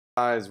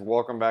Guys,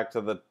 welcome back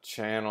to the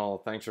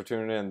channel. Thanks for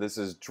tuning in. This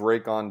is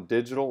Drake on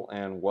Digital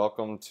and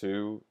welcome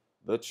to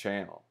the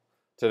channel.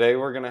 Today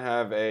we're going to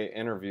have an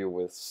interview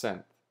with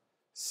Synth.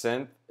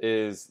 Synth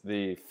is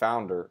the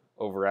founder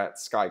over at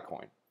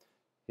Skycoin.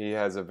 He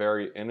has a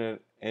very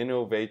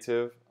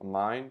innovative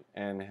mind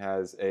and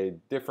has a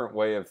different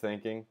way of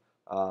thinking,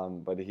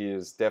 but he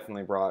has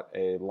definitely brought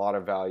a lot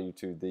of value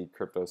to the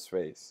crypto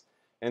space.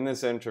 In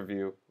this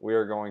interview, we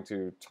are going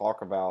to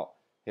talk about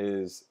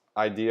his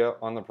idea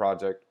on the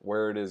project,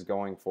 where it is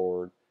going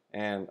forward,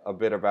 and a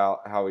bit about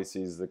how he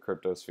sees the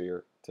crypto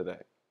sphere today.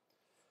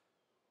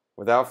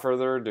 Without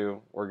further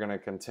ado, we're going to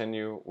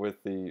continue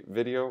with the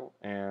video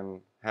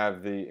and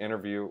have the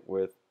interview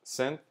with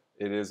Synth.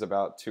 It is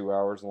about 2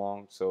 hours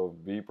long, so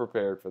be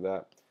prepared for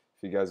that.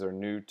 If you guys are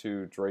new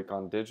to Drake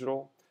on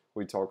Digital,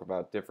 we talk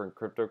about different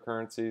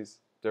cryptocurrencies,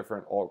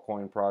 different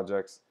altcoin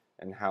projects,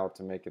 and how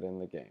to make it in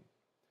the game.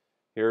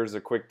 Here's a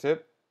quick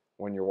tip.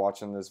 When you're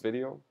watching this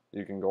video,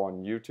 you can go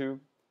on YouTube.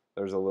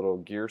 There's a little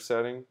gear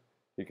setting.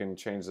 You can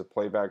change the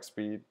playback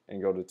speed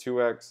and go to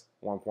 2x,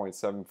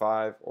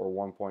 1.75,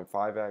 or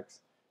 1.5x.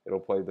 It'll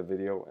play the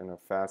video in a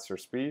faster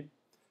speed,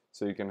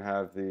 so you can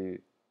have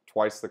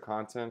twice the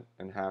content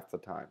in half the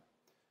time.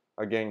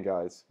 Again,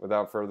 guys,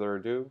 without further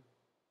ado,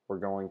 we're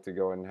going to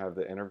go ahead and have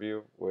the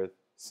interview with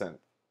Synth.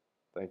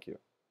 Thank you.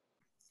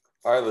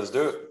 All right, let's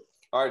do it.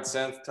 All right,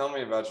 Synth, tell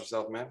me about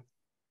yourself, man.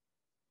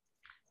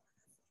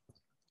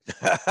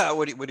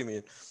 What do you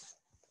mean?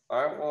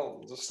 All right,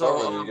 well, just start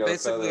with you. You got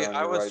Basically, a feather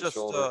on your right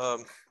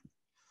shoulder.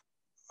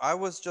 I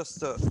was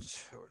just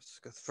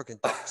freaking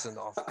ducks in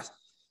the office.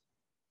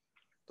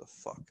 The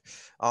fuck.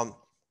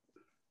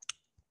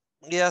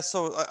 Yeah.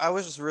 So I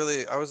was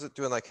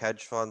doing like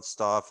hedge fund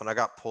stuff, and I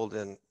got pulled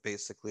in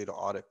basically to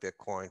audit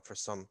Bitcoin for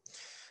some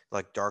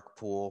like dark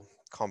pool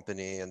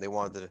company, and they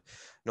wanted to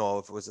know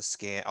if it was a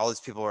scam. All these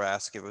people were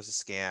asking if it was a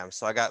scam,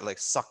 so I got like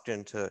sucked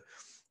into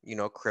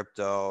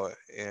crypto,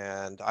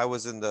 and I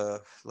was in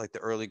the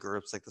early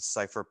groups, like the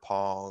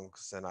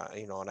cypherpunks, and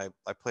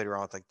I played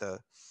around with like the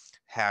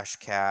hash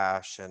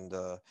cash and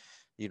the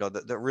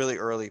really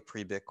early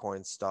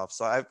pre-Bitcoin stuff.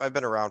 So I've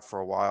been around for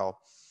a while.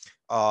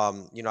 I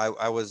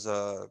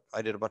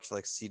did a bunch of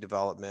like C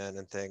development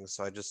and things,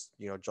 so I just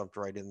jumped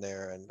right in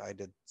there, and I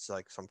did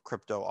like some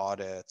crypto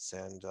audits,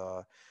 and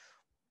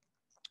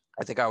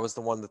I think I was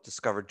the one that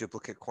discovered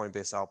duplicate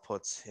Coinbase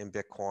outputs in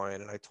Bitcoin,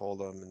 and I told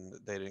them, and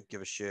they didn't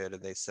give a shit,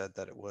 and they said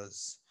that it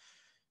was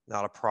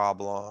not a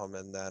problem,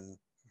 and then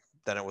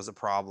it was a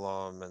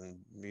problem, and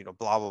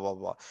blah blah blah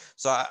blah.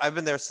 So I've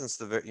been there since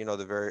the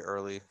very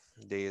early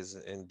days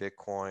in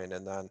Bitcoin,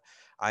 and then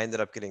I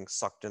ended up getting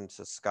sucked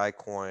into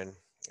Skycoin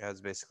as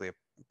basically a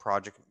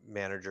project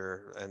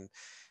manager, and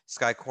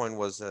Skycoin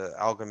was an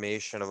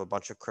amalgamation of a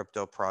bunch of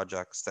crypto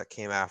projects that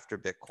came after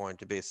Bitcoin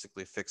to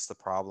basically fix the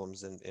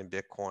problems in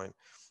Bitcoin.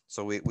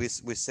 So we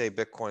say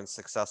Bitcoin's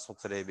successful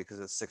today because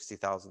it's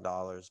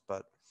 $60,000,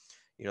 but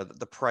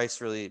the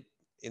price really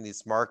in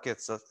these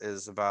markets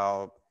is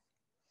about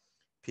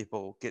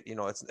people get, it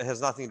has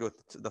nothing to do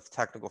with the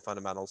technical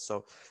fundamentals.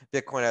 So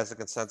Bitcoin has a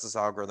consensus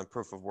algorithm,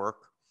 proof of work.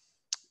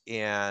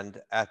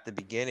 And at the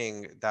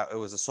beginning, that it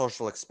was a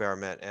social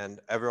experiment, and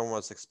everyone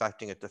was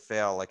expecting it to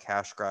fail, like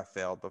Hashgraph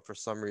failed, but for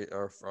some reason,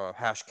 or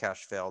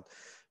Hashcash failed,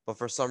 but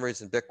for some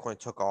reason, Bitcoin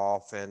took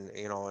off, and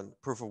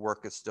and proof of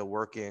work is still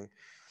working,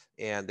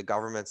 and the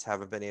governments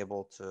haven't been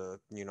able to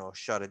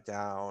shut it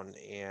down,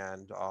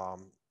 and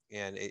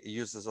it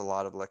uses a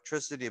lot of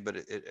electricity, but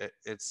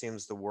it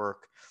seems to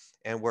work,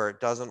 and where it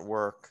doesn't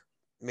work,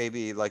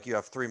 maybe like you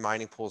have 3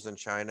 mining pools in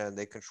China, and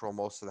they control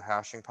most of the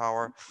hashing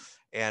power.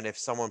 And if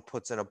someone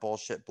puts in a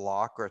bullshit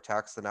block or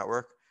attacks the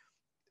network,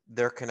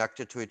 they're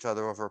connected to each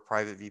other over a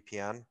private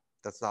VPN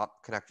that's not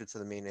connected to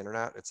the main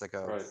internet. It's like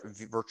a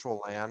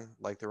virtual LAN,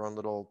 like their own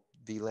little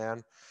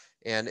VLAN.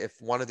 And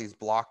if one of these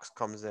blocks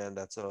comes in,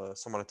 that's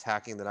someone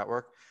attacking the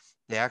network,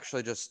 they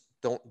actually just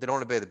don't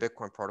obey the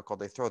Bitcoin protocol.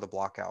 They throw the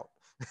block out.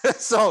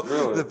 So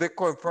the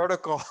Bitcoin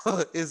protocol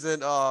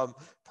isn't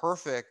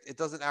perfect. It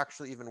doesn't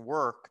actually even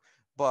work,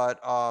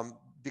 but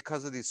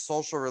because of these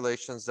social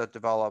relations that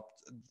developed,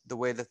 the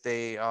way that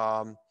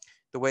the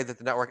way that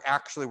the network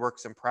actually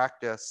works in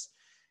practice,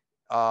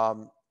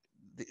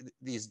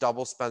 these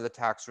double spend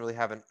attacks really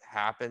haven't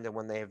happened, and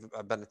when they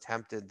have been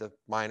attempted, the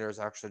miners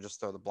actually just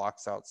throw the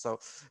blocks out. So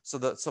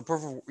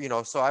proof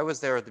of, so I was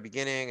there at the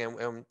beginning,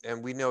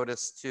 and we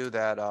noticed too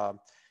that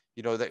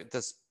that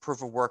this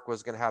proof of work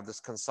was going to have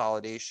this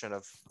consolidation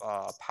of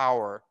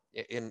power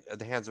in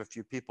the hands of a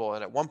few people.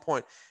 And at one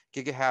point,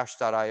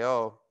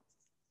 gigahash.io,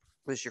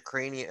 was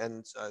Ukrainian,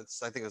 and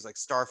I think it was like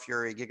Star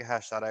Fury,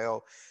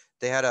 gigahash.io.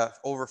 They had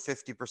over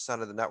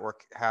 50% of the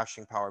network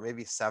hashing power,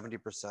 maybe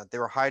 70%. They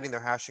were hiding their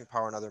hashing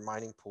power in other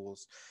mining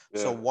pools.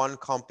 Yeah. So one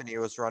company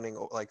was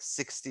running like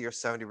 60 or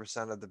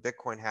 70% of the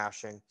Bitcoin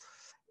hashing.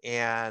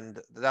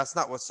 And that's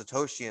not what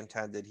Satoshi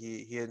intended.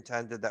 He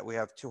intended that we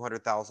have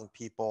 200,000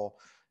 people,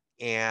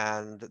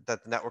 and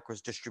that the network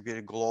was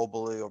distributed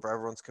globally over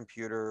everyone's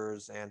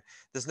computers, and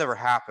this never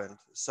happened.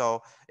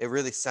 So it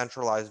really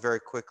centralized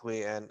very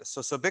quickly. And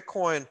so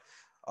Bitcoin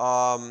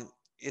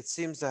It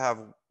seems to have.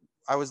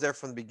 I was there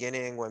from the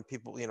beginning when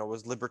people,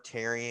 was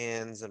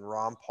libertarians and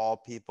Ron Paul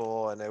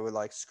people, and they would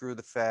like screw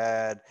the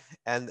Fed,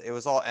 and it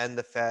was all end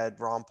the Fed,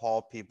 Ron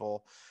Paul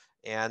people.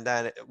 And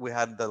then we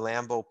had the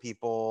Lambo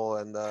people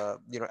and the,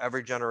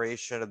 every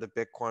generation of the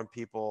Bitcoin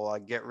people,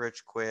 like get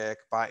rich quick,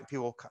 buy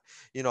people,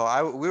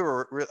 I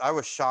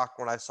was shocked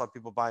when I saw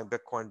people buying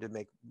Bitcoin to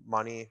make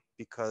money,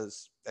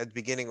 because at the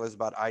beginning it was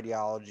about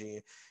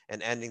ideology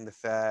and ending the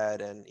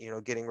Fed, and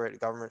getting rid of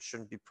government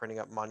shouldn't be printing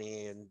up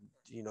money, and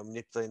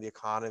manipulating the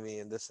economy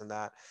and this and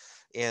that.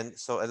 And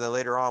then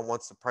later on,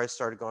 once the price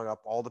started going up,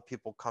 all the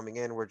people coming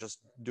in were just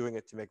doing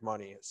it to make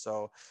money.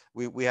 So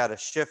we had a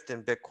shift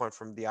in Bitcoin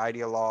from the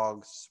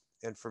ideologues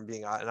and from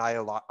being an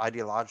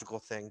ideological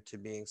thing to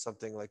being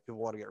something like people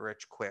want to get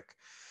rich quick.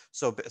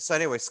 So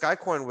anyway,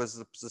 Skycoin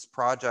was this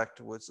project,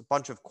 was a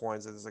bunch of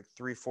coins. There's like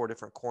 3-4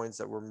 different coins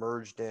that were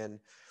merged in.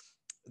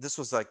 This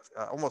was like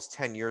almost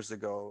 10 years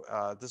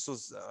ago. This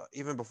was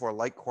even before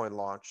Litecoin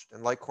launched,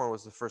 and Litecoin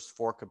was the first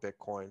fork of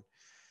Bitcoin.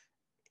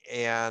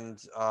 And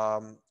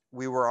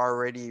we were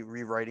already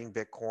rewriting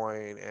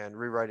Bitcoin and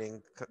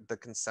rewriting the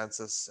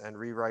consensus and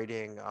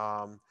rewriting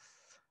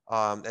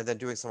and then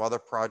doing some other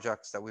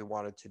projects that we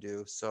wanted to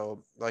do.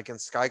 So like in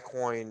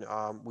Skycoin,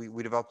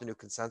 we developed a new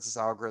consensus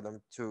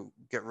algorithm to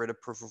get rid of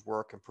proof of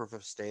work and proof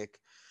of stake.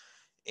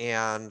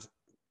 And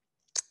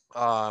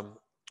a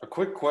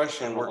quick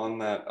question on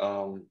that,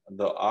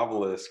 the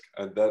obelisk,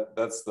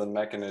 that's the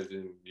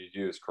mechanism you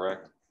use,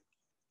 correct?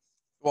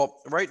 Well,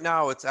 right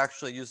now it's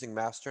actually using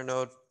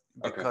Masternode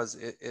Okay. because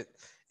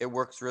it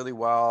works really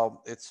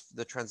well.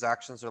 The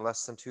transactions are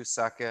less than 2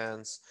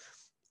 seconds.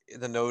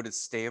 The node is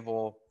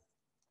stable.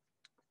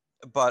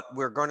 But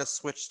we're going to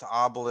switch to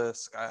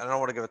Obelisk. I don't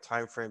want to give a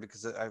time frame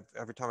because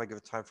every time I give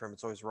a time frame,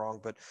 it's always wrong.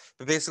 But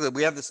basically,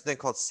 we have this thing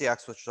called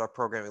CX, which is our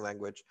programming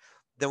language.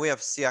 Then we have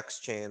CX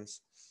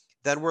chains.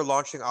 Then we're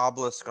launching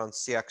Obelisk on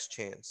CX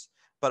chains.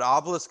 But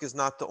Obelisk is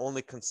not the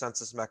only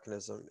consensus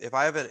mechanism. If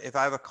I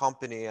have a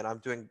company and I'm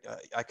doing,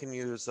 I can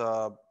use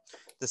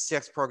the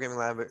CX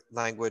programming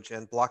language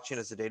and blockchain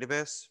as a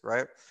database,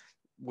 right?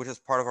 Which is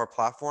part of our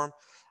platform.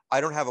 I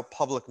don't have a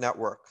public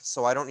network,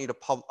 so I don't need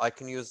I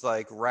can use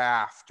like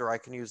Raft, or I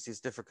can use these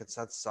different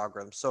consensus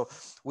algorithms. So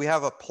we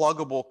have a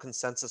pluggable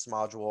consensus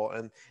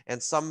module,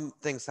 and some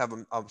things have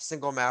a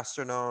single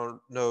master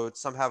node.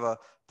 Some have a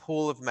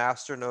pool of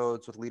master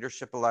nodes with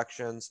leadership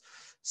elections.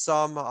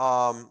 Some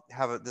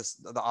have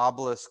the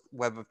Obelisk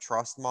Web of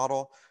Trust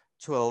model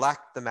to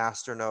elect the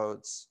master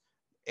nodes.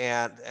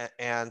 And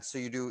so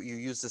you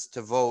use this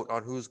to vote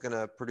on who's going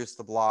to produce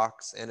the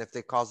blocks, and if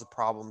they cause a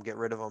problem, get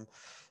rid of them.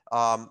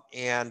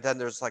 And then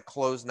there's like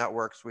closed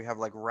networks. We have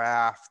like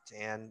Raft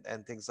and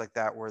things like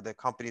that, where the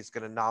company is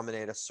going to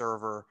nominate a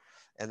server,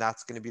 and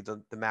that's going to be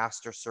the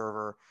master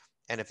server.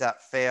 And if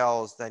that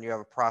fails, then you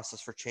have a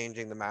process for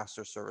changing the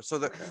master server.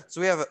 So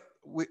so we have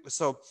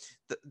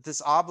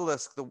this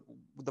Obelisk,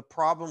 the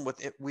problem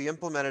with it, we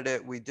implemented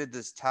it, we did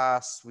this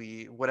task,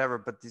 whatever,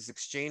 but these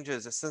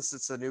exchanges, since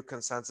it's a new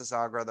consensus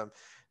algorithm,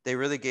 they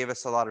really gave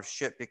us a lot of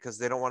shit because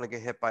they don't want to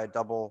get hit by a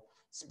double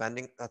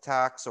spending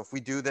attack. So if we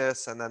do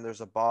this and then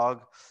there's a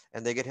bug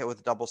and they get hit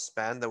with double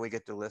spend, then we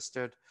get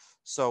delisted.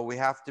 So we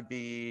have to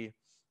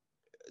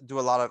do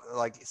a lot of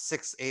like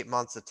 6-8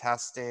 months of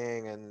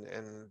testing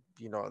and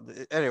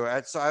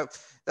anyway.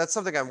 That's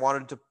something I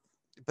wanted to,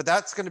 but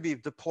that's going to be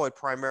deployed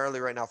primarily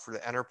right now for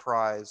the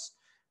enterprise.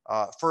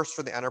 First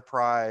for the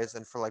enterprise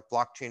and for like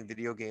blockchain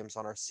video games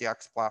on our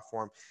CX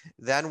platform.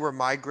 Then we're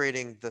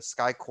migrating the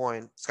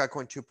Skycoin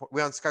 2.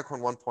 We on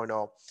Skycoin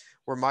 1.0.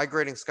 We're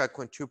migrating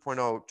Skycoin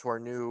 2.0 to our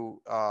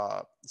new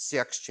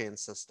CX chain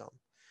system.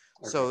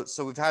 Okay.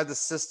 So we've had this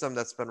system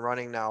that's been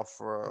running now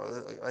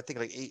for I think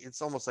like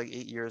it's almost like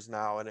 8 years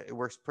now, and it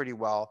works pretty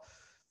well.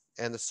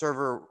 And the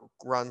server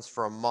runs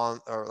for a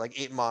month, or like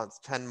 8 months,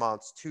 10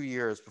 months, 2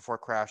 years before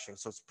crashing.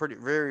 So it's pretty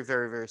very,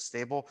 very, very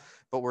stable.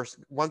 But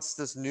once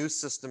this new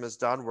system is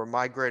done, we're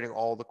migrating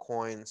all the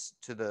coins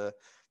to the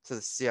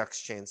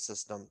CX chain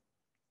system.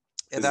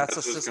 And that's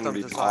a system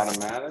going to be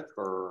automatic,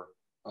 or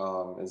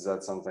is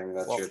that something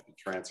that you have to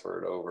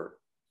transfer it over?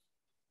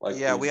 Like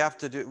yeah,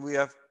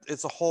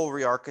 it's a whole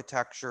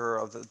re-architecture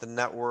of the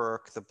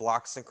network, the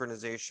block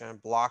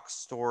synchronization, block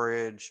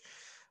storage.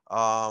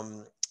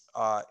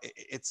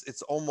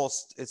 It's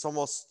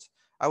almost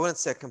I wouldn't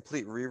say a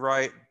complete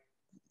rewrite,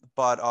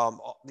 but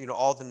all the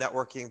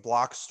networking,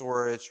 block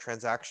storage,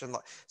 transaction.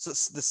 So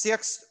the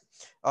CX,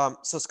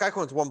 so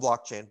Skycoin is one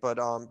blockchain, but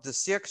the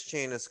CX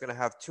chain is going to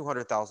have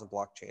 200,000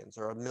 blockchains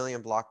or 1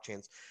 million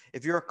blockchains.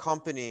 If you're a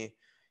company,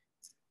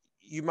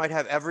 you might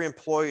have every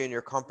employee in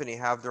your company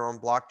have their own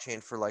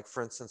blockchain for, like,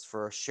 for instance,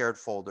 for shared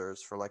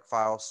folders, for like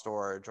file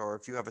storage, or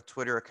if you have a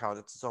Twitter account,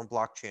 it's its own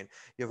blockchain.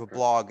 You have a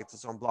blog, it's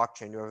its own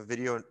blockchain. You have a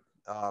video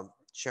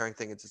sharing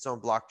thing, it's its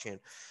own blockchain.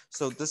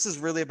 So this is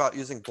really about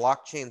using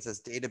blockchains as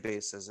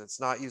databases. It's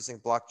not using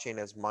blockchain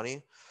as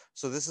money.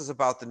 So this is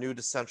about the new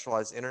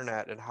decentralized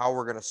internet and how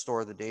we're going to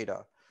store the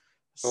data.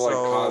 So like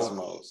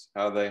Cosmos,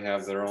 how they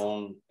have their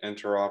own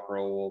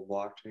interoperable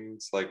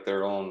blockchains, like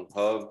their own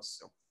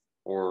hubs,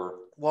 or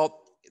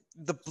well,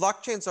 the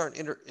blockchains aren't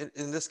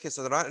in this case,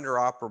 so they're not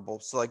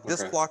interoperable. So like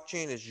this Okay.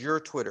 blockchain is your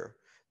Twitter.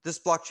 This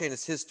blockchain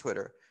is his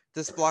Twitter.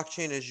 This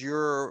blockchain is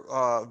your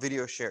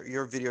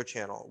your video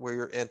channel where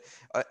you're in,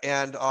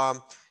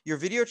 your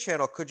video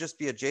channel could just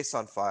be a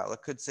JSON file.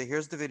 It could say,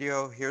 here's the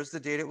video, here's the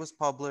date it was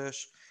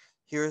published,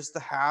 here's the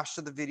hash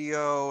of the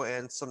video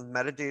and some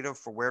metadata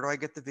for where do I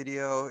get the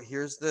video,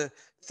 here's the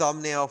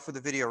thumbnail for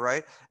the video,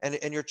 right?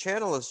 And your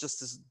channel is just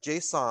this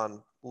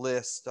JSON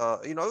list,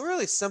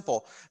 really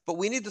simple, but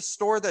we need to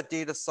store that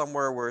data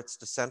somewhere where it's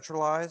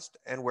decentralized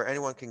and where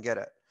anyone can get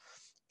it.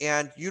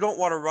 And you don't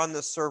want to run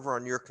this server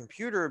on your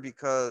computer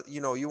because,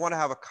 you want to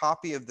have a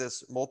copy of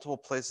this multiple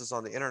places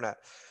on the internet.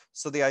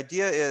 So the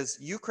idea is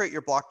you create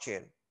your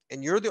blockchain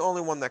and you're the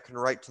only one that can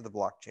write to the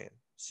blockchain.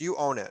 So you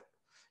own it.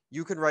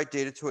 You can write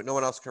data to it. No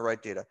one else can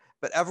write data,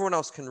 but everyone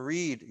else can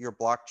read your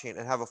blockchain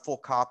and have a full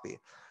copy.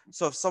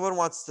 So if someone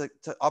wants to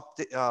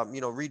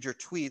update, read your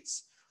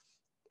tweets,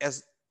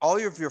 as all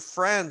of your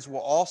friends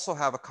will also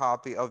have a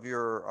copy of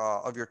your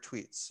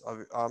tweets.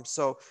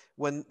 So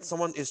when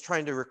someone is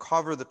trying to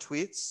recover the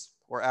tweets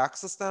or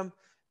access them,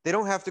 they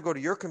don't have to go to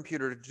your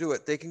computer to do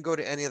it. They can go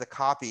to any of the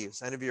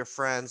copies, any of your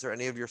friends or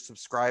any of your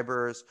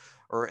subscribers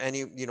or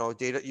any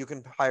data. You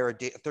can hire a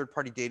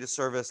third-party data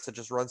service to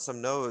just run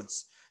some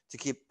nodes to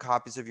keep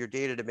copies of your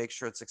data to make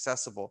sure it's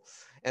accessible.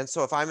 And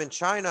so if I'm in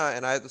China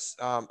and I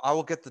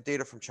will get the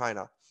data from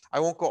China. I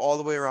won't go all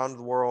the way around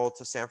the world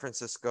to San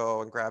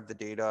Francisco and grab the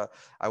data.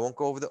 I won't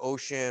go over the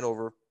ocean,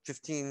 over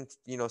 15,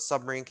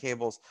 submarine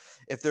cables.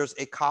 If there's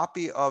a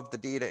copy of the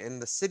data in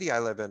the city I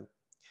live in,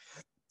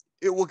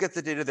 it will get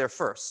the data there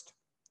first.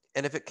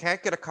 And if it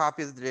can't get a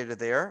copy of the data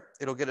there,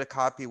 it'll get a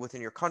copy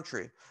within your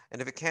country.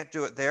 And if it can't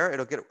do it there,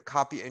 it'll get a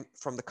copy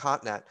from the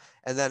continent.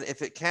 And then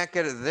if it can't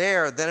get it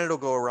there, then it'll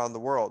go around the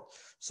world.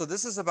 So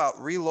this is about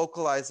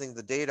relocalizing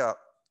the data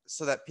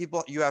so that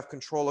you have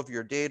control of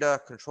your data,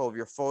 control of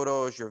your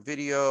photos, your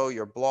video,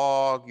 your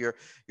blog,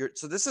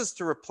 so this is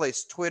to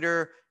replace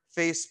Twitter,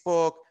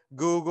 Facebook,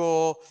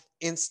 Google,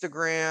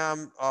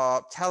 Instagram,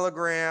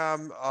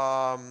 Telegram,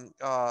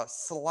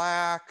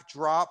 Slack,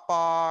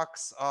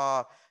 Dropbox,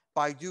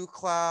 Baidu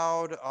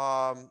Cloud.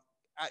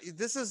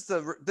 This is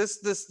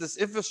this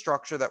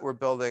infrastructure that we're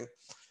building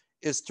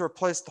is to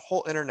replace the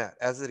whole internet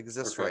as it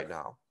exists right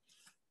now.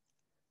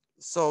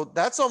 So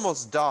that's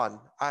almost done.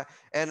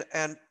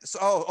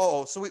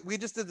 So we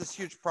just did this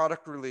huge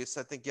product release,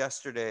 I think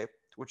yesterday,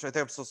 which I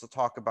think I'm supposed to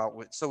talk about.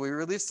 So we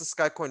released the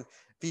Skycoin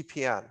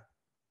VPN,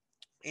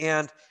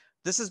 and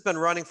this has been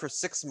running for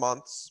 6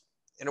 months,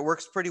 and it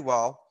works pretty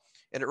well,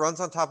 and it runs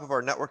on top of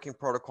our networking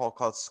protocol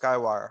called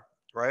Skywire,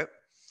 right?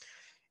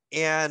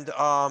 And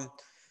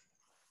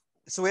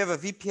so we have a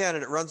VPN,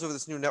 and it runs over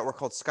this new network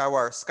called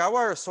Skywire.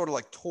 Skywire is sort of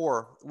like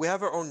Tor. We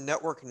have our own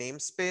network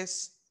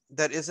namespace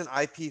that isn't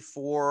IP4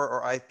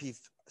 or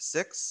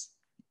IP6.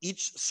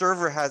 Each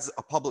server has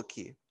a public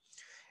key,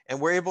 and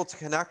we're able to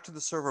connect to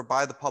the server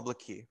by the public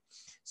key.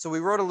 So we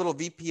wrote a little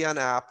VPN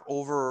app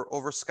over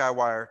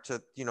Skywire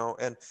to,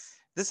 and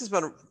this has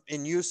been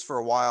in use for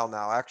a while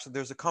now. Actually,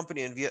 there's a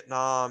company in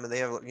Vietnam, and they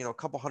have, a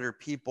couple hundred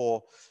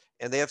people,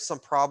 and they have some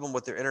problem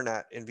with their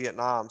internet in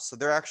Vietnam. So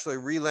they're actually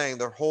relaying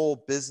their whole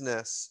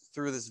business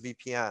through this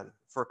VPN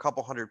for a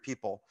couple hundred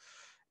people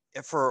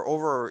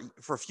for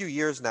a few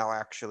years now,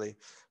 actually.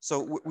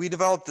 So we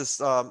developed this,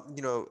 VLAN,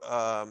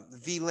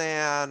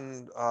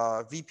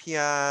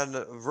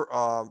 VPN,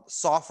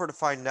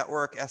 software-defined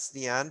network,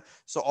 SDN.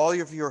 So all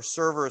of your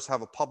servers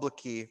have a public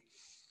key,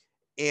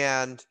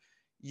 and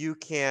you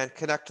can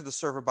connect to the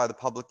server by the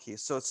public key.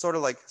 So it's sort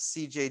of like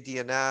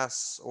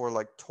CJDNS or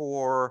like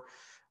Tor.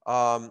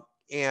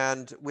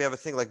 And we have a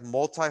thing like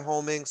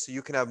multi-homing, so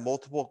you can have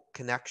multiple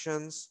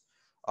connections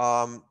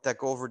that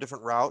go over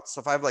different routes. So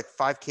if I have like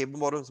 5 cable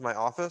modems in my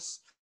office,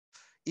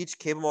 each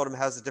cable modem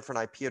has a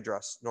different IP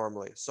address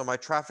normally. So my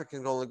traffic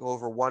can only go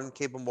over one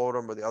cable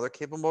modem or the other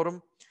cable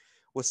modem.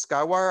 With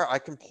Skywire, I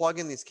can plug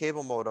in these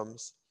cable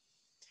modems,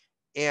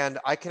 and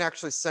I can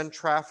actually send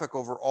traffic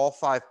over all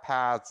 5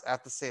 paths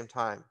at the same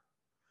time.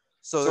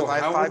 So if I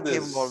have 5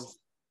 cable modems.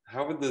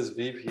 How would this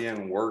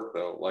VPN work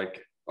though?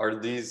 Like, are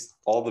these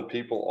all the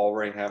people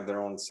already have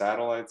their own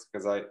satellites?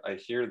 Because I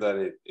hear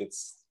that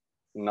it's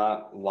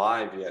not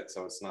live yet,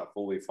 so it's not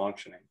fully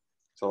functioning.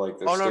 So like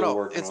they're still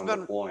working on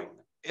deploying.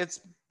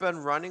 It's been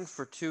running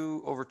for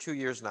over 2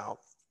 years now.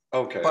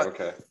 Okay, but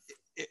okay.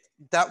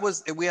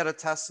 We had a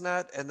test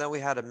net, and then we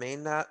had a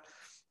main net,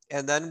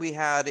 and then we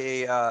had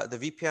the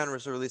VPN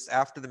was released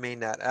after the main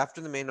net.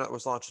 After the main net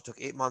was launched, it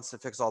took 8 months to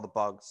fix all the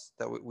bugs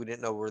that we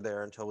didn't know were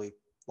there until we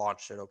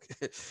launched it.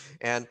 Okay,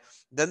 and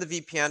then the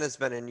VPN has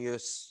been in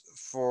use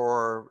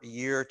for a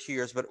year, 2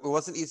 years, but it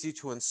wasn't easy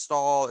to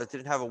install. It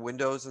didn't have a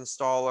Windows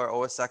installer,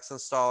 OS X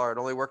installer. It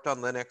only worked on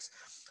Linux.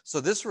 So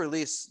this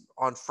release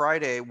on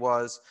Friday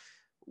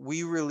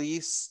we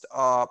released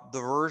the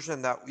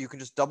version that you can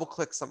just double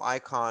click some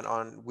icon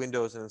on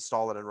Windows and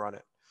install it and run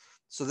it.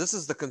 So this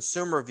is the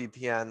consumer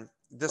VPN.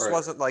 This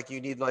wasn't like you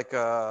need like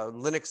a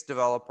Linux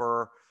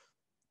developer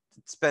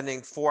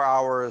spending 4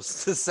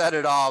 hours to set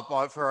it up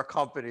for a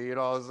company,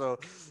 So,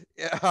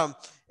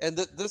 And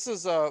this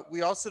is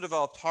we also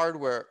developed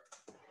hardware.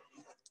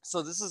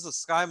 So this is a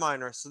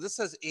SkyMiner. So this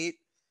has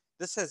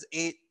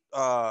eight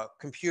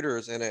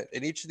computers in it,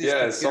 and each of these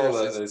Yeah, I saw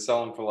computers that they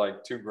sell them for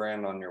like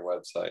 $2,000 on your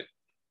website.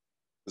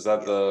 Is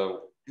that the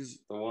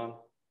one?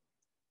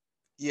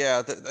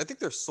 yeah, I think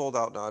they're sold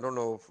out now. I don't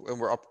know if, and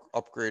we're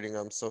upgrading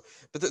them. So,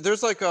 but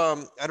there's like I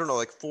don't know,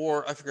 like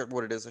four. I forget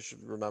what it is. I should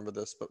remember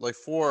this, but like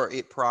 4 or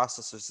 8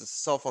 processors. It's a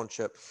cell phone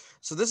chip.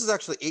 So this is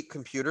actually 8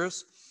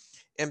 computers,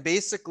 and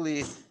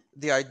basically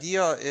the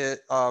idea is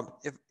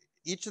if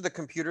each of the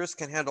computers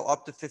can handle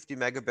up to 50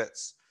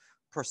 megabits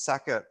per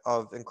second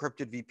of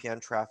encrypted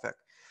VPN traffic.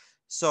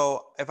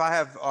 So if I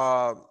have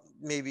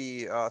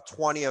maybe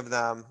 20 of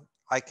them,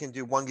 I can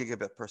do 1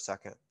 gigabit per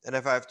second, and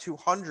if I have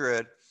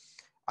 200,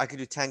 I could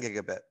do 10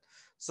 gigabit.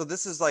 So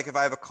this is like if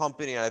I have a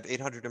company and I have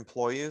 800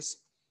 employees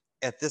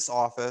at this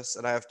office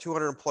and I have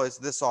 200 employees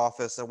at this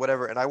office and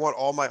whatever, and I want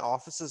all my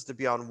offices to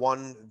be on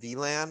one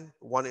VLAN,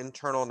 one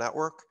internal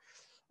network,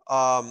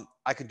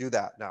 I can do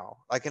that now.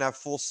 I can have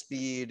full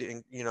speed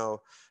and,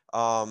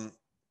 um,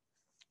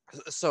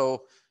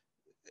 so,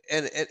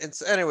 and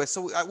so anyway,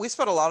 so we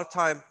spent a lot of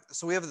time.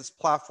 So we have this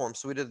platform.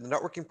 So we did the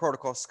networking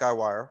protocol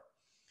Skywire.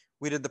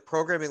 We did the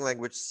programming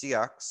language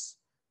CX,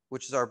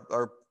 which is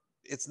our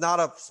it's not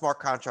a smart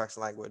contracts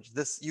language.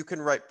 This you can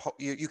write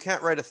you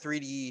can't write a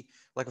 3D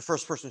like a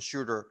first person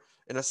shooter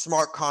in a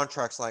smart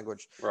contracts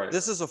language. Right.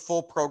 This is a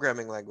full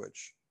programming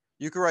language.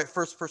 You can write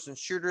first person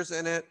shooters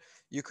in it.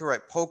 You can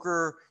write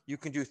poker. You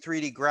can do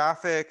 3D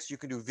graphics. You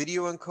can do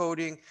video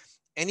encoding.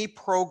 Any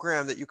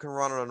program that you can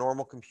run on a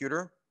normal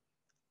computer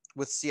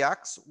with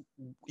CX,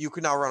 you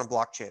can now run on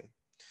blockchain.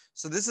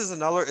 So this is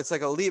another. It's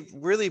like a leap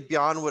really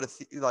beyond what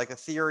like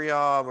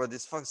Ethereum or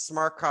these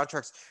smart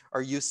contracts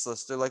are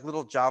useless. They're like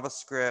little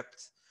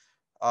JavaScript.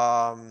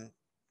 Um,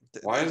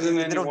 Why isn't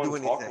they don't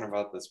anyone do talking anything.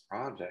 about this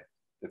project?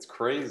 It's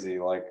crazy.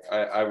 Like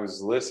I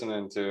was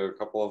listening to a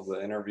couple of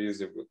the interviews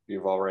that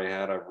you've already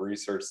had. I've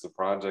researched the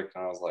project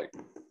and I was like,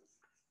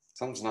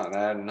 something's not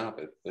adding up.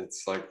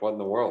 It's like, what in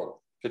the world?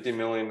 $50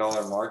 million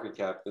market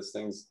cap. This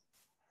thing's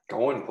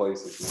going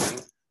places,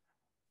 man.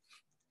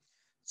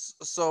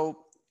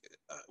 So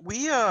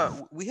we had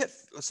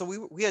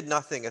we had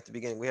nothing at the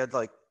beginning. We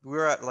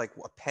were at like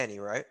a penny,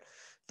 right?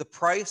 The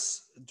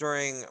price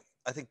during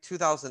I think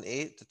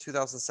 2008 to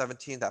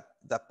 2017,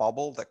 that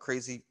bubble, that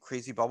crazy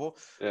bubble,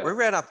 Yeah, we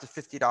ran up to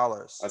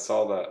 $50. I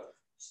saw that.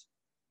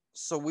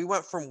 So we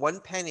went from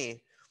 1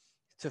 penny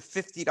to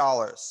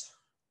 $50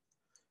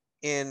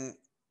 in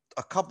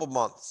a couple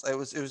months. It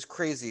was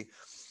crazy,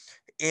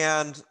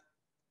 and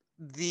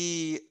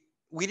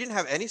we didn't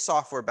have any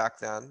software back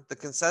then. The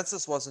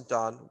consensus wasn't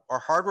done. Our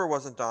hardware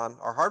wasn't done.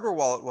 Our hardware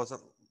wallet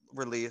wasn't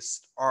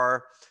released.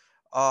 Our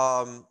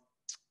um,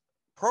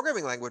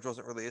 programming language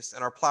wasn't released,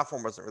 and our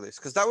platform wasn't released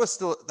because that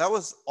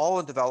was all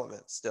in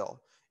development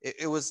still.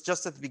 It was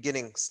just at the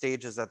beginning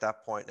stages at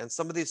that point, and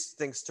some of these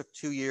things took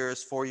 2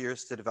 years, 4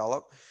 years to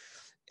develop,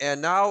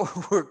 and now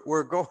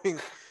we're going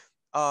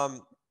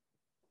um,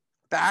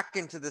 back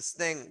into this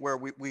thing where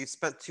we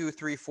spent 2,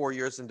 3, 4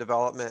 years in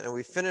development and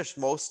we finished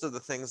most of the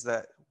things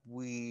that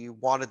we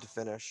wanted to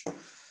finish.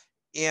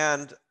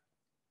 And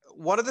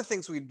one of the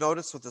things we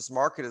noticed with this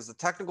market is the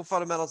technical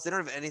fundamentals, they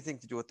don't have anything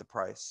to do with the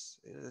price.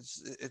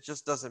 It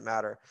just doesn't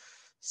matter.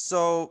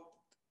 So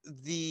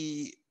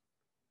the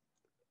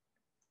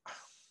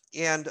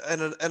and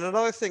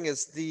another thing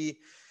is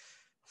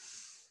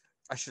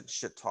I shouldn't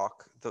shit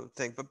talk the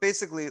thing, but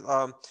basically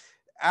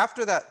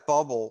after that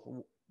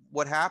bubble,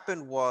 what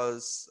happened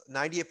was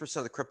 98%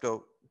 of the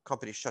crypto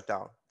companies shut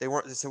down. They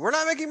said, we're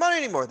not making money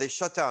anymore. They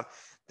shut down.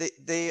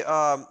 They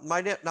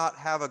might not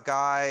have a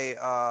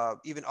guy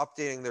even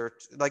updating their,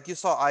 like you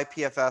saw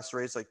IPFS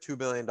raise like $2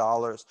 billion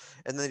and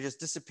then they just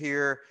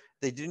disappear.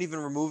 They didn't even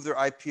remove their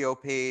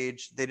IPO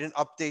page. They didn't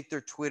update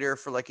their Twitter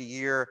for like a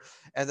year.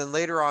 And then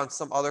later on,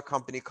 some other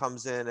company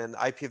comes in and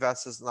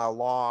IPFS is now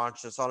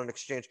launched. It's on an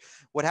exchange.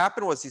 What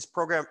happened was these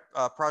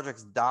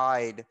projects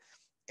died.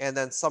 And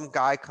then some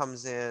guy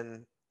comes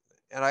in,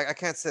 and I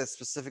can't say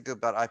specifically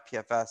about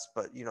IPFS,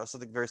 but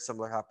something very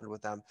similar happened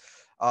with them.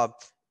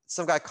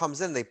 Some guy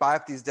comes in, they buy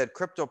up these dead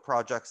crypto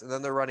projects, and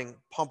then they're running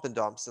pump and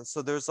dumps. And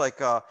so there's like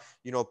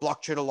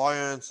Blockchain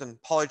Alliance and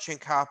Polychain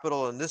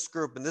Capital and this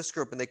group and this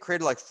group, and they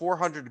created like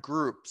 400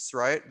 groups,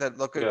 right? That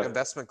look at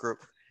investment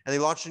group. And they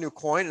launched a new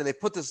coin, and they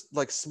put this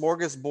like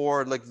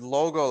smorgasbord, like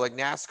logo, like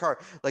NASCAR,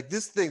 like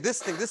this thing,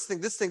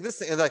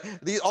 and like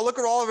I'll look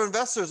at all of our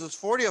investors. There's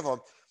 40 of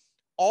them.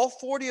 All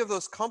 40 of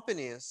those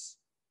companies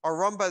are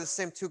run by the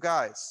same 2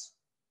 guys.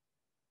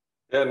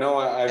 Yeah, no,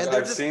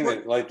 I've seen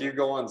it. Like you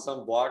go on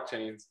some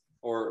blockchains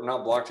or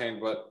not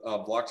blockchain, but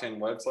blockchain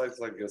websites,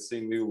 like you'll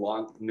see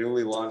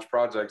newly launched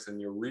projects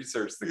and you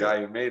research the guy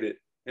who made it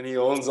and he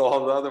owns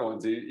all the other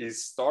ones. He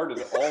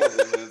started all of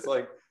them and it's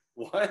like,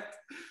 what?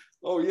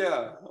 Oh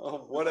yeah,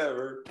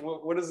 whatever.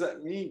 What does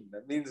that mean?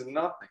 That means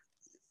nothing.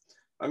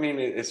 I mean,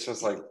 it's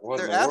just like, what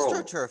in the world?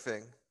 They're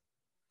astroturfing.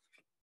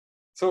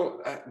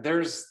 So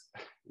there's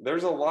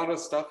a lot of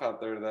stuff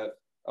out there that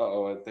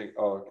I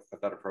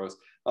thought it froze.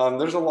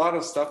 There's a lot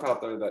of stuff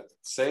out there that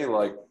say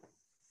like,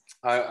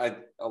 a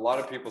lot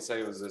of people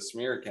say it was a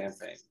smear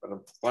campaign, but a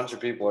bunch of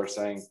people are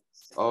saying,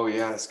 oh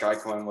yeah,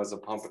 Skycoin was a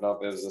pump it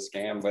up, it was a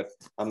scam. But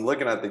I'm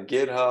looking at the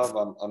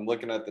GitHub, I'm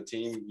looking at the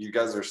team. You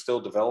guys are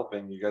still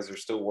developing, you guys are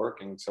still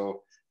working.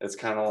 So it's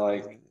kind of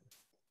like,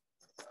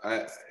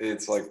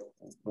 it's like,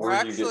 We're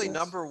where do you get actually this?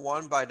 number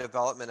one by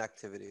development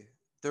activity.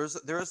 There's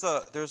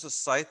a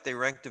site they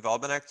rank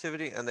development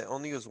activity, and they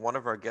only use one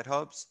of our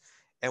GitHubs,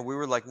 and we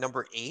were like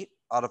number 8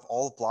 out of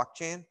all of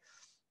blockchain,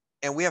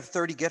 and we have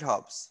 30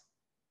 GitHubs.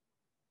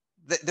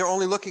 They're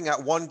only looking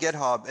at one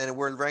GitHub, and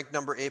we're ranked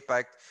number 8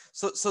 by.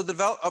 So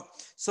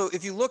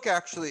if you look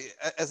actually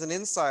as an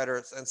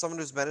insider and someone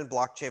who's been in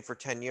blockchain for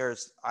 10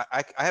 years,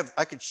 I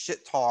could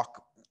shit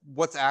talk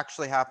what's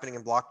actually happening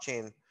in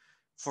blockchain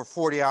for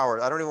 40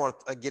 hours. I don't even want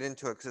to get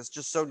into it because it's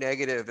just so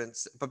negative.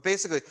 But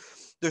basically,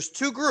 there's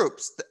two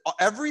groups.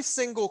 Every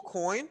single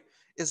coin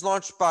is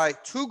launched by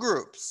two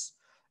groups,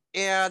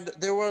 and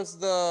there was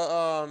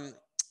the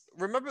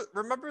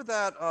remember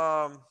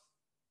that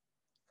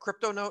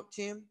crypto note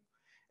team,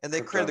 and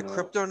they created the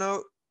crypto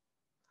note.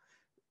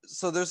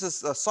 So there's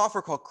this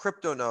software called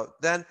Crypto Note.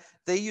 Then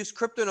they use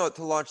Crypto Note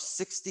to launch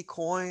 60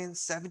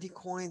 coins, 70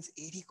 coins,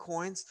 80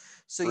 coins.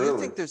 So you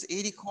think there's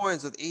 80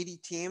 coins with 80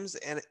 teams,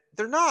 and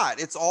they're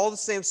not. It's all the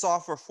same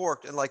software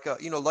forked. And like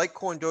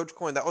Litecoin,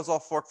 Dogecoin, that was all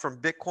forked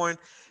from Bitcoin.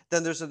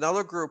 Then there's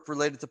another group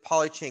related to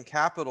Polychain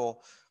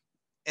Capital,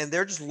 and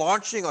they're just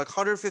launching like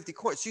 150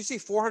 coins. So you see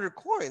 400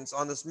 coins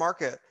on this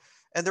market,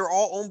 and they're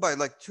all owned by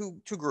like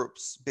two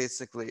groups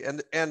basically.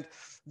 And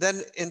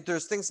then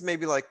there's things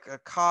maybe like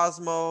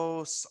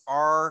Cosmos,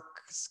 Arc,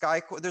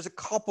 Skycoin. There's a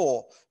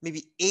couple,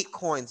 maybe 8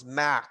 coins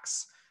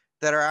max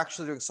that are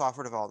actually doing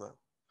software development,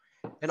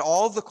 and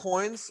all of the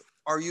coins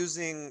are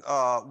using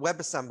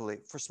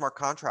WebAssembly for smart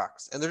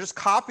contracts, and they're just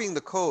copying the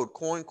code,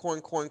 coin,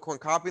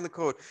 copying the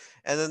code,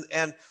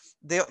 and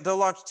they'll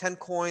launch 10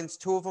 coins.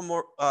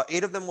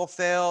 8 of them will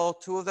fail.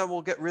 2 of them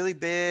will get really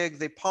big.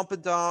 They pump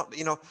and dump,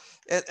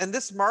 and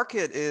this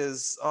market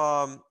is,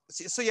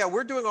 so yeah,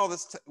 we're doing all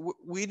this.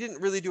 We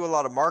didn't really do a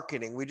lot of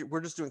marketing.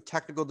 We're just doing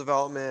technical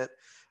development.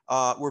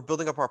 We're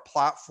building up our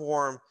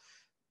platform.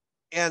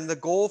 And the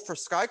goal for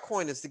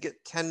Skycoin is to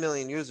get 10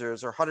 million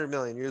users or 100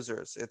 million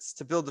users. It's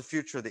to build the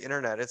future of the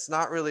internet. It's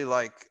not really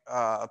like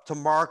to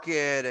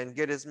market and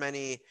get as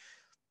many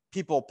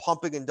people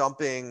pumping and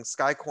dumping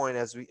Skycoin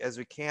as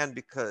we can,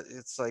 because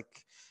it's like,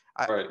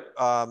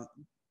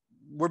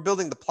 we're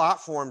building the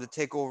platform to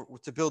take over,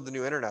 to build the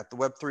new internet, the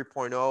Web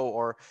 3.0,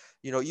 or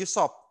you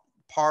saw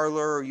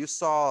Parler, you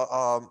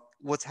saw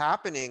what's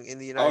happening in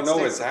the United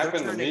States. It's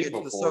happened to me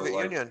before. The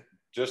Soviet Union.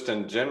 Just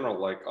in general,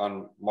 like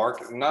on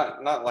market,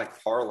 not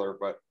like Parler,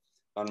 but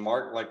on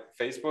like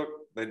Facebook,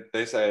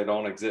 they say I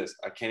don't exist.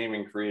 I can't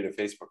even create a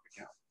Facebook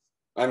account.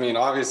 I mean,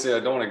 obviously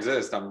I don't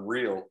exist. I'm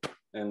real.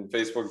 And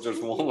Facebook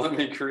just won't let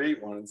me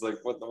create one. It's like,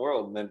 what in the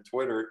world? And then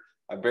Twitter,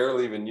 I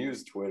barely even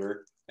use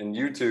Twitter. And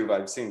YouTube,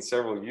 I've seen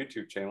several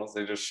YouTube channels,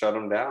 they just shut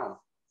them down.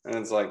 And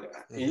it's like,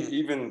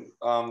 even,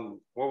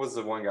 what was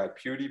the one guy?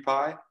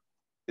 PewDiePie?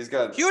 He's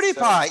got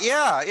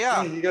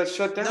yeah. He got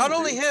shut down. Not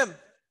only him.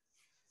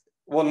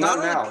 Well, not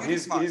now.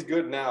 He's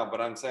good now,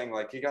 but I'm saying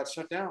like he got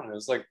shut down. It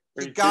was like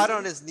he got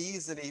on his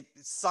knees and he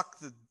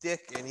sucked the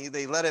dick, and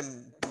they let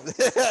him.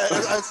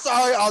 I'm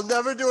sorry, I'll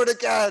never do it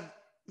again.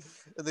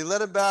 And they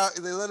let him back.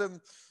 They let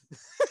him.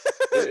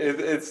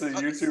 It's the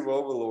YouTube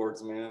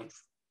overlords, man.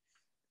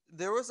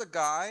 There was a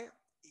guy,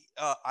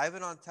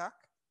 Ivan on Tech.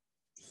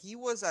 He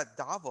was at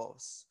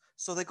Davos.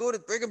 So they go to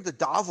bring him to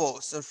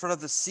Davos in front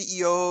of the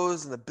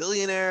CEOs and the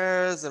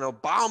billionaires and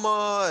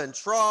Obama and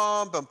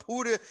Trump and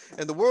Putin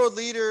and the world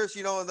leaders,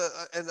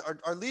 and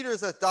our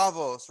leaders at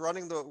Davos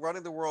running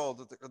the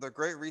world, the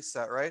Great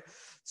Reset, right?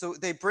 So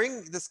they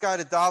bring this guy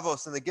to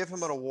Davos and they give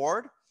him an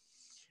award,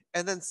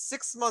 and then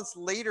 6 months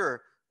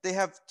later they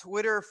have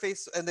Twitter,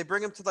 and they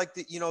bring him to like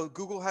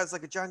Google has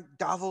like a giant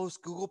Davos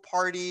Google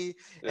party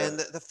and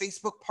the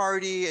Facebook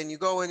party, and you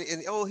go and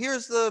oh,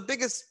 here's the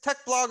biggest tech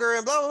blogger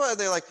and blah blah blah. And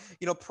they like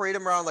parade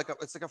him around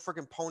it's like a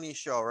freaking pony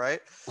show, right?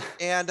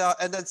 And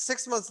then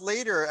 6 months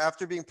later,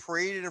 after being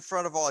paraded in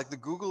front of all like the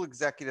Google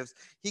executives,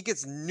 he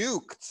gets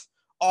nuked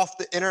off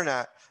the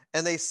internet,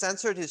 and they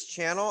censored his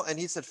channel, and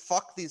he said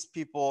fuck these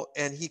people,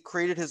 and he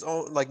created his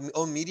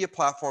own media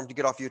platform to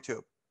get off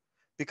YouTube,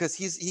 because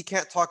he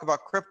can't talk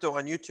about crypto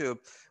on YouTube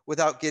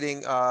without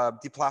getting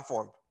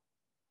deplatformed.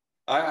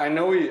 I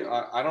know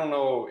I don't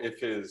know if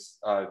his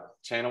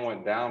channel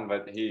went down,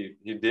 but he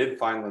did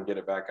finally get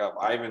it back up.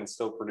 Ivan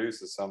still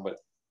produces some, but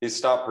he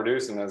stopped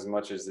producing as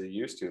much as he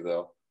used to,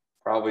 though.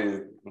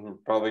 Probably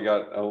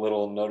got a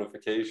little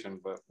notification,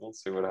 but we'll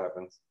see what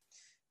happens.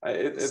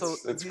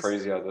 It's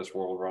crazy how this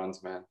world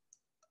runs, man.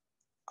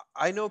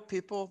 I know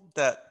people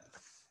that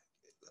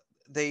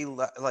they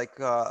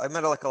I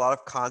met like a lot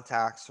of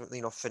contacts,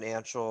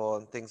 financial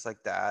and things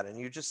like that, and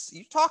you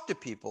talk to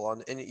people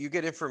and you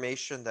get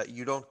information that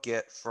you don't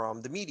get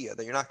from the media,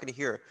 that you're not going to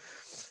hear.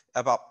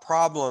 about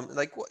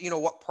like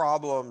what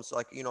problems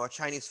like a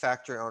Chinese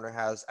factory owner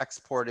has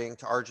exporting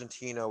to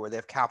Argentina where they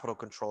have capital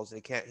controls,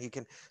 and he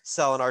can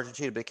sell in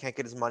Argentina but he can't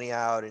get his money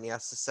out, and he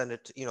has to send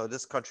it to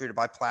this country to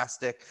buy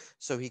plastic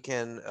so he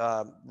can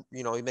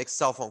he makes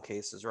cell phone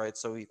cases, right?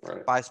 So he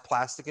Right. buys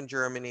plastic in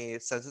Germany,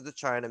 sends it to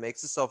China,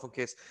 makes a cell phone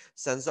case,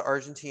 sends to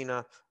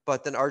Argentina,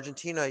 but then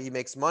Argentina he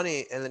makes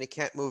money and then he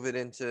can't move it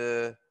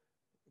into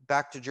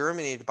back to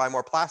Germany to buy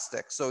more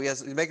plastic. So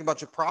he's making a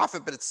bunch of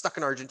profit, but it's stuck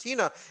in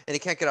Argentina and he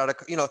can't get out of,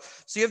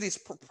 so you have these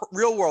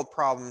real world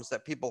problems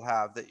that people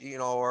have that,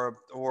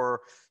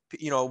 or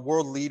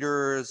world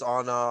leaders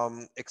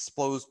on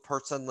exposed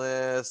person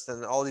lists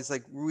and all these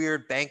like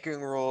weird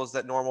banking rules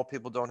that normal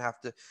people don't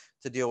have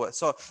to deal with.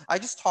 So I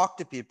just talk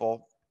to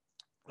people.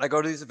 I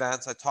go to these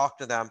events, I talk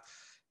to them.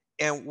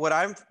 And what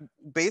I'm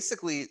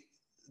basically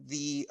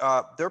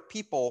they're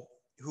people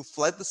who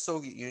fled the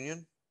Soviet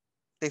Union.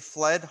 They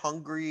fled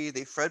Hungary,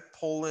 they fled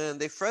Poland,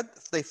 they fled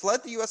the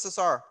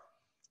USSR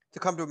to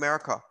come to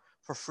America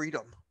for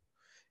freedom.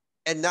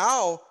 And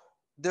now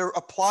they're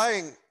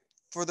applying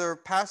for their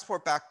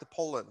passport back to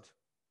Poland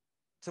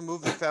to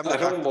move their family I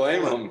back don't to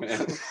blame Poland. them,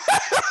 man.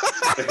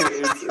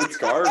 It's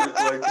garbage.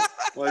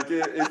 Like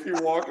if you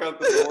walk out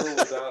the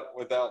door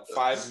without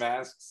 5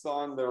 masks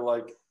on, they're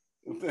like,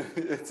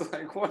 it's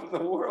like, what in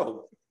the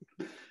world?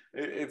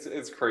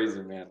 It's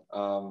crazy, man.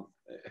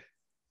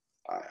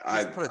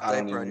 I Just put a I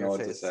don't diaper on even your know what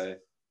to face. say.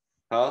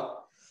 Huh?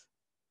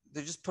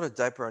 They just put a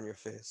diaper on your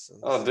face.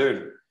 Oh,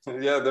 dude.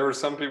 Yeah, there were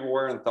some people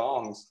wearing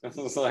thongs. It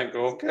was like,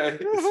 okay.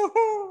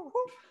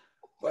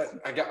 But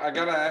I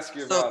gotta ask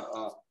you So,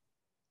 about.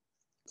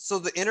 so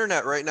the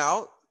internet right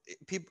now,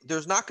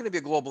 there's not going to be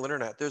a global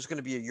internet. There's going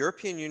to be a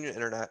European Union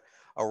internet,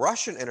 a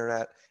Russian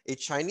internet, a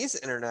Chinese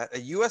internet, a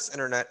US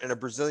internet, and a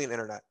Brazilian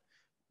internet.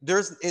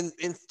 There's in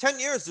 10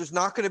 years, there's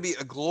not going to be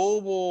a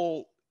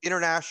global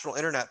international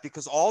internet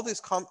because all these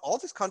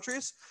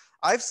countries,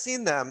 I've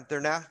seen them, their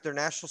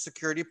national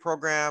security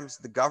programs,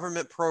 the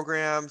government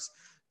programs,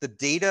 the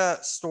data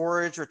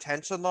storage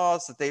retention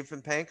laws that they've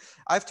been paying.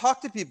 I've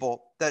talked to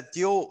people that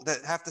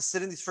have to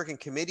sit in these freaking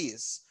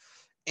committees,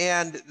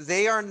 and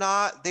they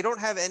don't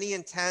have any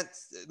intent.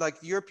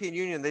 Like the European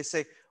Union, they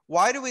say,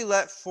 why do we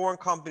let foreign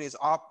companies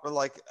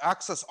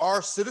access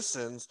our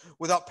citizens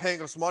without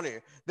paying us money?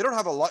 They don't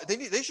have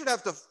they should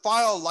have to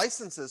file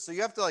licenses. So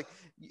you have to, like,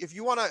 if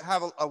you want to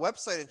have a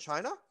website in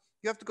China,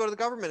 you have to go to the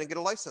government and get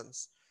a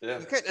license. Yeah.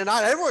 You can't, and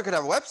not everyone can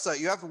have a website.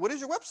 You have to, what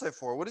is your website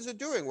for? What is it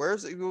doing? Where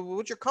is it?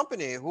 What's your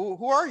company?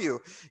 Who are you?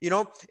 In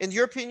the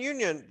European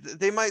Union,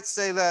 they might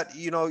say that,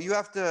 you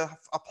have to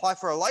apply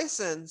for a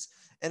license.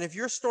 And if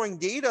you're storing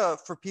data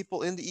for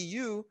people in the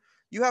EU,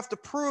 you have to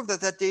prove that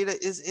that data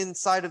is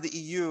inside of the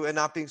EU and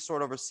not being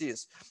stored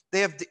overseas. They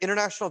have the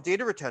international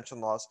data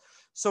retention laws.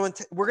 So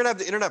we're going to have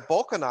the internet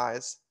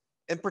balkanized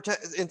and pretend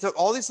into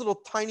all these little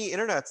tiny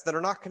internets that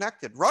are not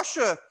connected.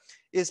 Russia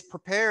is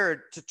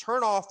prepared to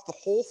turn off the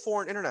whole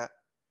foreign internet.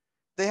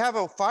 They have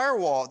a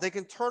firewall. They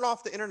can turn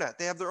off the internet.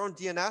 They have their own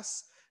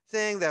DNS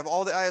thing. They have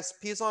all the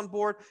ISPs on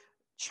board.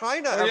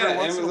 China, Oh yeah, every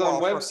once in a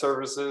Amazon while, Web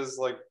Services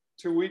like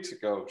 2 weeks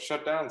ago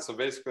shut down. So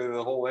basically,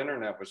 the whole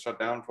internet was shut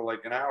down for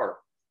like an hour.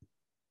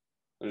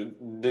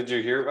 Did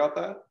you hear about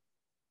that?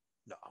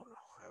 No.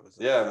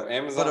 Yeah,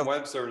 Amazon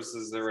Web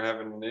Services, they were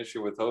having an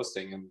issue with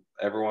hosting, and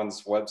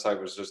everyone's website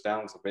was just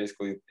down. So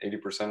basically,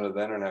 80% of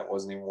the internet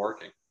wasn't even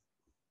working.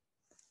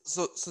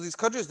 So these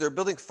countries, they're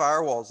building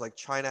firewalls like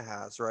China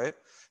has, right?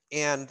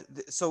 And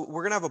so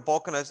we're gonna have a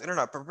balkanized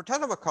internet. But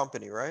pretend I'm a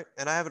company, right?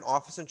 And I have an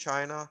office in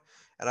China,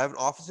 and I have an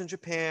office in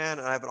Japan,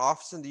 and I have an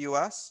office in the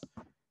U.S.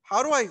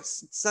 How do I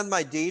send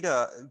my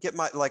data?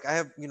 I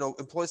have,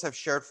 employees have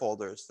shared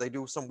folders. They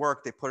do some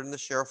work, they put it in the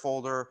share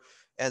folder,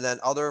 and then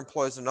other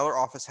employees in another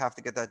office have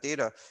to get that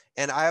data.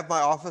 And I have my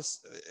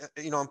office,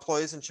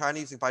 employees in China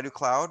using Baidu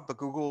Cloud, but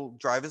Google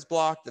Drive is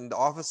blocked, and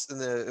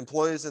the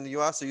employees in the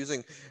U.S. are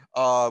using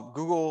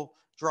Google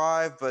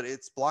Drive, but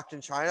it's blocked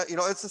in China.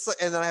 It's just like,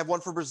 and then I have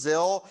one for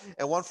Brazil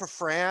and one for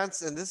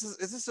France, and this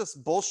is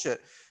just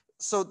bullshit.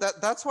 So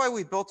that's why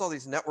we built all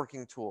these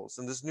networking tools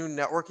and this new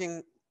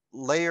networking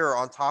layer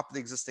on top of the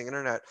existing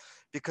internet,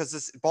 because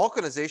this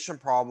balkanization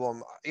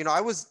problem, I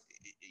was,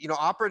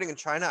 operating in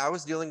China, I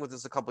was dealing with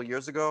this a couple of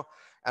years ago,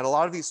 and a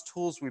lot of these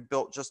tools we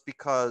built just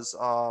because.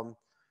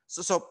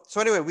 So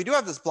anyway, we do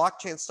have this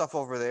blockchain stuff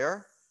over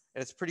there,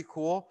 and it's pretty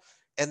cool.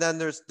 And then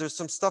there's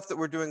some stuff that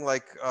we're doing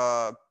like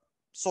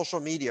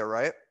social media,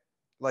 right?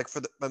 Like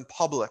in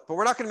public, but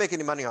we're not going to make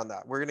any money on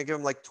that. We're going to give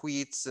them like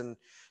tweets and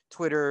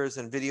Twitters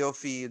and video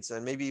feeds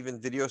and maybe even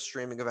video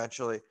streaming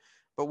eventually.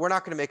 But we're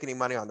not going to make any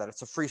money on that.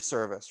 It's a free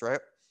service, right?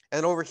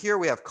 And over here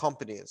we have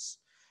companies,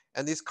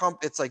 and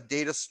it's like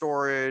data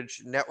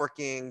storage,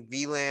 networking,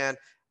 VLAN.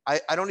 I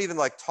don't even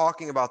like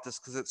talking about this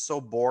because it's so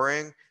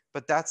boring,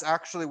 but that's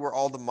actually where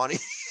all the money.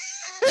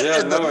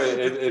 Yeah, no,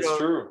 it's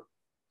true.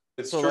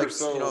 It's true. Like,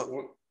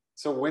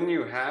 so when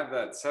you have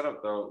that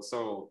setup though,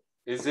 so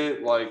is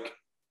it like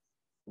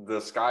the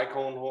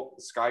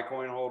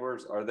Skycoin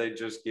holders, are they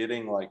just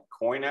getting like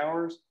coin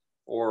hours,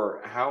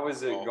 or how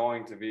is it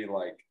going to be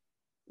like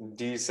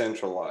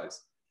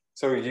decentralized.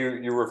 So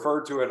you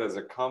refer to it as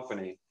a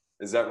company.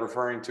 Is that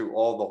referring to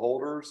all the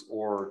holders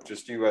or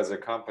just you as a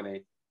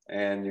company,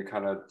 and you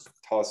kind of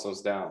toss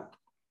those down?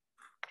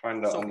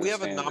 Trying to So we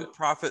have a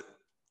understand it.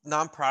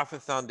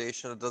 nonprofit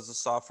foundation that does the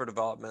software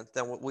development.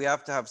 Then we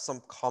have to have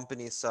some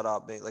company set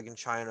up, like in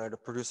China, to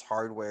produce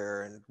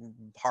hardware and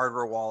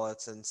hardware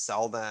wallets and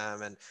sell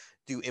them and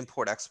do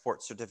import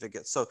export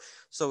certificates. So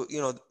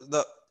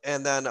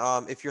and then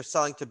if you're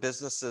selling to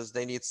businesses,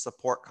 they need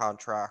support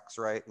contracts,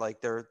 right?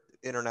 Like their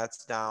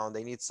internet's down,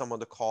 they need someone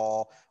to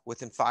call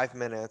within 5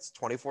 minutes,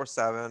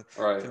 24/7,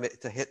 Right.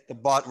 to hit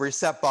the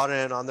reset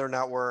button on their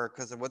network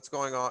because of what's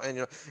going on.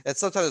 And and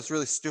sometimes it's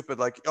really stupid,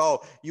 like,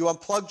 oh, you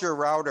unplugged your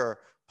router,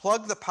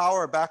 plug the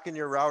power back in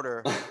your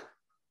router.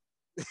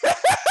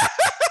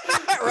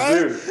 Right?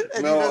 Dude,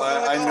 And no,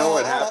 like, I know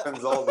it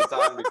happens all the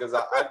time because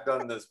I've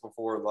done this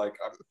before. Like,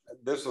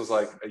 this was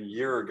like a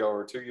year ago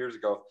or 2 years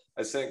ago.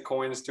 I sent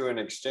coins to an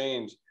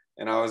exchange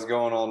and I was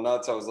going all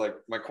nuts. I was like,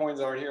 my coins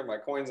aren't here. My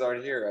coins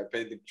aren't here. I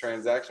paid the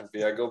transaction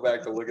fee. I go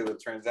back to look at the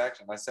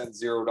transaction. I sent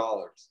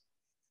 $0.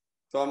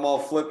 So I'm all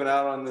flipping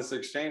out on this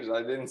exchange.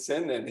 I didn't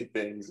send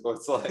anything. So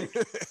it's like,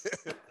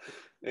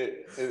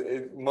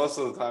 most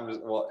of the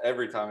time, well,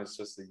 every time it's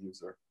just the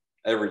user.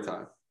 Every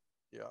time.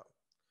 Yeah.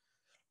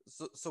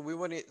 So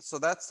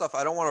that stuff,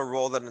 I don't want to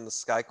roll that into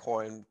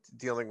Skycoin,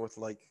 dealing with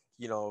like,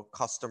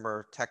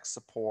 customer tech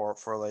support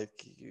for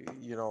like,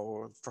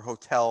 for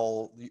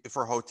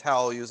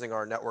hotel using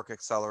our network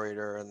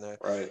accelerator and the,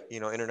 right.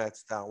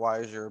 Internet's down. Why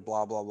is your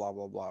blah, blah, blah,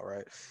 blah, blah.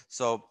 Right.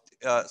 So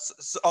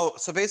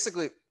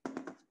basically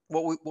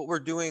what we're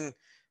doing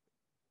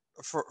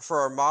for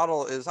our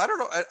model is, I don't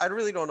know, I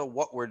really don't know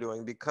what we're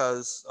doing,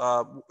 because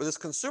this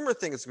consumer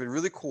thing is going to be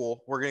really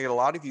cool. We're going to get a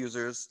lot of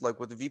users,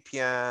 like with the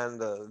VPN,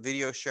 the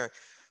video sharing,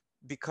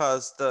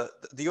 because the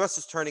US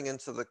is turning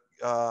into the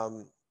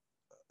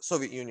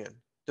Soviet Union.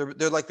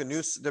 They're like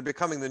they're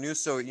becoming the new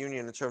Soviet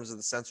Union in terms of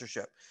the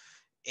censorship.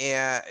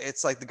 And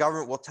it's like the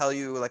government will tell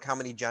you like how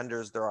many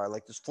genders there are.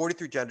 Like there's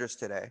 43 genders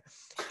today,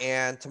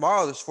 and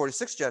tomorrow there's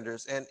 46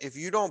 genders. And if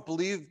you don't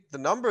believe the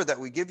number that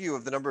we give you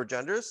of the number of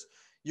genders,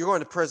 you're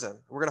going to prison.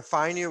 We're going to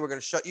fine you. We're going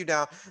to shut you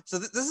down. So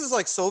this is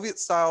like Soviet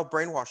style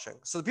brainwashing.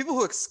 So the people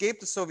who escaped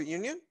the Soviet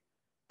Union,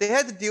 they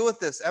had to deal with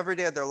this every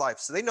day of their life.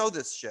 So they know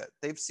this shit.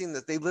 They've seen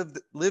that. They lived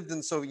in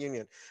the Soviet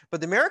Union.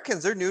 But the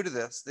Americans, they're new to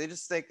this. They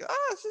just think,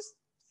 it's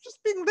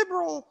just being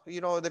liberal. They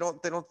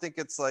don't think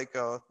it's like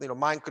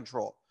mind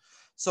control.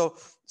 So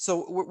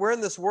we're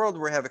in this world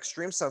where we have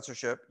extreme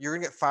censorship. You're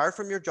gonna get fired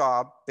from your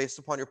job based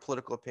upon your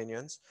political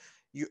opinions.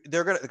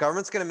 The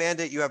government's gonna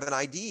mandate you have an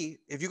ID.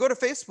 If you go to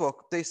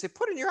Facebook, they say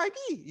put in your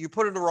ID. You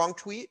put in the wrong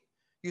tweet,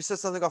 you said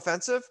something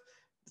offensive,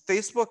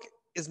 Facebook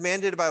is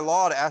mandated by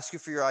law to ask you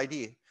for your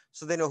ID,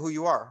 so they know who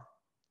you are,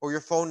 or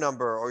your phone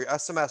number, or your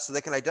SMS, so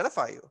they can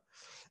identify you.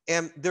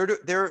 And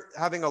they're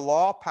having a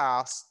law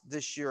passed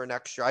this year or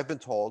next year, I've been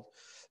told,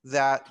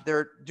 that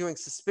they're doing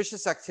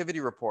suspicious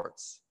activity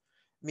reports.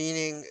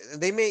 Meaning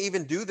they may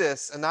even do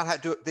this and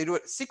not they do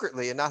it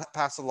secretly and not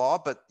pass a law.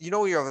 But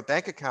you have a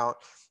bank account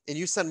and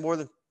you send more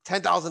than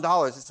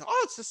 $10,000. It's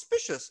it's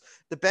suspicious.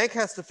 The bank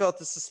has to fill out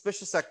the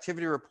suspicious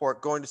activity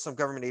report going to some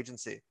government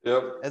agency.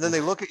 Yep. And then they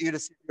look at you to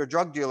see if you're a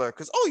drug dealer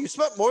because you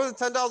spent more than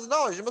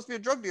 $10,000. You must be a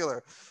drug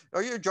dealer.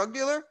 Are you a drug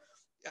dealer?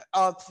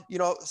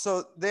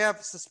 So they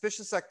have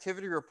suspicious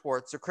activity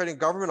reports. They're creating a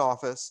government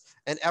office,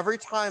 and every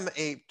time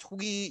a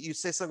tweet, you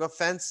say something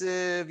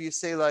offensive, you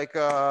say like,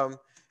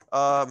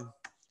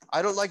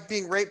 I don't like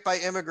being raped by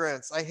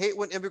immigrants. I hate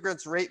when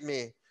immigrants rape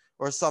me,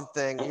 or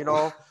something.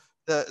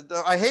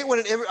 I hate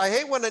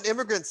when an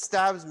immigrant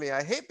stabs me.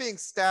 I hate being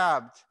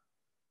stabbed.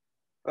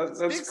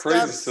 That's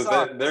crazy. So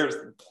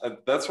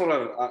that's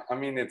what I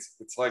mean.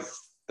 It's like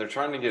they're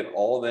trying to get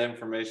all the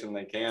information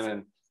they can,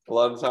 and a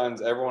lot of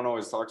times everyone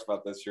always talks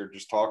about this. You're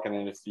just talking,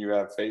 and if you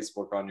have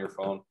Facebook on your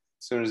phone,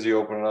 as soon as you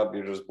open it up,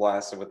 you're just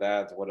blasted with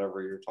ads,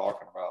 whatever you're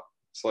talking about.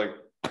 It's like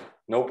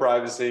no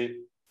privacy.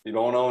 You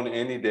don't own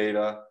any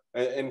data.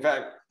 In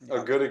fact,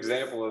 a good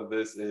example of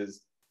this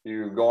is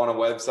you go on a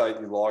website,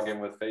 you log in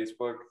with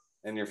Facebook,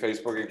 and your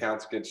Facebook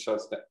accounts get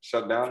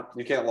shut down.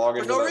 You can't log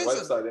into that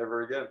website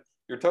ever again.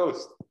 You're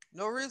toast.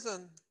 No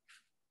reason.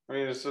 I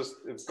mean,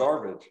 it's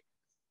garbage.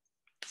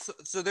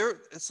 So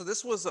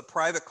this was a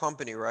private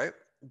company, right?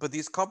 But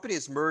these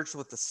companies merged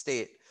with the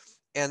state,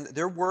 and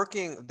they're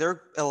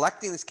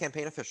electing these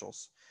campaign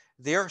officials.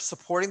 They're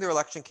supporting their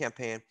election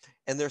campaign,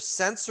 and they're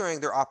censoring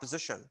their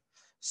opposition.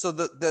 So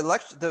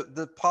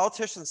the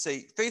politicians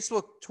say,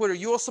 Facebook, Twitter,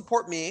 you will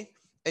support me,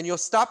 and you'll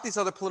stop these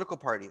other political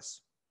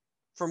parties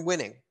from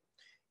winning.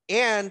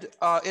 And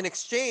in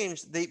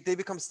exchange, they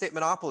become state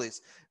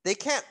monopolies. They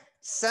can't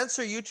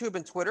censor YouTube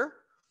and Twitter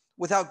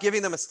without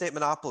giving them a state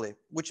monopoly,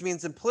 which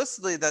means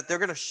implicitly that they're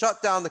going to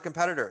shut down the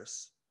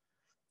competitors.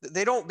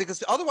 They don't,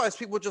 because otherwise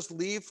people just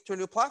leave to a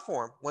new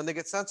platform when they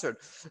get censored.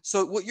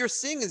 So what you're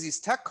seeing is these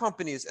tech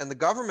companies and the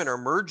government are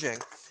merging,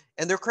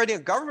 and they're creating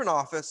a government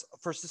office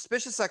for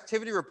suspicious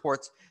activity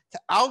reports to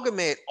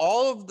amalgamate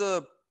all of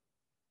the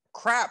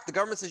crap. The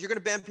government says, you're going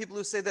to ban people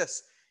who say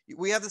this.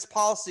 we have this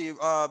policy.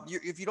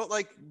 If you don't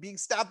like being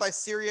stabbed by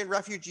Syrian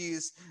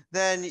refugees,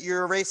 then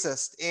you're a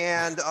racist.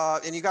 And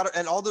you got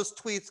and all those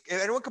tweets.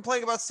 Anyone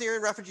complaining about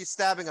Syrian refugees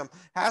stabbing them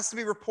has to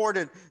be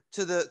reported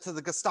to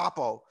the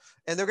Gestapo.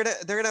 And they're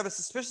gonna have a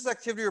suspicious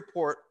activity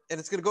report, and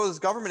it's gonna go to this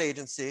government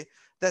agency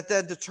that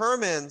then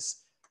determines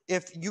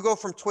if you go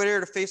from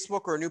Twitter to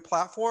Facebook or a new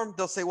platform.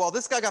 They'll say, well,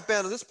 this guy got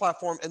banned on this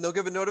platform, and they'll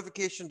give a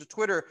notification to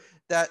Twitter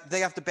that they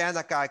have to ban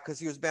that guy because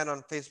he was banned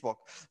on Facebook.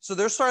 So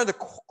they're starting to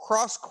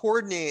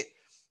cross-coordinate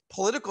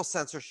political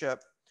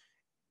censorship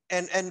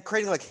and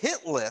creating like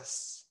hit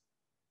lists.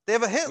 They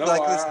have a hit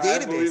like this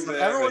database of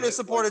everyone who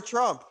supported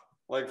Trump.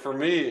 Like for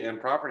me in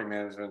property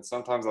management,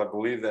 sometimes I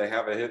believe they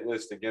have a hit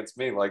list against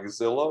me, like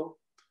Zillow.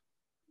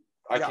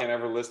 I can't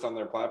ever list on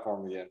their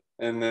platform again.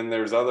 And then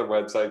there's other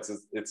websites,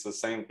 it's the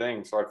same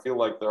thing. So I feel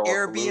like they're all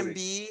Airbnb.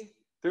 Colluding.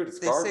 Dude, it's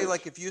they garbage. Say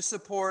like if you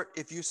support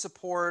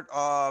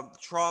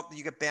Trump,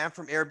 you get banned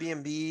from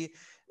Airbnb.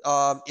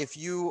 If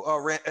you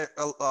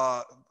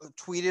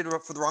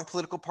tweeted for the wrong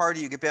political party,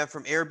 you get banned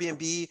from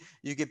Airbnb.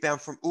 You get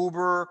banned from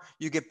Uber.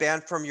 You get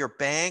banned from your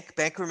bank.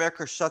 Bank of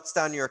America shuts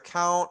down your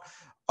account.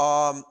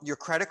 Your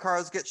credit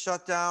cards get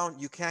shut down.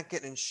 You can't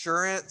get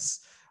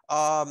insurance.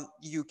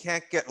 You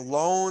can't get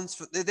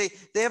loans. They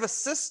have a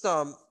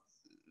system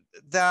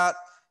that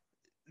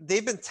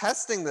they've been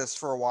testing this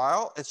for a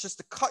while. It's just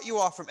to cut you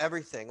off from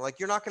everything. Like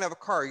you're not going to have a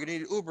car. You're going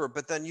to need Uber.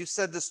 But then you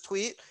said this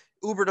tweet,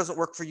 Uber doesn't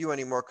work for you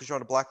anymore because you're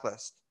on a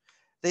blacklist.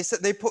 They said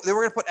they were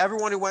going to put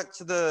everyone who went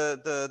to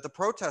the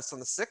protests on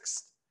the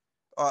 6th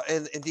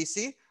in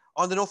DC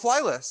on the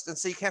no-fly list and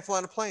say you can't fly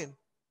on a plane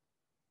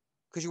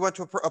because you went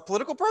to a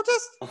political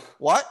protest.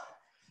 What?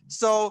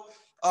 So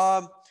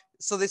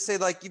they say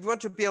like if you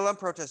went to a BLM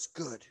protest,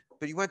 good.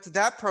 But you went to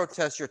that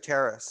protest, you're a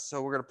terrorist.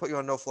 So we're going to put you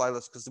on no-fly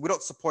list because we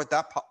don't support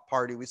that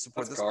party. We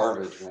support this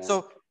garbage, party. Man.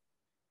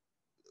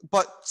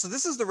 So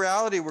this is the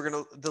reality we're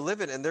going to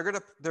live in, and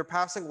they're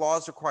passing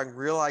laws requiring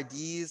real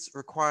IDs,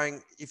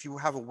 requiring if you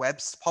have a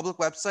public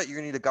website, you're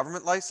going to need a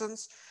government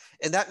license,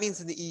 and that means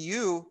in the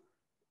EU,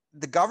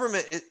 the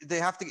government they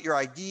have to get your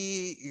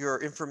ID, your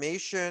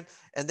information,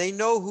 and they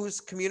know who's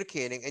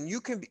communicating, and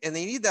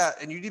they need that,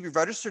 and you need to be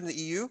registered in the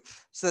EU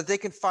so that they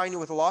can fine you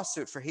with a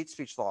lawsuit for hate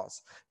speech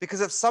laws.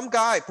 Because if some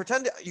guy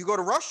pretend you go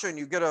to Russia and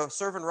you get a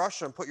serve in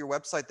Russia and put your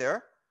website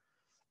there.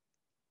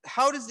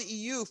 How does the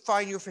EU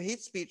fine you for hate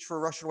speech for a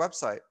Russian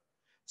website?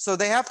 So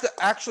they have to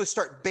actually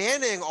start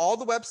banning all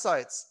the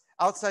websites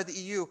outside the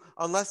EU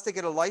unless they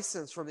get a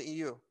license from the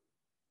EU.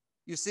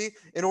 You see,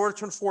 in order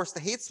to enforce the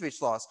hate speech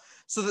laws.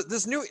 So that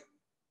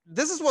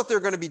this is what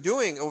they're going to be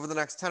doing over the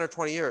next 10 or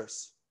 20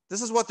 years.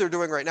 This is what they're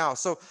doing right now.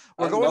 So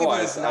we're going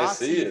into this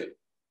Nazi. I see it.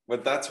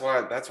 But that's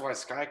why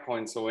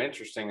Skycoin's so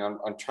interesting.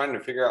 I'm trying to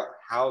figure out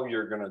how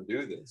you're going to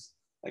do this.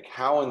 Like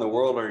how in the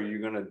world are you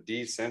going to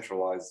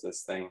decentralize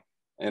this thing?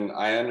 And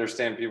I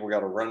understand people got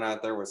to run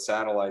out there with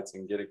satellites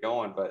and get it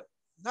going, but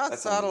not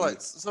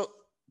satellites.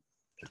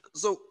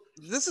 So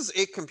this is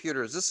 8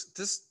 computers.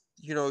 This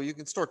you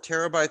can store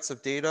terabytes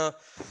of data.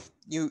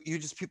 You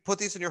just put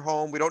these in your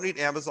home. We don't need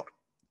Amazon.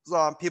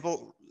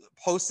 People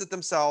host it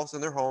themselves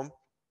in their home.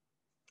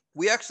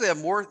 We actually have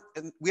more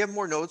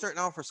nodes right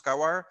now for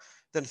Skywire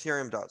than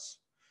Ethereum does.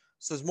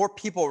 So there's more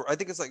people. I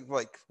think it's like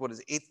what is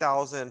it,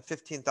 8,000,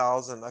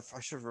 15,000.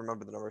 I should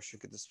remember the number. I should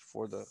get this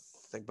before the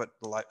thing, but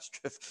the live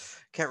stream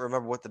can't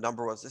remember what the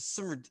number was.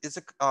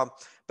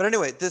 But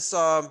anyway, these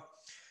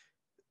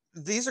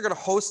are going to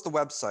host the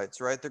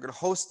websites, right? They're going to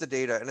host the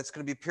data, and it's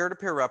going to be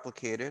peer-to-peer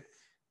replicated.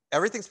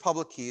 Everything's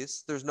public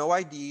keys. There's no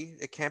ID.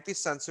 It can't be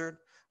censored.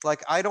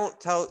 Like I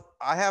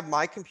have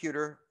my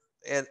computer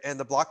and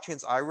the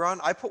blockchains I run.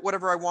 I put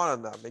whatever I want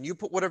on them, and you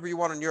put whatever you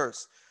want on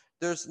yours.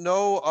 There's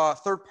no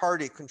third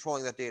party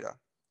controlling that data.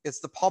 It's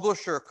the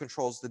publisher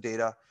controls the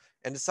data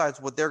and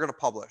decides what they're going to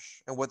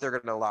publish and what they're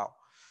going to allow.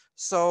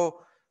 So,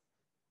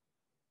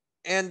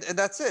 and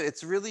that's it.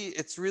 It's really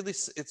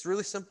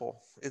simple.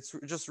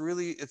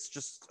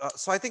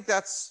 So I think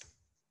that's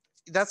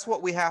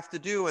what we have to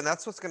do, and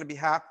that's what's going to be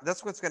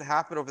that's what's going to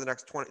happen over the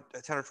next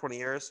 10 or 20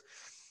 years.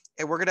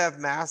 And we're going to have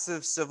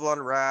massive civil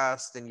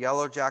unrest and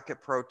yellow jacket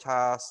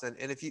protests. And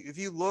if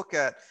you look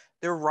at,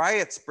 there are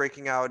riots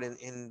breaking out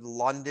in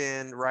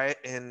London, right,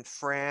 in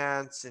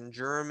France, in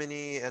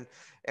Germany, and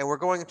we're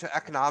going into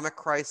economic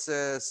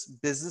crisis.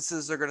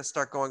 Businesses are going to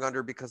start going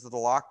under because of the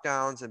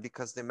lockdowns and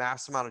because the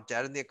mass amount of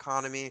debt in the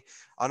economy.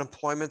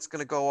 Unemployment's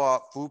going to go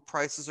up. Food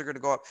prices are going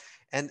to go up.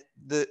 And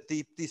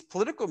these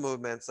political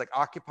movements like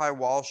Occupy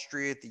Wall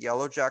Street, the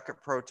yellow jacket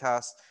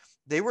protests,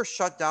 they were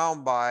shut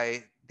down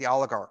by the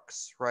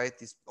oligarchs, right?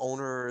 These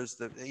owners,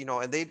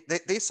 and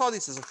they saw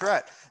these as a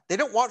threat. They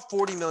don't want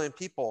 40 million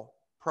people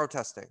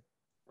protesting.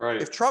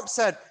 Right. If Trump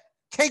said,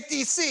 take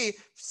DC,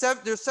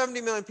 there's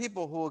 70 million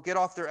people who will get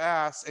off their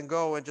ass and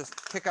go and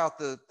just kick out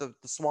the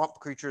swamp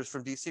creatures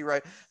from DC,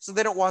 right? So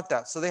they don't want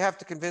that. So they have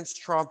to convince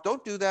Trump,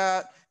 don't do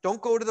that.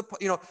 Don't go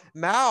to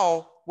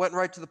Mao went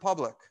right to the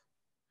public.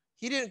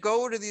 He didn't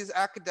go to these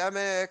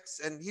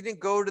academics and he didn't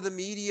go to the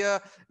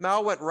media.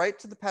 Mao went right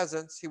to the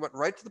peasants. He went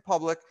right to the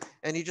public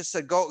and he just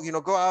said, go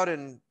out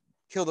and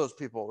kill those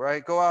people,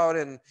 right? Go out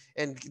and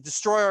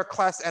destroy our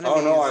class enemies.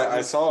 Oh no,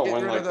 I saw it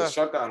when like the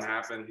shutdown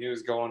happened. He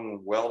was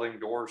going welding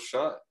doors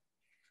shut.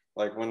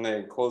 Like when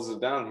they closed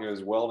it down, he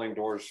was welding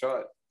doors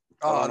shut.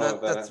 I don't know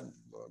that's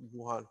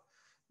one.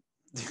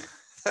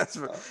 That's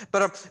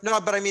no,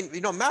 but I mean,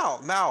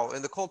 Mao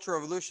in the Cultural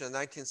Revolution in the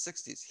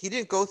 1960s, he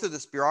didn't go through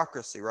this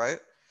bureaucracy, right?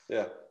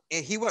 Yeah.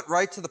 And he went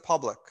right to the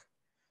public.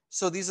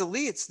 So these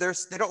elites,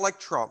 they don't like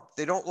Trump.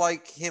 They don't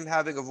like him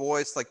having a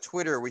voice like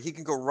Twitter where he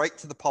can go right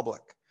to the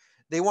public.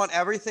 They want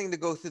everything to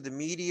go through the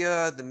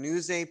media, the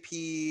news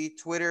AP,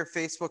 Twitter,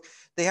 Facebook.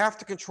 They have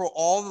to control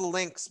all the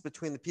links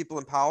between the people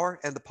in power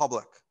and the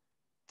public.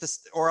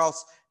 Or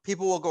else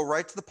people will go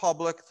right to the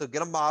public, they'll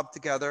get a mob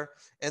together,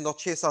 and they'll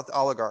chase out the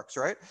oligarchs,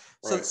 right?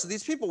 So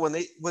these people, when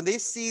they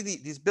see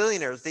these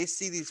billionaires, they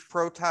see these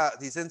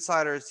these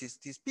insiders,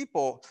 these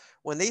people,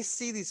 when they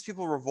see these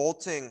people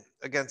revolting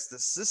against the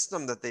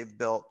system that they've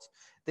built,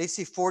 they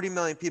see 40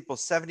 million people,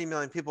 70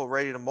 million people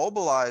ready to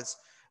mobilize.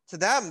 To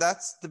them,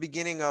 that's the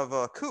beginning of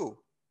a coup,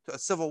 a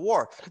civil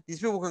war. These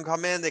people can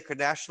come in, they could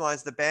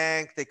nationalize the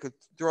bank, they could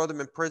throw them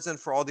in prison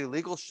for all the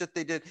illegal shit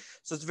they did.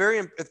 So it's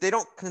if they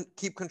don't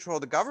keep control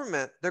of the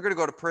government, they're going to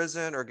go to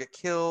prison or get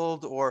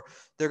killed, or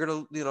they're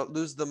going to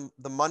lose the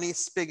money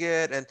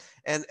spigot.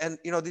 And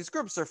these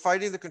groups are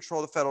fighting the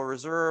control of the Federal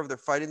Reserve, they're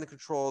fighting the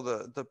control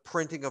of the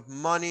printing of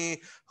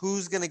money.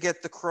 Who's going to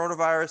get the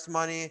coronavirus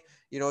money?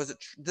 Is it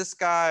this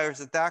guy or is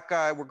it that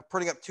guy? We're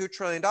putting up $2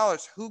 trillion.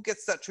 Who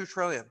gets that $2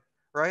 trillion?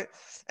 Right?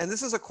 And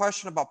this is a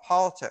question about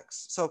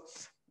politics. So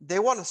they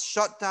want to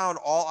shut down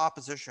all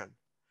opposition.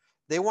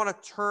 They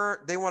want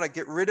to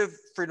get rid of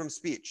freedom of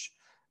speech.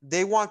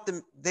 They own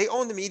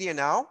the media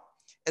now,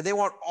 and they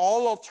want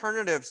all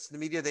alternatives to the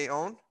media they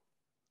own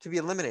to be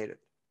eliminated.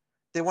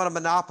 They want a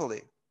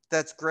monopoly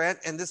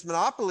and this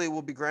monopoly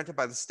will be granted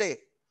by the state.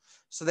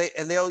 So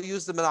they'll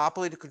use the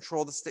monopoly to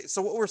control the state.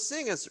 So what we're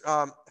seeing is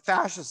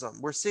fascism.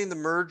 We're seeing the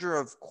merger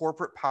of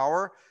corporate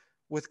power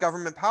with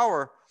government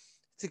power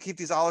to keep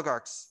these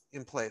oligarchs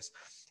in place.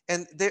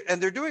 And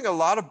they're doing a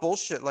lot of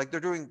bullshit. Like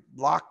they're doing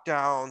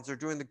lockdowns, they're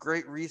doing the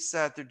Great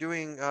Reset, they're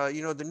doing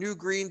the New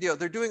Green Deal.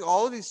 They're doing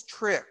all of these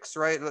tricks,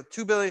 right? Like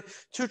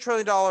 $2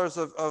 trillion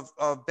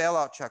of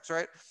bailout checks,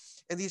 right?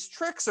 And these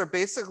tricks are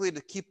basically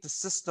to keep the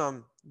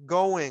system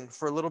going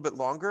for a little bit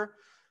longer.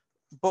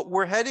 But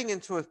we're heading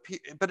into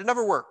but it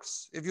never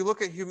works. If you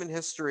look at human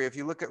history, if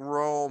you look at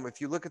Rome,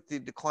 if you look at the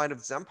decline of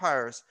its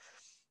empires,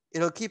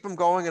 it'll keep them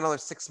going another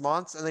 6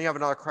 months, and then you have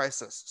another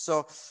crisis.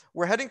 So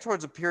we're heading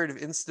towards a period of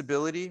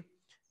instability,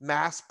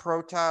 mass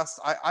protests.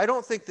 I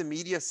don't think the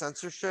media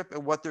censorship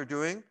and what they're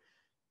doing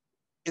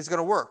is going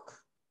to work.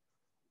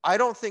 I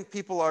don't think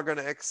people are going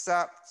to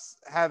accept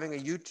having a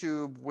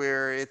YouTube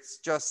where it's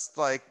just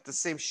like the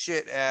same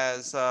shit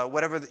as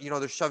whatever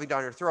they're shoving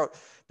down your throat,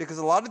 because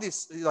a lot of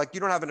these, like, you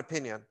don't have an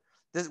opinion.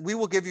 We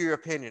will give you your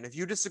opinion. If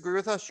you disagree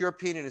with us, your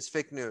opinion is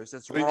fake news.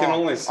 It's wrong. We can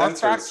only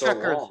censor it so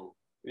long.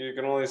 You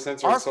can only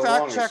censor it so long.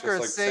 Our fact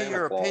checkers say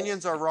your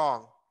opinions are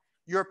wrong.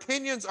 Your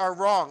opinions are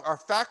wrong. Our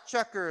fact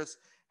checkers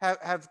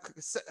have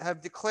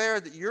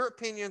declared that your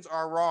opinions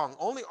are wrong.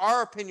 Only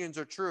our opinions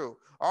are true.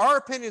 Our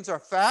opinions are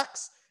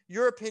facts.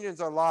 Your opinions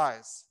are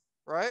lies.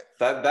 Right?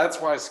 That's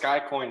why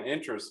Skycoin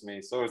interests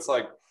me. So it's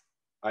like,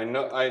 I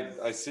know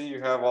I see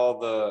you have all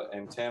the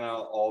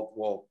antenna,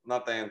 well,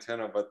 not the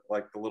antenna, but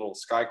like the little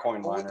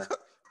Skycoin miner.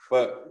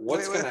 But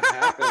what's going to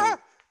happen?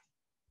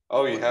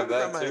 Oh, you have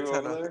that too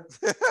over there?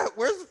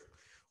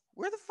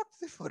 Where the fuck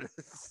did they put it?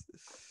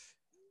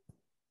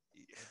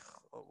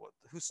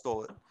 Who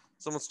stole it?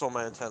 Someone stole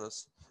my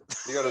antennas.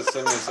 You got to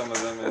send me some of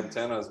them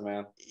antennas,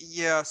 man.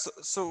 Yeah.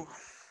 So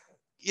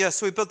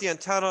we built the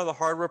antenna, the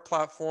hardware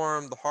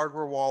platform, the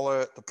hardware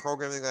wallet, the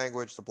programming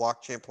language, the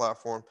blockchain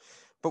platform.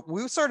 But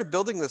we started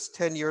building this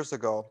 10 years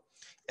ago.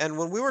 And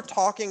when we were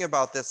talking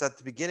about this at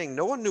the beginning,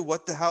 no one knew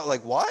what the hell,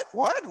 like, what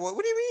do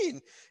you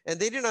mean? And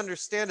they didn't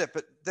understand it.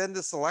 But then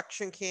this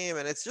election came,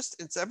 and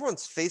it's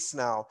everyone's face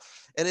now.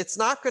 And it's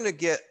not going to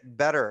get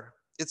better.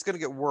 It's going to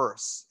get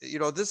worse.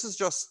 This is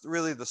just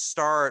really the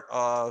start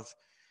of,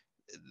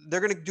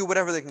 they're going to do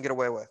whatever they can get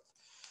away with.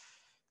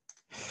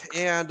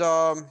 And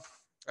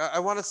I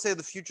want to say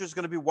the future is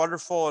going to be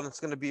wonderful and it's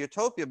going to be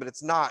utopia, but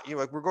it's not.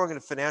 Like, we're going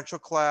into financial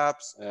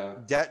collapse,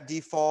 debt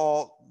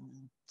default,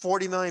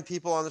 40 million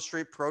people on the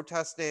street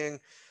protesting,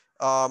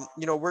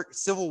 we're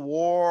civil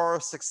war,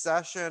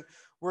 succession.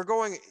 We're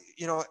going,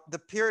 the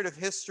period of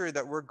history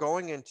that we're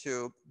going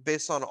into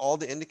based on all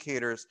the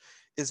indicators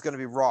is going to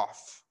be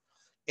rough.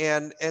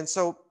 And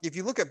so if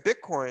you look at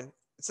Bitcoin,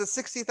 it's at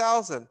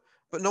 60,000,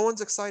 but no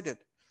one's excited.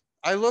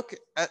 I look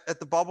at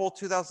the bubble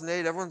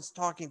 2008, everyone's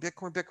talking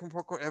Bitcoin.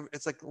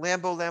 It's like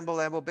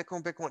Lambo,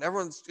 Bitcoin.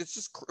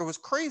 It was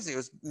crazy. It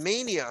was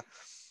mania.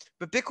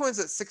 But Bitcoin's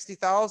at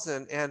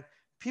 60,000, and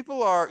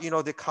people are,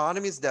 the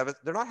economy is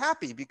devastated. They're not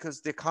happy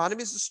because the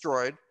economy is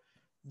destroyed.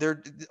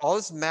 They're all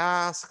this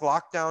mask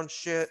lockdown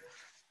shit.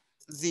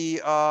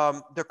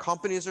 Their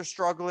companies are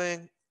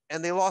struggling,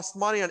 and they lost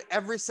money on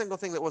every single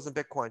thing that wasn't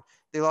Bitcoin.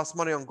 They lost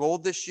money on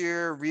gold this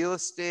year, real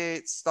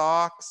estate,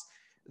 stocks.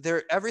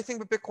 they're everything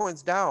but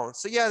Bitcoin's down.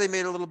 So yeah, they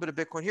made a little bit of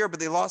Bitcoin here, but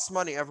they lost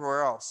money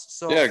everywhere else.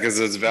 So Yeah, because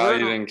it's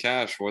valued we're in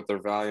cash, what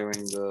they're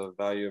valuing the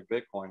value of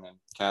Bitcoin, and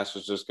cash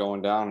is just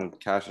going down, and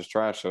cash is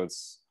trash, so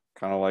it's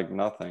kind of like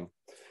nothing.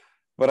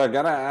 But I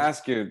gotta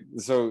ask you,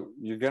 so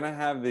you're gonna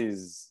have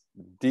these,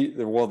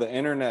 well, the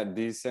internet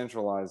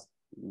decentralized.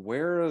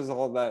 Where is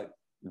all that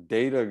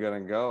data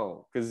gonna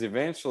go? Because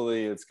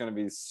eventually it's gonna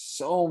be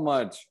so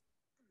much.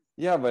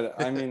 Yeah,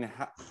 but I mean,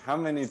 how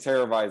many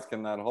terabytes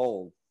can that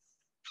hold?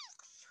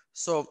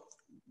 So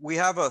we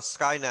have a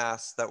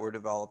SkyNAS that we're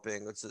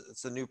developing.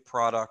 It's a new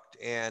product,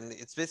 and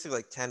it's basically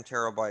like 10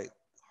 terabyte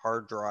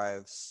hard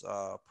drives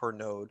per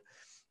node,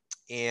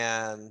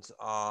 and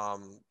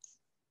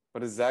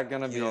But is that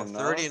gonna be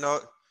 30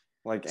 enough? node.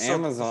 Like So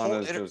Amazon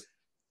is just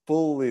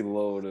fully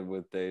loaded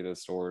with data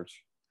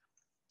storage.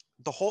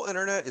 the whole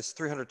internet is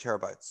 300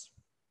 terabytes.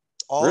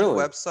 All of the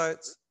Really?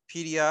 websites,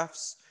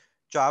 PDFs,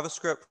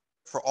 JavaScript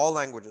for all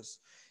languages.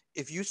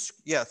 If you,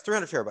 yeah,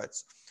 300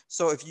 terabytes.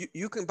 So if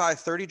you can buy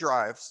 30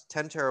 drives,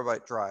 10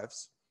 terabyte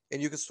drives,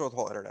 and you can store the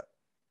whole internet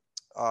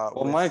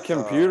Well, my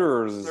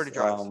computer with is 30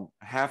 drives.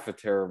 half a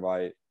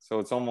terabyte, so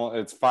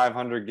it's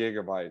 500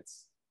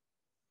 gigabytes.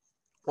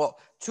 Well,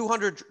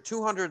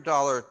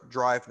 $200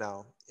 drive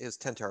now is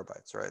 10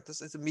 terabytes, right?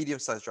 This is a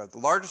medium-sized drive. The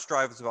largest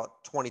drive is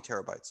about 20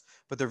 terabytes,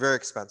 but they're very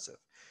expensive.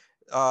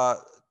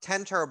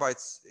 10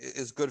 terabytes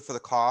is good for the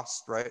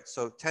cost, right?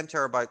 So 10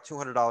 terabyte,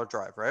 $200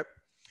 drive, right?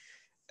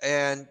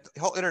 And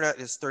the whole internet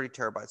is 30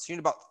 terabytes. So you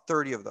need about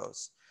 30 of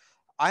those.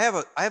 We have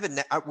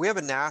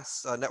a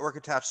NAS network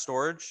attached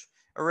storage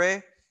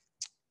array.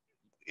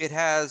 It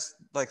has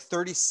like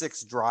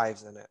 36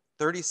 drives in it,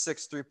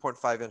 36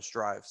 3.5 inch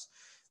drives.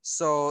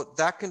 So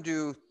that can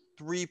do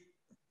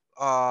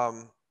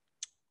um,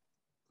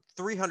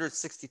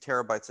 360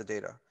 terabytes of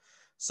data.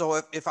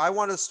 So if I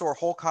wanted to store a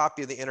whole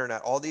copy of the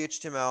internet, all the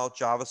HTML,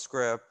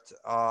 JavaScript,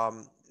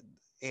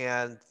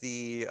 and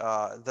the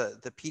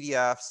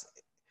PDFs,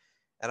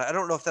 and I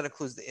don't know if that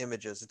includes the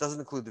images. It doesn't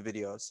include the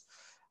videos.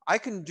 I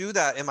can do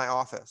that in my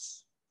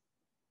office.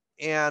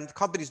 And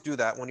companies do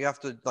that when you have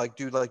to like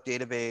do like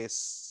database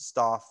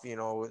stuff,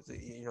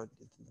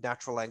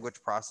 natural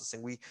language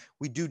processing.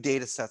 We do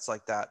data sets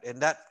like that,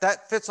 and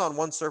that fits on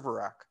one server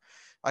rack.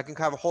 I can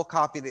have a whole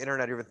copy of the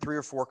internet, even 3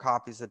 or 4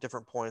 copies at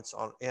different points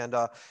on. And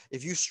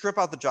if you strip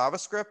out the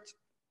JavaScript,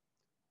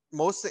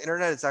 most of the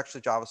internet is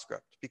actually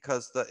JavaScript,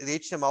 because the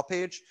HTML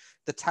page,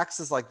 the text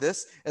is like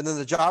this, and then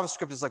the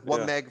JavaScript is like 1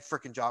 Yeah. meg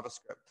freaking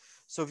JavaScript.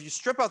 So if you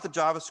strip out the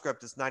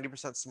JavaScript, it's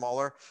 90%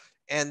 smaller.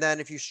 And then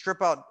if you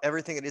strip out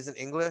everything that isn't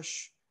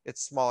English,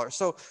 it's smaller.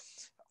 So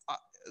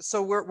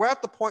we're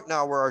at the point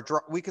now where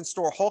we can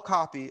store a whole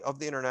copy of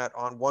the internet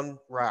on one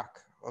rack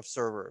of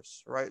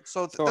servers, right?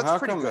 So So that's how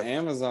pretty come good.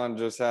 Amazon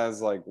just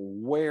has like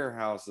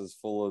warehouses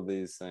full of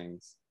these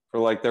things for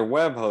like their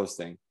web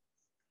hosting?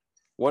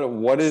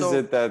 What is So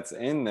it that's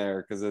in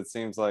there? Because it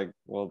seems like,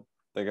 well,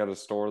 they got to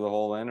store the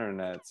whole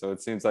internet, so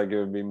it seems like it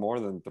would be more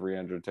than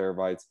 300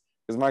 terabytes.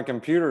 Because my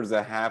computer is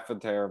a half a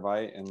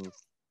terabyte and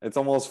it's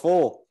almost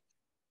full.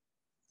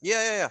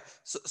 yeah.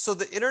 So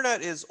the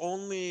internet is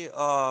only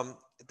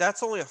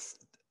that's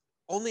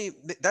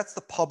that's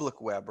the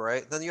public web,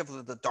 right? Then you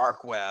have the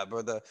dark web,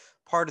 or the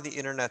part of the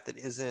internet that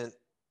isn't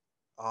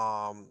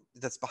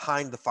that's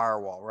behind the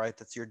firewall, right?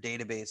 That's your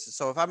database.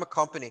 So if I'm a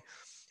company,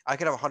 I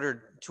could have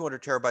 100,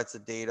 200 terabytes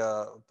of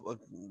data,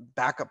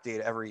 backup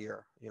data every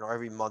year,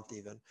 every month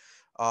even.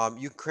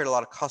 You can create a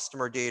lot of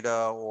customer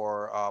data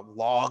or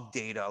log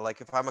data.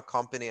 Like if I'm a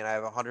company and I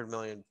have 100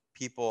 million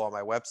people on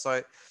my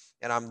website,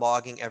 and I'm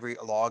logging every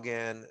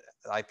login,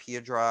 IP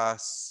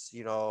address,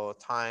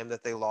 time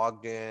that they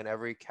logged in,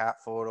 every cat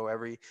photo,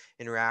 every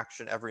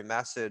interaction, every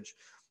message,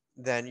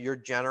 then you're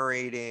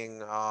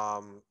generating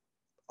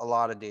a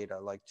lot of data,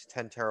 like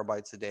 10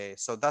 terabytes a day.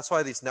 So that's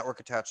why these network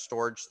attached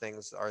storage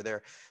things are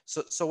there.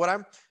 So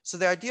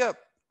the idea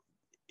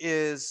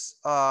is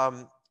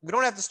we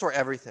don't have to store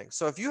everything.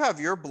 So if you have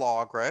your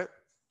blog, right,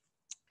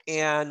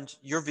 and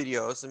your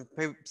videos, and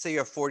say you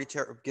have 40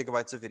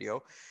 gigabytes of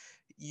video,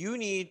 you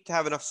need to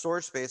have enough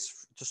storage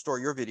space to store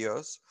your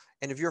videos.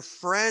 And if your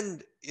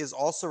friend is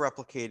also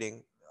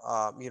replicating,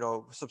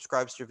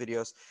 subscribes to your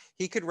videos,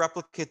 he could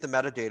replicate the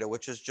metadata,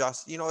 which is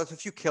just, it's a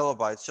few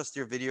kilobytes, just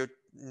your video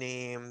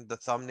name, the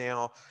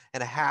thumbnail,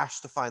 and a hash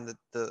to find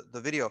the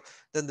video.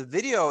 Then the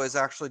video is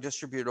actually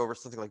distributed over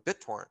something like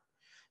BitTorrent.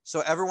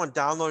 So everyone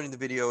downloading the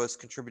video is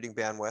contributing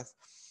bandwidth.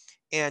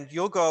 And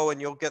you'll go and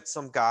you'll get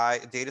some guy,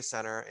 a data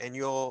center, and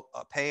you'll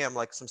pay him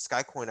like some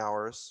Skycoin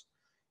hours,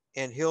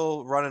 and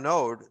he'll run a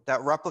node that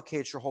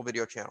replicates your whole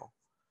video channel.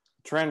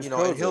 And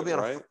Transcodes he'll it, be on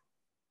right?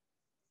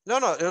 no,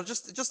 it'll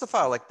just a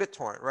file like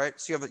BitTorrent, right?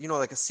 So you have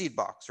like a seed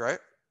box, right?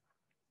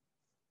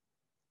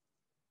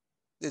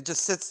 It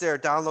just sits there,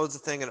 downloads the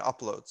thing, and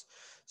uploads.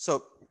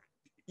 So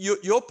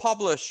you'll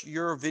publish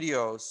your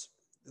videos,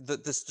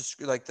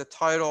 like the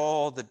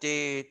title, the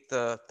date,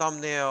 the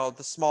thumbnail,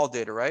 the small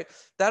data, right?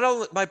 That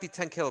only might be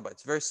 10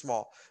 kilobytes, very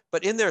small.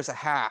 But in there is a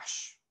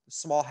hash, a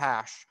small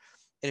hash.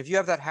 And if you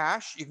have that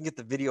hash, you can get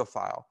the video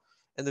file.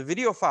 And the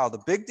video file,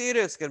 the big data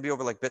is going to be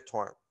over like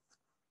BitTorrent.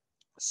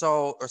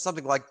 So, or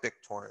something like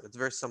BitTorrent. It's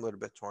very similar to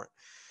BitTorrent.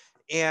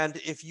 And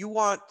if you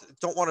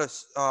don't want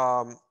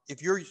to,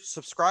 if your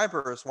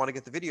subscribers want to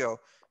get the video,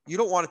 you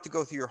don't want it to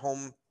go through your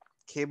home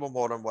cable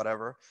modem,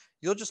 whatever.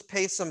 You'll just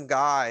pay some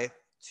guy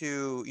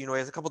to, he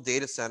has a couple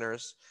data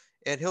centers,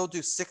 and he'll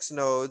do 6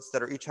 nodes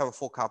that are each have a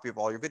full copy of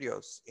all your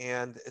videos.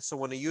 And so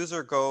when a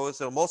user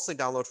goes, it'll mostly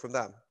download from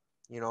them,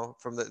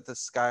 from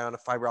this guy on a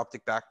fiber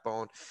optic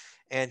backbone.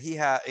 And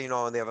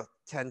and they have a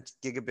 10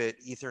 gigabit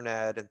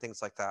Ethernet and things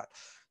like that.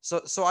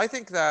 So I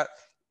think that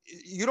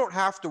you don't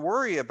have to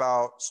worry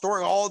about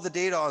storing all the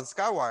data on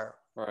Skywire.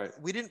 Right.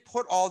 We didn't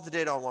put all the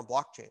data on one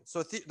blockchain.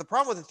 So the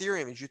problem with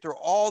Ethereum is you throw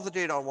all the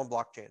data on one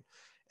blockchain,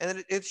 and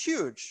then it's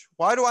huge.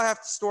 Why do I have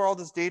to store all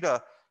this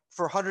data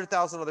for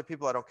 100,000 other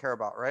people I don't care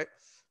about, right?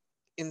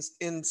 In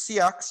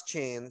CX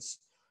chains,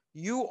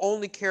 you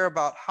only care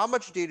about how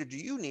much data do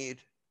you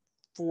need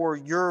for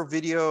your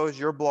videos,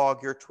 your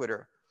blog, your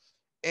Twitter,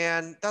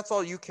 and that's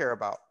all you care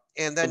about.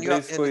 And then So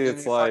basically,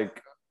 it's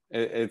like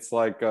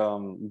like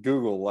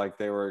Google, like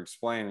they were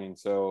explaining.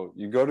 So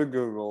you go to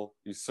Google,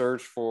 you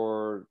search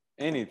for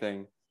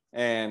anything,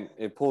 and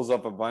it pulls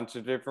up a bunch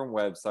of different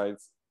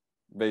websites.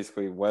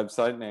 Basically,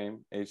 website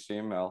name,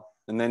 HTML,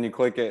 and then you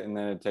click it, and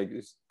then it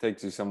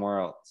takes you somewhere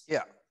else.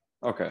 Yeah.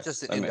 Okay,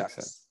 Just an that index. makes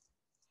sense.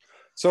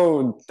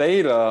 So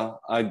Theta,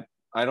 I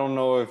don't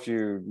know if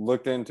you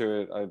looked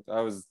into it.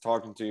 I was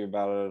talking to you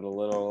about it a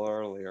little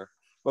earlier.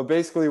 But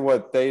basically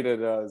what Theta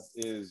does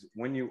is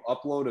when you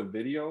upload a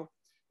video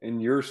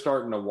and you're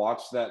starting to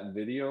watch that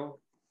video,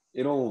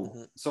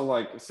 so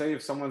like say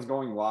if someone's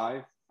going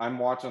live, I'm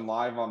watching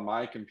live on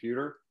my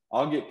computer,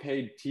 I'll get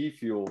paid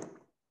T-Fuel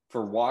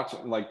for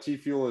watching, like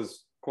T-Fuel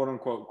is quote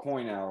unquote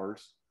coin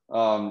hours.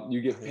 You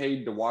get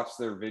paid to watch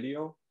their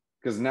video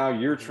because now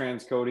you're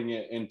transcoding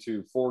it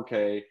into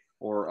 4K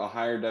or a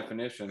higher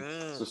definition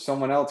so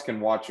someone else can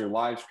watch your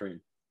live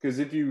stream. Because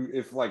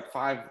if like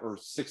 5,000 or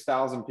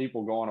 6,000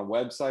 people go on a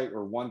website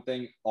or one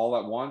thing all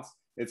at once,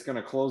 it's going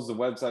to close the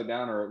website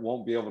down, or it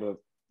won't be able to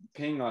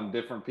ping on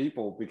different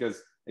people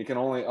because it can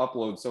only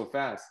upload so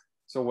fast.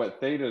 So what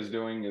Theta is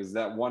doing is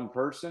that one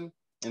person,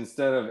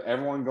 instead of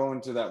everyone going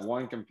to that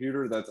one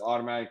computer that's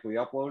automatically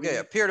uploading,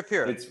 peer to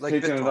peer, it's like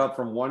picking it BitTorrent. up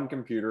from one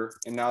computer,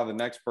 and now the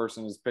next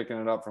person is picking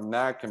it up from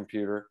that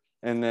computer,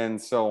 and then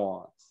so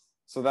on.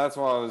 So that's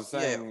why I was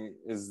saying,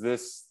 is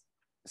this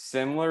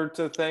similar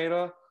to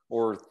Theta?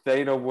 Or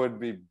Theta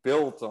would be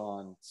built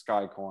on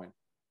Skycoin?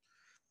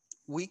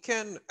 We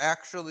can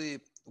actually,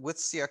 with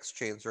CX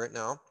chains right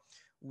now,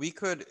 we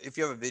could, if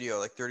you have a video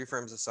like 30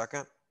 frames a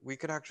second, we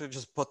could actually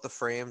just put the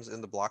frames in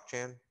the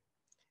blockchain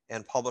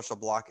and publish a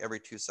block every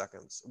 2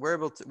 seconds.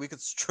 We could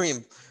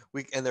stream,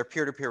 and they're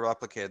peer-to-peer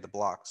replicated, the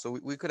blocks. So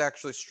we could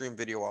actually stream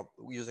video up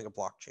using a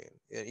blockchain.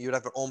 You'd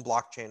have your own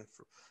blockchain,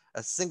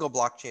 a single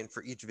blockchain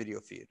for each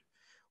video feed.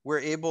 We're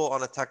able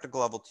on a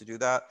technical level to do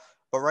that.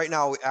 But right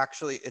now,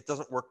 it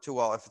doesn't work too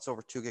well if it's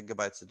over 2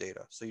 gigabytes of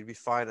data. So you'd be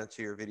fine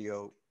until your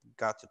video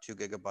got to 2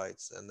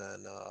 gigabytes, and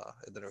then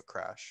it would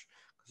crash.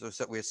 So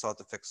we still have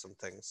to fix some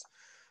things.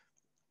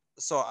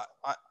 So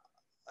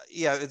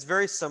yeah, it's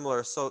very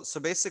similar. So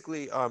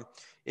basically,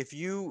 if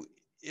you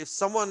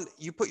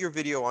put your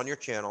video on your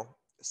channel,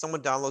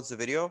 someone downloads the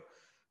video,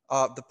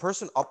 the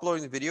person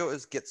uploading the video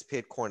gets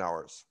paid coin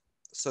hours.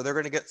 So they're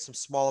going to get some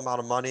small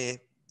amount of money,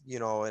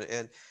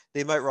 and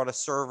they might run a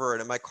server,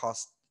 and it might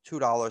cost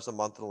 $2 a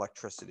month in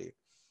electricity,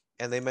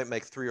 and they might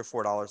make $3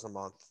 or $4 a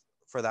month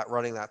for that,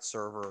 running that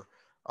server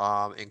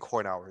in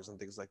coin hours and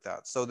things like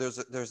that. So there's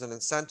an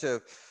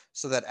incentive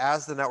so that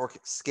as the network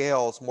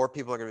scales, more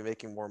people are going to be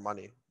making more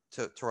money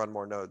to run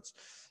more nodes.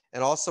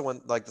 And also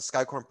when like the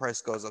Skycoin price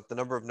goes up, the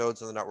number of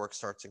nodes in the network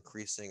starts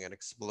increasing and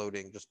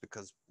exploding just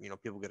because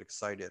people get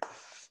excited.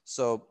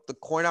 So the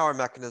coin hour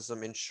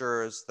mechanism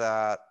ensures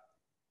that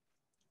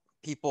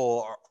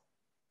people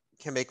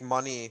can make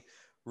money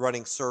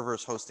running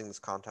servers hosting this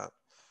content,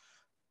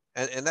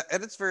 and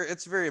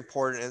it's very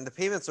important. And the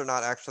payments are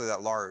not actually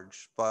that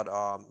large, but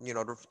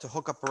to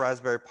hook up a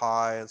Raspberry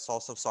Pi, install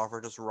some software,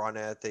 just run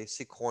it. They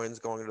see coins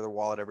going into their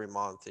wallet every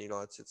month.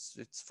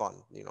 It's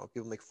fun.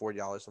 People make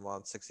 $40 a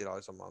month,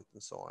 $60 a month,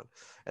 and so on.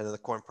 And then the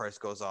coin price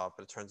goes up,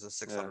 and it turns into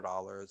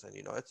 $600,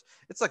 and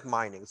it's like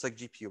mining. It's like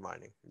GPU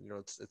mining.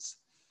 It's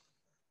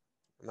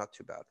not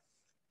too bad.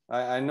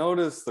 I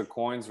noticed the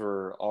coins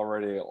were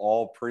already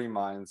all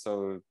pre-mined,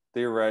 so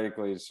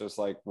theoretically it's just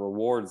like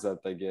rewards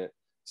that they get.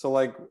 So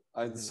like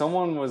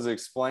someone was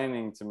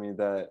explaining to me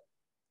that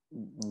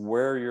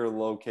where your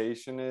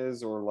location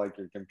is, or like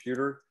your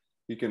computer,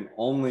 you can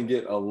only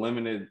get a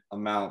limited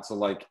amount. So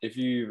like if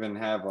you even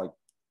have like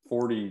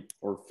 40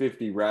 or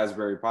 50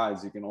 Raspberry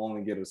Pis, you can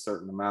only get a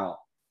certain amount.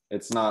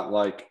 It's not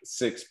like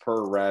 6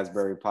 per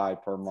Raspberry Pi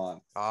per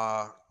month.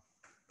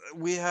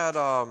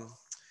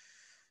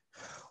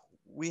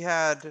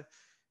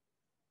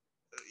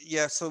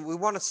 So we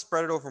want to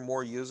spread it over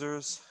more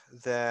users.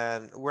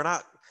 We're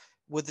not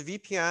with the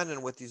VPN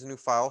and with these new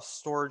file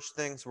storage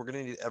things. We're going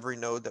to need every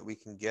node that we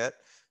can get.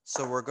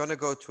 So we're going to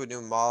go to a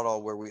new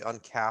model where we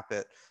uncap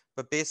it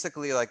But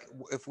basically, like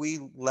if we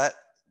let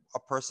a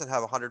person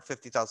have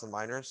 150,000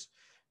 miners,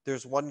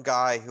 there's one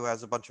guy who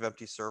has a bunch of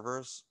empty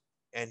servers,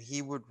 and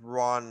he would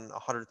run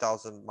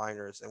 100,000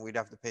 miners, and we'd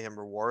have to pay him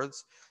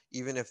rewards,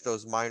 even if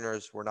those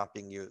miners were not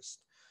being used.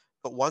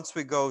 But once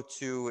we go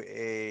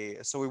to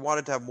so we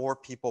wanted to have more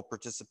people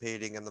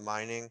participating in the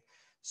mining,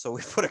 so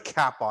we put a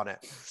cap on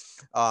it,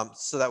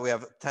 so that we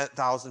have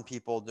 10,000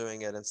 people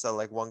doing it instead of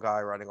like one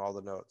guy running all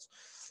the nodes.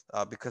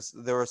 Because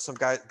there were some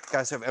guys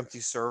who have empty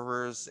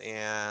servers,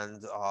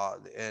 and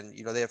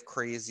they have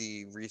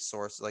crazy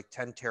resources like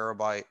 10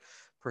 terabyte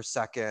per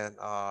second,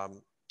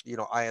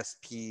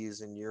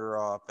 ISPs in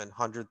Europe, and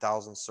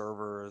 100,000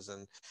 servers,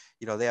 and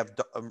they have.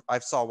 I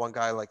saw one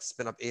guy like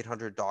spin up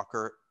 800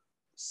 Docker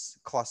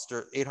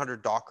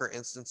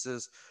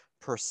instances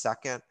per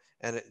second,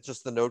 and it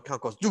just the node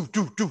count goes do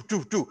do do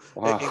do do.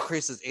 Wow. It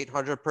increases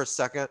 800 per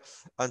second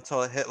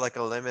until it hit like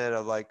a limit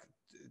of like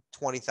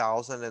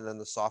 20,000, and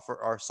then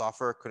our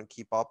software couldn't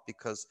keep up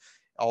because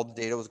all the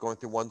data was going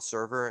through one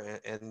server,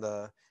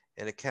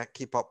 and it can't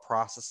keep up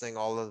processing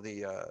all of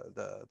the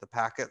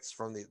packets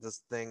from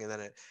this thing, and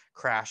then it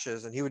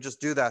crashes. And he would just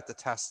do that to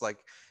test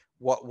like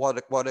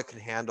what it can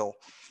handle.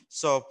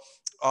 So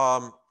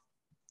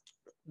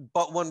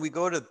but when we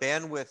go to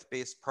bandwidth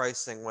based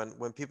pricing,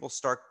 when people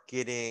start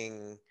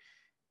getting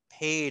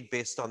paid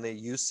based on the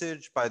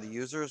usage by the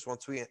users,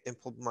 once we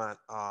implement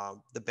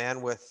the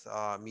bandwidth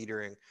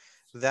metering,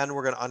 then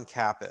we're going to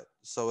uncap it.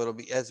 So it'll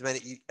be as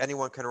many,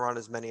 anyone can run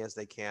as many as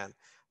they can.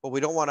 But we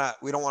don't want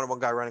one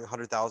guy running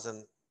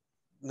 100,000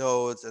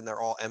 nodes and they're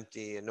all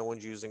empty and no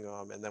one's using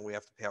them, and then we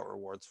have to pay out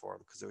rewards for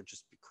them, because it would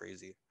just be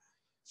crazy.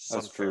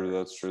 That's true.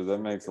 That's true. That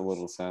makes a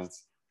little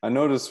sense. I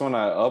noticed when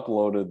I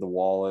uploaded the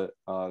wallet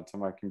to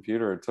my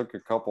computer, it took a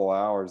couple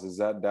hours. Is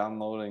that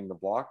downloading the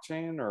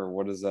blockchain, or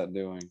what is that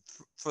doing?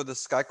 For the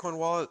Skycoin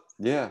wallet?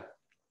 Yeah.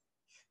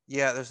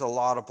 Yeah, there's a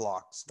lot of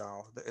blocks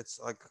now. It's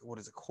like, what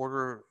is it,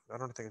 quarter? I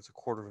don't think it's a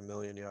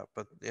 250,000 yet,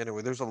 but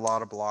anyway, there's a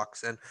lot of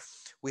blocks, and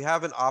we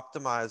haven't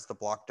optimized the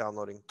block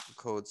downloading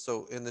code.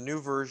 So in the new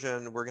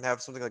version, we're gonna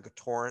have something like a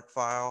torrent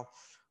file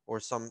or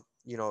some,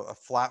 a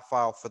flat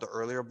file for the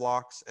earlier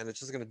blocks, and it's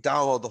just gonna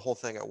download the whole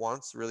thing at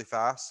once, really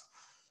fast,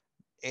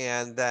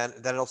 and then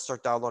it'll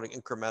start downloading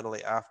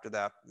incrementally after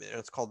that. And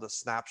it's called the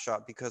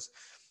snapshot, because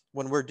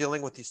when we're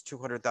dealing with these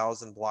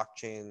 200,000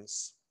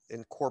 blockchains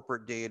in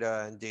corporate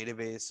data and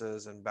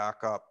databases and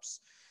backups,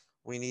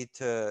 we need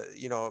to,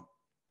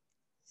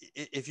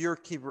 if you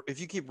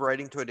keep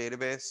writing to a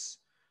database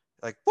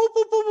like boop,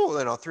 boop,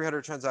 boop, boop,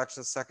 300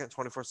 transactions a second,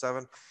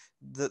 24/7,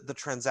 the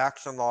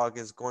transaction log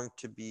is going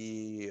to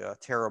be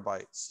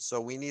terabytes. So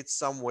we need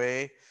some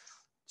way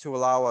to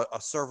allow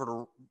a server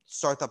to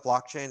start that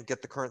blockchain,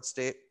 get the current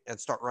state, and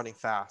start running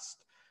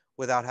fast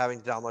without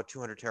having to download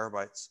 200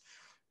 terabytes.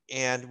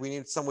 And we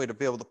need some way to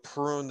be able to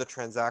prune the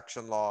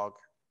transaction log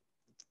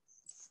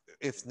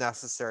if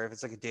necessary. If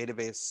it's like a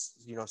database,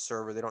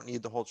 server, they don't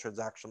need the whole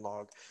transaction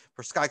log.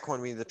 For Skycoin,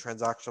 we need the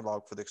transaction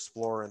log for the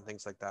Explorer and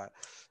things like that.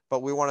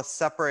 But we want to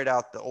separate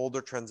out the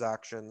older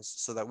transactions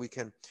so that we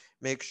can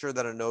make sure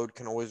that a node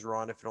can always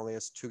run if it only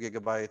has 2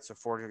 gigabytes or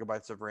 4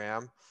 gigabytes of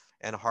RAM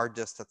and a hard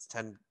disk that's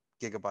 10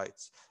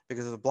 gigabytes.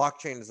 Because if the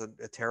blockchain is a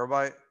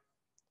terabyte,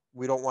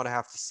 we don't want to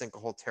have to sync a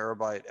whole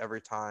terabyte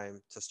every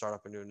time to start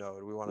up a new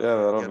node. We want to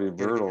that'll be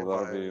brutal.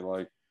 That'll be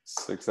like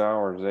 6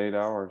 hours, 8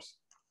 hours.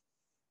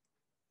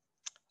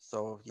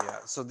 So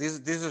so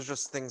these are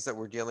just things that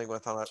we're dealing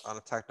with on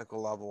a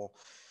technical level,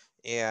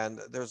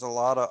 and there's a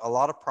lot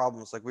of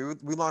problems. Like we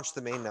launched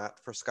the mainnet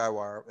for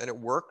Skywire and it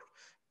worked,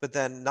 but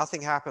then nothing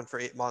happened for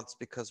 8 months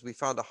because we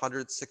found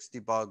 160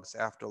 bugs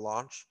after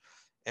launch,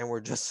 and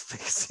we're just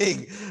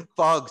fixing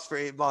bugs for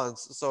 8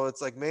 months. So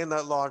it's like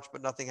mainnet launched,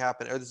 but nothing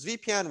happened. Or this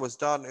VPN was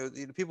done.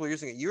 People were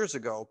using it years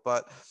ago,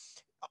 but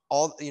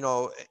all it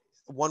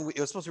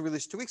was supposed to be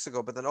released 2 weeks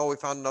ago, but then we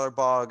found another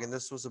bug, and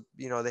this was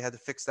they had to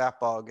fix that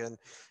bug, and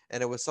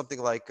it was something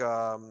like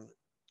some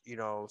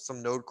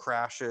node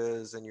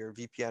crashes and your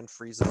VPN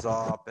freezes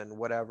up and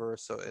whatever.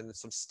 So, and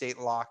some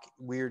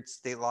weird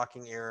state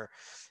locking error,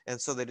 and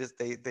so they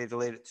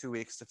delayed it 2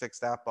 weeks to fix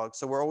that bug.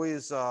 So we're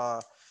always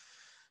oh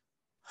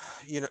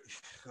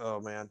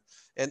man,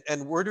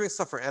 and we're doing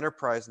stuff for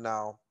enterprise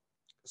now.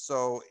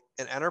 So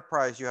in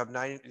enterprise, you have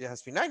it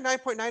has to be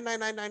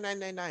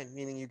 99.999999,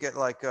 meaning you get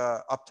like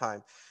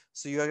uptime.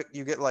 So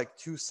you get like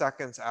 2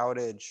 seconds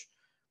outage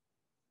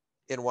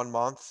in 1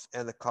 month,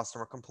 and the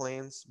customer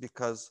complains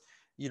because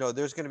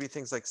there's going to be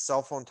things like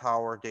cell phone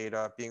tower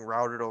data being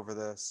routed over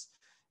this,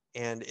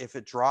 and if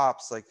it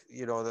drops, like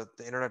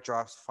the internet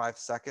drops 5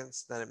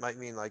 seconds, then it might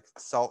mean like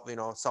cell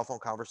phone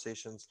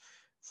conversations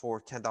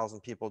for 10,000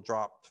 people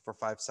dropped for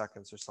 5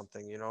 seconds or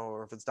something,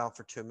 or if it's down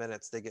for 2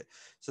 minutes,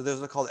 so there's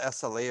called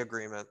SLA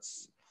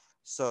agreements.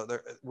 So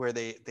where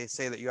they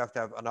say that you have to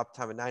have an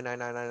uptime of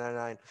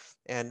 99999,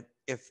 and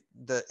if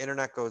the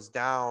internet goes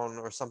down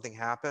or something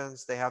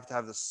happens, they have to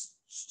have this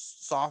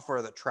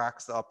software that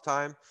tracks the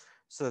uptime,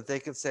 so that they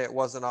can say it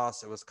wasn't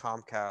us, it was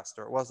Comcast,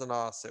 or it wasn't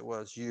us, it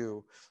was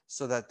you,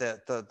 so that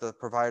the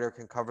provider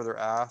can cover their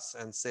ass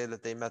and say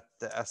that they met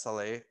the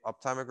SLA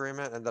uptime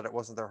agreement and that it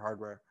wasn't their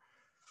hardware.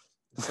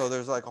 So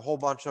there's like a whole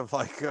bunch of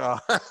like,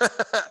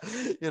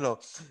 you know,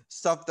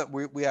 stuff that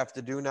we have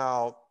to do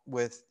now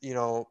with, you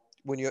know,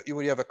 when you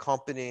have a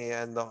company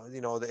and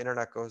the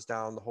internet goes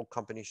down, the whole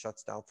company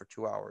shuts down for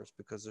 2 hours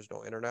because there's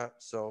no internet.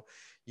 So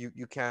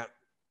you can't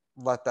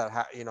let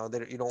that you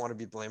don't want to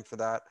be blamed for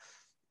that.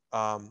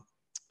 Um,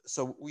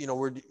 so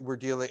we're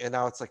dealing, and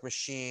now it's like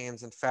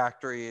machines and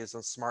factories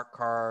and smart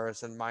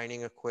cars and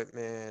mining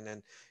equipment,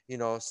 and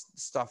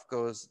stuff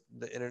goes,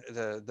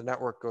 the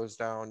network goes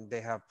down, they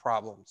have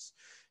problems,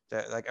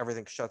 that like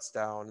everything shuts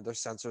down, their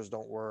sensors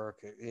don't work,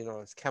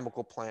 it's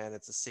chemical plant,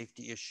 it's a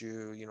safety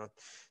issue,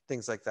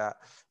 things like that.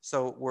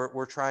 So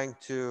we're trying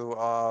to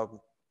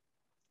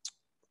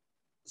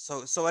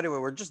so anyway,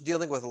 we're just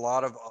dealing with a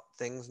lot of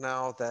things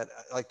now that,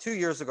 like 2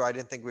 years ago, I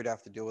didn't think we'd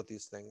have to deal with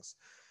these things.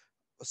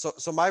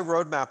 So my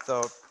roadmap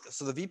though,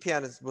 so the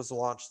VPN was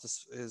launched.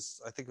 This is,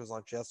 I think it was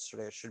launched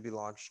yesterday. It should be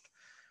launched.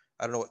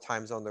 I don't know what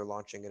time zone they're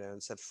launching it in.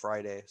 It said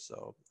Friday,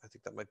 so I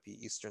think that might be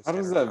Eastern How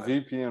does Standard that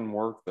Time. VPN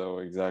work though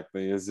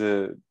exactly? Is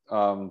it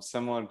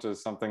similar to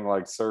something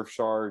like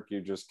Surfshark?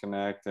 You just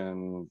connect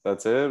and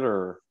that's it,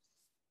 or?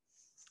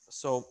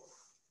 So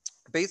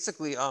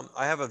basically,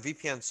 I have a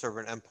VPN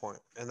server and endpoint,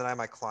 and then I have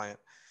my client.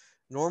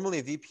 Normally,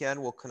 a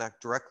VPN will connect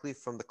directly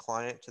from the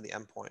client to the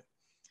endpoint.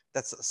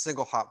 That's a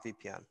single hop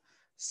VPN.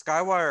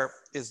 Skywire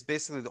is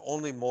basically the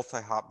only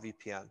multi-hop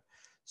VPN.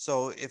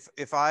 So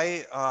if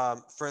I,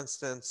 for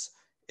instance,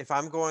 if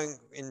I'm going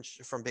in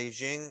from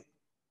Beijing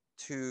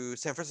to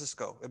San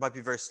Francisco, it might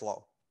be very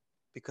slow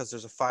because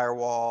there's a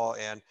firewall,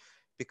 and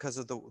because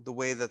of the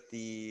way that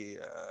the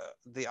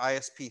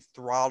ISP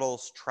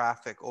throttles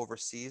traffic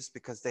overseas,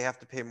 because they have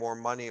to pay more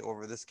money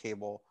over this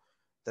cable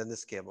than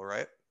this cable,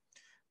 right?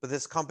 But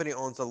this company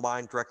owns a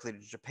line directly to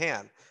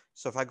Japan.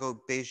 So if I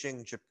go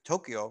Beijing to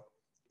Tokyo,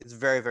 it's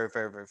very, very,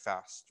 very, very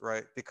fast,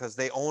 right? Because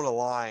they own a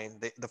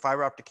line. The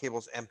fiber optic cable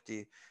is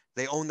empty.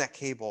 They own that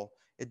cable.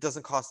 It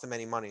doesn't cost them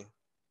any money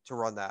to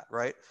run that,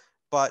 right?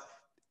 But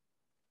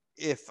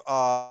if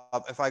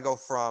I go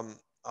from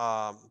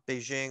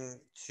Beijing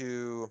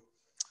to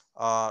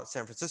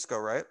San Francisco,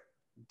 right?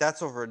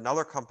 That's over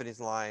another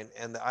company's line,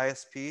 and the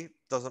ISP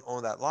doesn't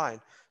own that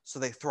line, so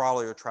they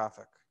throttle your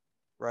traffic,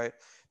 right?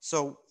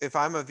 So if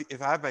I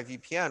have my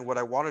VPN, what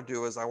I want to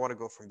do is I want to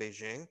go from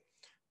Beijing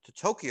to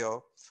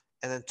Tokyo,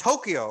 and then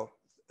Tokyo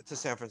to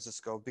San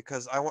Francisco,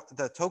 because I want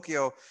the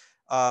Tokyo.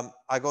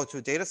 I go to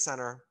a data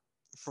center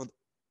for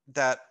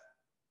that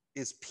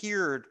is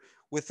peered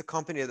with the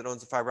company that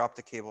owns the fiber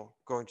optic cable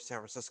going to San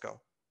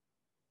Francisco,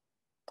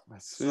 I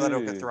so that I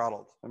don't get see.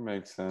 throttled. That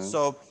makes sense.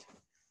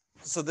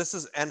 So this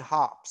is N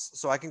hops.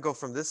 So I can go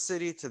from this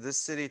city to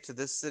this city to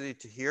this city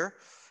to here.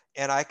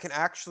 And I can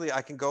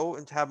go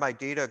and have my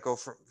data go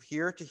from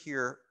here to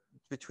here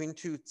between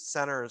two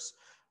centers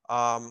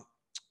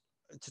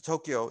to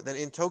Tokyo. Then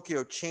in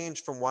Tokyo,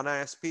 change from one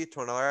ISP to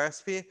another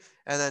ISP,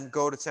 and then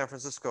go to San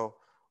Francisco.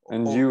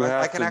 And Or you I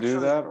have can to do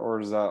actually that, or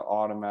is that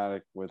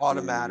automatic with the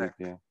automatic.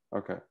 VPN?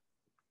 Okay.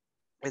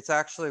 It's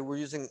actually, we're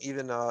using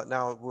even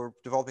now we're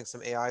developing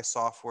some AI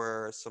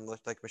software, some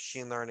like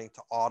machine learning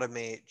to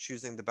automate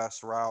choosing the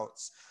best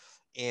routes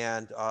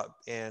and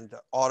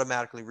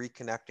automatically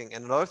reconnecting.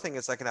 And another thing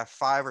is I can have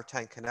 5 or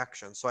 10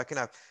 connections, so I can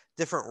have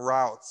different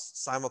routes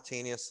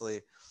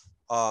simultaneously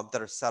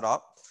that are set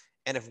up.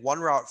 And if one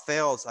route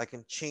fails, I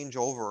can change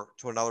over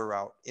to another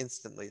route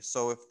instantly.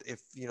 So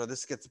if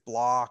this gets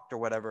blocked or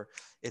whatever,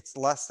 it's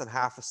less than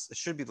it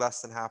should be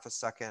less than half a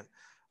second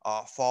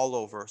fall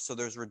over. So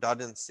there's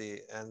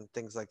redundancy and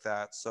things like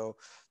that. So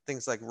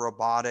things like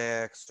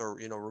robotics or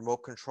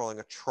remote controlling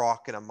a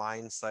truck in a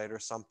mine site or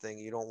something,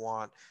 you don't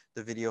want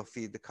the video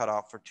feed to cut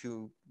off for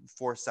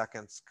 4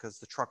 seconds because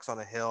the truck's on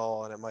a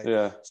hill and it might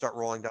Yeah. start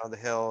rolling down the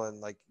hill and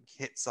like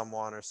hit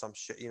someone or some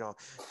shit.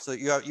 So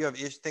you have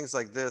things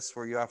like this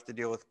where you have to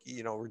deal with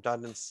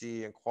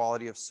redundancy and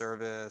quality of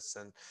service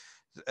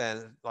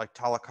and like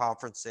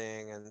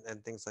teleconferencing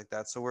and things like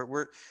that. So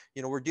we're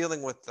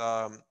dealing with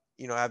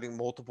having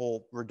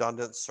multiple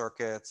redundant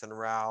circuits and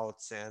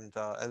routes and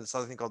this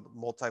other thing called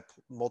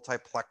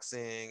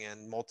multiplexing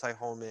and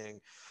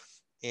multi-homing,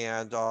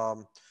 and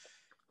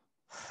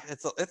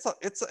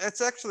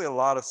it's actually a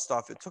lot of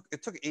stuff.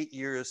 It took 8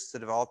 years to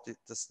develop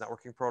this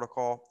networking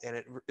protocol,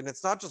 and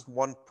it's not just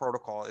one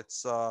protocol.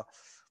 It's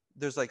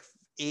there's like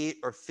 8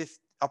 or 50,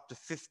 up to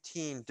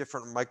 15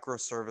 different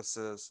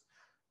microservices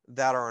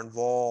that are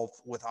involved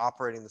with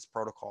operating this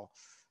protocol,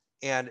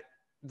 and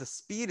the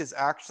speed is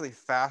actually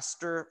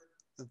faster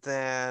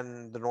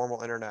than the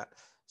normal internet.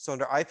 So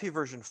under IP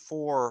version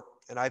 4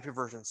 and IP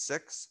version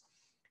 6,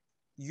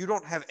 you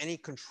don't have any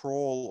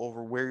control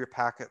over where your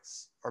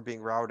packets are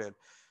being routed.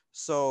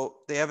 So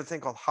they have a thing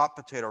called hot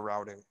potato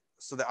routing.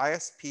 So the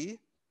ISP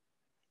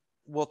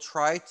will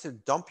try to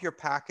dump your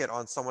packet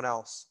on someone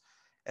else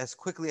as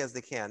quickly as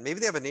they can. Maybe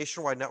they have a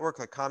nationwide network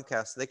like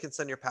Comcast. They can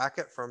send your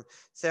packet from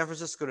San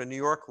Francisco to New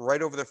York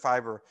right over their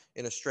fiber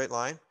in a straight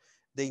line.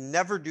 They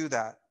never do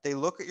that. They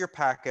look at your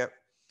packet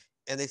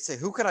and they say,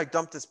 who can I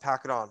dump this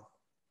packet on?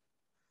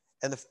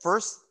 And the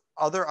first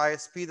other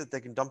ISP that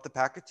they can dump the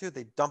packet to,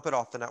 they dump it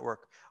off the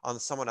network on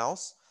someone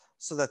else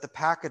so that the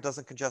packet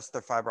doesn't congest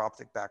their fiber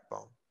optic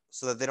backbone,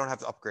 so that they don't have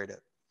to upgrade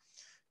it.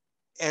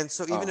 And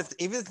so even Oh,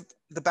 if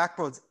the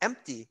backbone's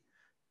empty,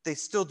 they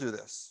still do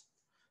this.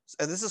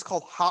 And this is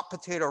called hot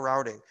potato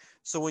routing.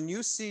 So when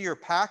you see your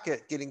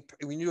packet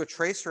when you do a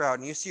trace route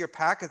and you see your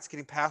packets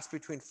getting passed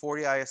between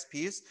 40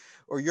 ISPs,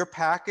 or your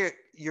packet,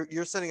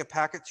 you're sending a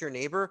packet to your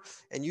neighbor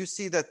and you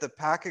see that the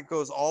packet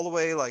goes all the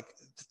way like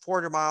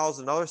 400 miles,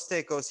 another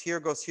state goes here,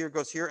 goes here,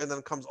 goes here, and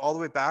then comes all the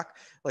way back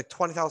like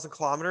 20,000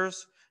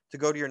 kilometers to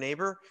go to your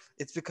neighbor.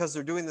 It's because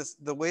they're doing this,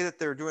 the way that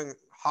they're doing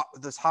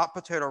this hot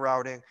potato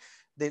routing,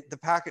 the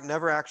packet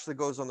never actually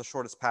goes on the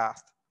shortest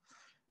path.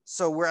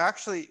 So we're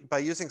actually, by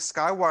using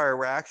Skywire,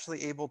 we're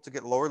actually able to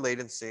get lower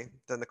latency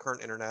than the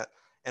current internet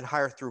and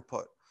higher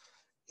throughput.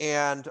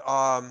 And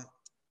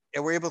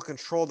we're able to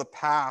control the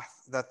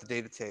path that the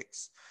data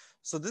takes.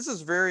 So this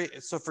is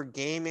so for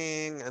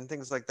gaming and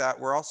things like that,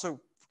 we're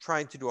also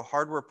trying to do a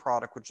hardware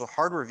product, which is a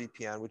hardware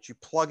VPN, which you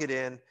plug it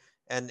in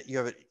and you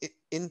have an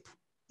in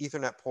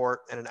Ethernet port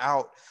and an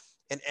out.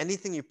 And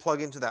anything you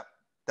plug into that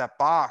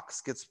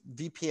box gets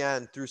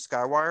VPN through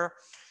Skywire.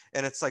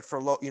 And it's like for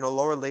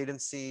lower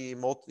latency,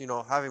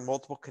 having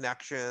multiple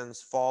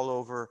connections, fall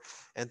over,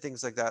 and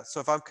things like that. So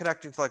if I'm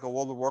connecting to like a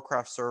World of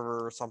Warcraft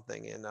server or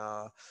something, and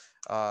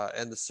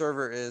the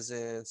server is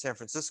in San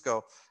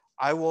Francisco,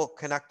 I will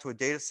connect to a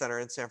data center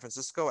in San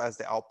Francisco as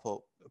the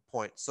output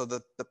point. So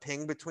the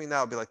ping between that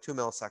will be like 2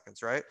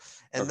 milliseconds, right?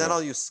 And then okay.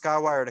 I'll use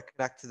Skywire to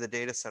connect to the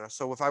data center.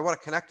 So if I want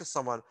to connect to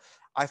someone,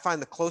 I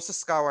find the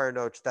closest Skywire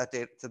node to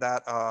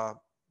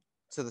that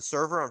to the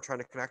server I'm trying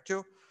to connect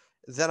to.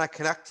 Then I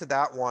connect to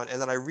that one,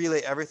 and then I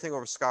relay everything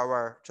over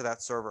Skywire to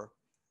that server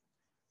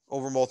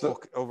over So,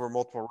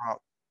 multiple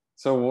routes.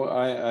 so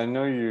I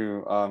know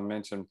you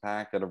mentioned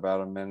packet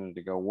about a minute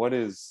ago. What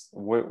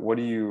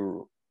are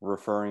you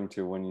referring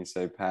to when you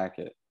say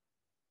packet?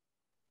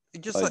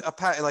 Just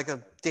Like, like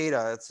a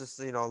data. It's just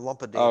a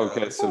lump of oh, data,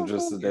 okay, like so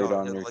just the data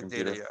on your like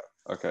data. computer.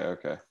 Yeah, Okay,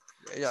 okay.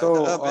 yeah.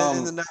 So,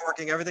 In the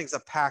networking, everything's a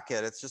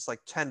packet. It's just like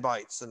 10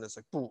 bytes, and it's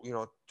like boom,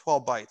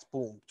 12 bytes,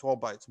 boom, 12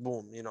 bytes,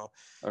 boom,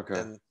 okay.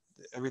 and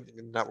everything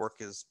in the network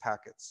is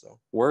packets. So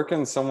Where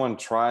can someone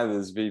try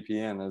this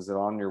VPN? Is it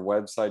on your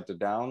website to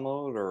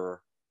download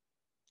or?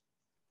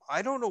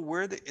 I don't know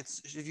where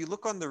it's. If you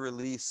look on the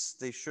release,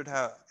 they should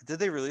have. Did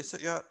they release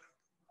it yet?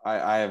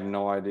 I have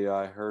no idea.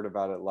 I heard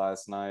about it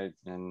last night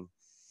and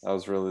that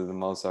was really the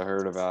most I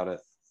heard about it.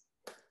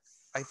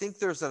 I think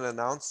there's an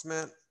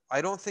announcement. I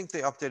don't think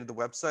they updated the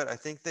website. I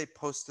think they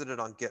posted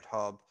it on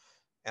GitHub,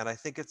 and I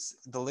think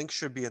the link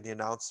should be in the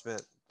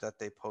announcement that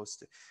they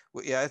posted.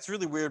 Yeah, it's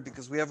really weird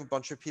because we have a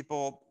bunch of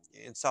people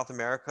in South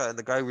America, and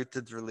the guy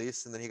did the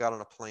release, and then he got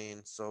on a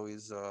plane, so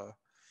he's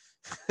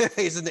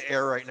he's in the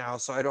air right now.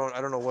 So I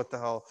don't know what the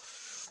hell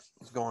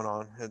is going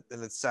on,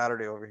 and it's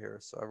Saturday over here,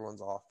 so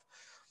everyone's off.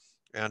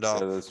 And Yeah,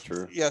 that's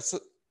true. yeah,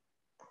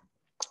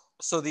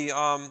 so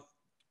the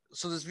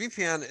so this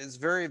VPN is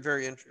very,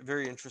 very,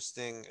 very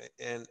interesting,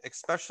 and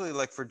especially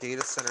like for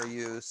data center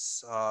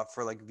use,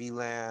 for like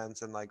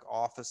VLANs and like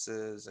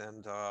offices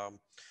and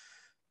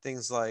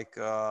things like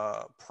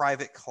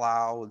private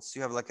clouds.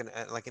 You have like an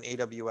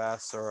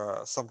AWS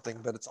or something,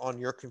 but it's on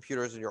your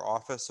computers in your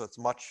office, so it's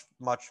much,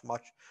 much,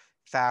 much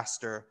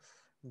faster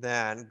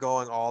than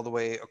going all the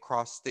way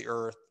across the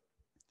earth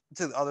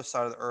to the other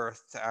side of the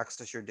earth to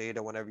access your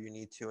data whenever you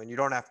need to. And you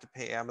don't have to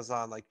pay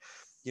Amazon like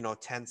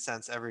 10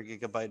 cents every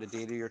gigabyte of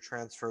data you're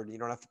transferred. You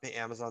don't have to pay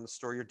Amazon to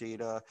store your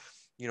data.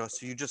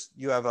 So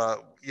you have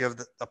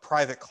a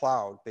private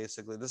cloud.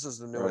 Basically, this is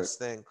the Right. newest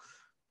thing.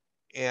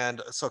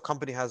 And so a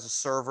company has the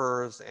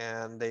servers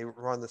and they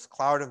run this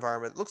cloud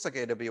environment. It looks like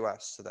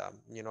AWS to them.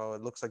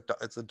 It looks like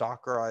it's a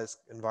Dockerized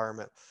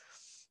environment,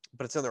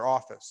 but it's in their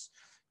office.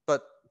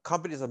 But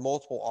companies have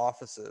multiple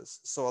offices.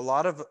 So a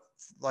lot of,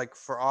 like,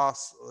 for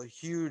us, a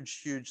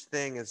huge, huge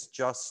thing is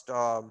just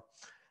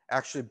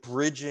actually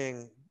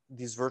bridging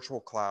these virtual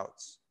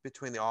clouds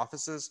between the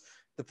offices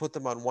to put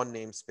them on one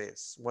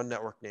namespace, one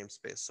network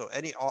namespace. So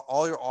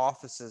all your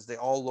offices, they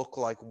all look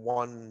like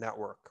one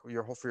network for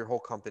your whole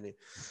company.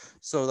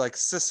 So like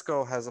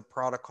Cisco has a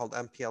product called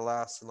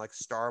MPLS, and like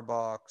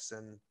Starbucks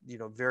and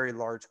very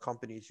large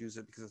companies use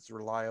it because it's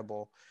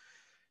reliable.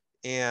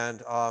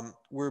 And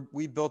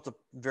we built a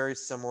very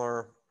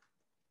similar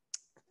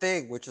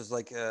thing, which is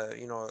like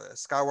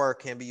Skywire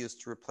can be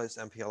used to replace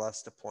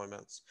MPLS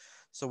deployments.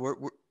 So we're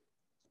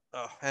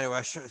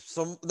anyway,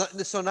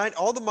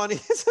 all the money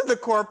is in the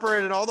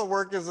corporate and all the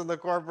work is in the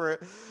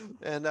corporate,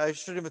 and I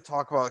shouldn't even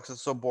talk about it because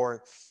it's so boring.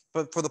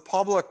 But for the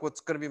public,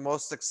 what's going to be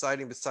most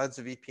exciting besides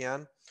the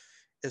VPN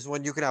is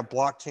when you can have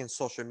blockchain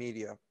social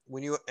media.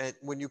 When you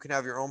can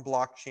have your own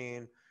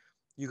blockchain,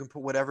 you can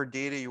put whatever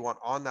data you want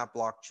on that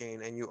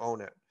blockchain and you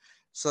own it.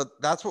 So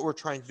that's what we're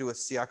trying to do with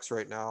CX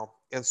right now.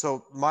 And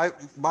so my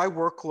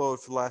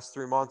workload for the last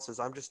 3 months is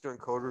I'm just doing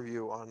code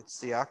review on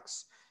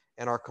CX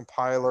and our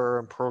compiler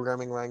and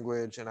programming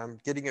language, and I'm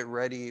getting it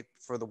ready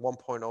for the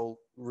 1.0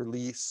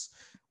 release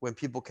when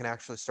people can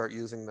actually start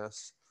using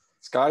this.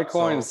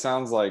 Skycoin So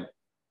sounds like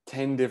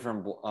 10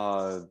 different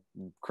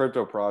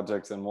crypto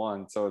projects in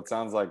one. So it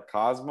sounds like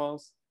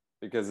Cosmos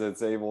because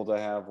it's able to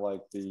have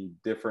like the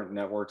different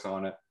networks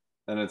on it.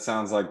 Then it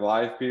sounds like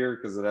Livepeer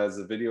because it has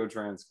the video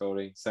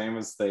transcoding, same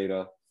as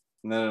Theta.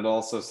 And then it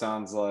also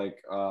sounds like,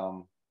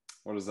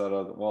 what is that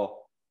other? Well,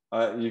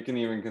 you can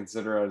even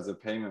consider it as a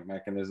payment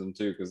mechanism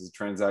too because the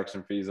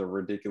transaction fees are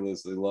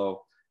ridiculously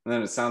low. And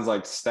then it sounds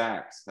like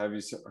Stacks. Have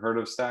you heard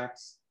of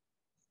Stacks?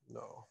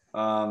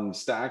 no.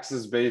 Stacks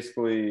is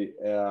basically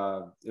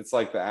it's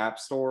like the App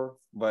Store,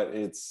 but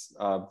it's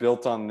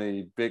built on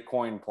the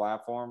Bitcoin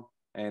platform,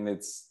 and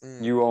it's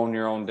you own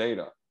your own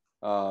data.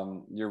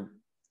 You're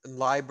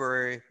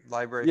Library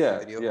for yeah,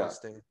 video yeah,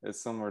 hosting.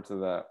 it's similar to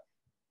that.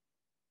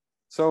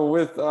 So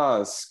with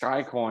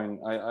Skycoin,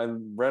 I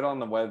read on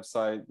the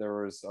website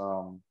there's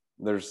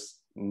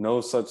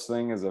no such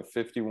thing as a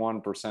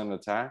 51%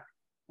 attack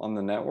on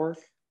the network.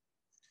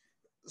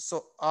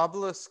 So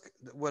Obelisk,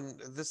 when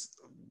this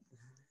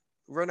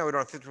right now we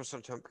don't have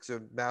 50% because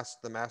of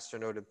the master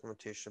node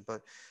implementation,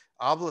 but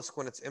Obelisk,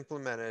 when it's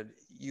implemented,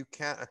 you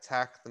can't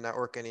attack the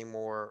network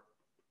anymore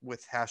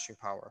with hashing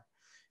power.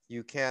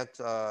 You can't.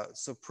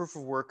 So proof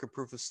of work and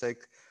proof of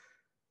stake,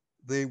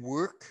 they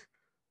work,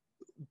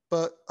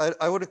 but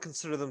I wouldn't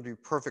consider them to be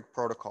perfect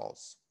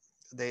protocols.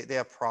 They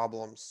have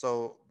problems.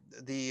 So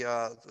the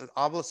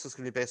Obelisk is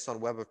going to be based on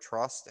Web of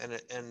Trust,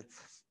 and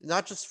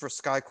not just for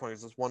Sky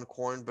coins as one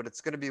coin, but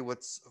it's going to be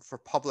what's for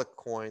public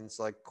coins,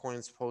 like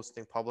coins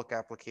posting public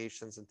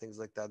applications and things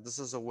like that. This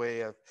is a way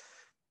of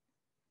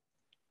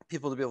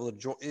people to be able to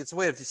join. It's a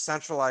way of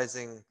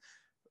decentralizing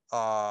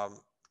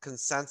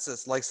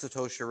consensus like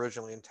Satoshi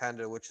originally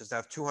intended, which is to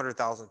have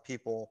 200,000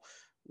 people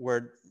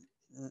where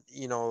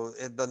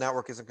the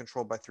network isn't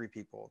controlled by 3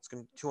 people. It's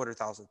going to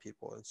 200,000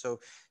 people. And so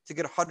to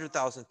get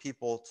 100,000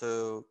 people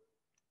to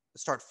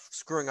start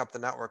screwing up the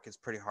network is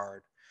pretty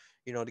hard.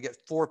 To get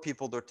 4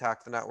 people to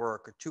attack the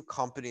network or 2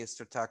 companies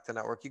to attack the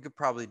network, you could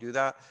probably do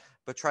that,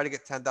 but try to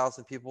get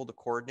 10,000 people to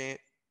coordinate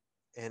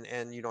and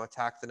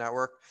attack the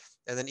network.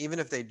 And then even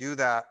if they do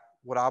that,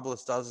 what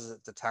Obelisk does is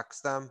it detects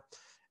them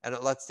and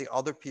it lets the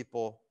other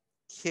people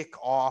kick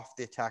off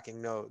the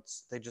attacking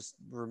nodes.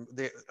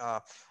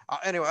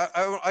 Anyway,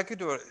 I could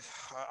do it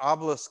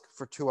Obelisk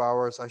for 2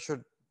 hours. I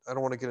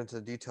don't want to get into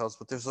the details,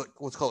 but there's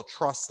what's called a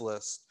trust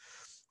list,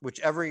 which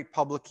every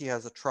public key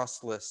has a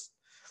trust list,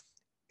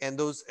 and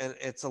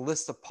it's a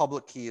list of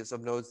public keys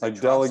of nodes they Like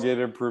trust.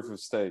 delegated proof of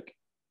stake.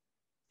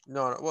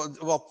 No.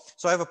 Well.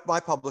 So I have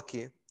my public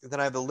key, and then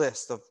I have a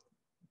list of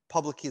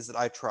public keys that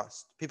I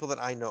trust, people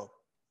that I know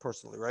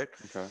personally, right?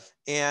 Okay.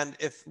 And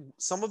if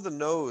some of the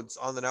nodes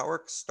on the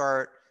network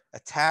start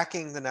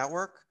attacking the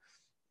network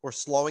or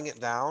slowing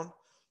it down,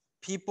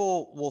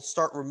 people will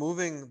start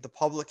removing the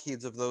public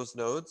keys of those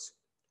nodes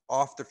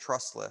off their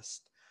trust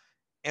list.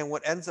 And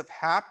what ends up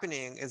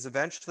happening is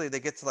eventually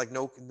they get to like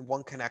no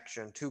 1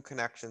 connection, 2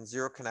 connections,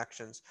 0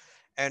 connections.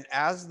 And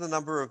as the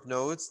number of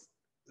nodes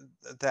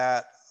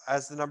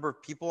as the number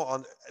of people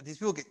on these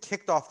people get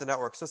kicked off the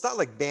network. So it's not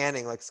like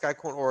banning, like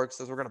Skycoin org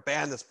says, we're going to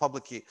ban this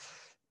public key.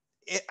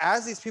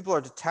 As these people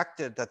are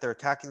detected that they're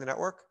attacking the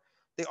network,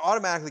 they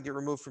automatically get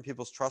removed from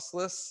people's trust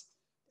lists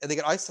and they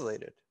get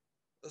isolated.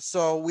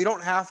 So we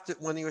don't have to,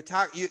 when you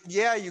attack,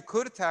 you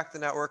could attack the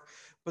network,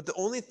 but the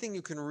only thing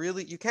you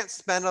can't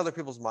spend other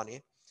people's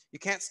money, you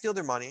can't steal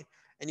their money,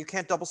 and you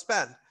can't double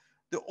spend.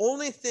 The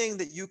only thing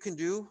that you can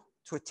do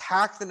to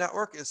attack the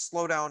network is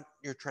slow down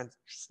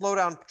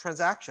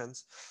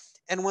transactions.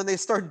 And when they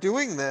start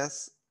doing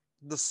this,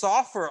 the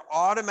software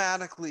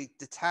automatically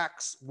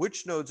detects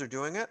which nodes are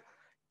doing it,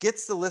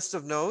 gets the list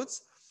of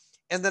nodes,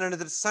 and then in a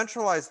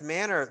decentralized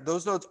manner,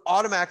 those nodes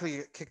automatically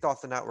get kicked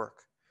off the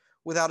network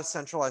without a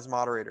centralized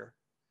moderator.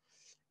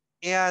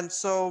 And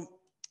so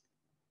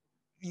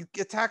you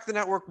attack the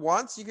network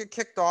once, you get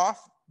kicked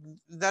off,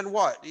 then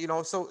what?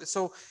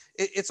 So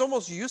it's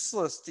almost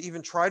useless to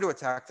even try to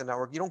attack the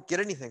network. You don't get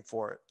anything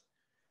for it.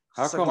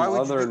 How So come why would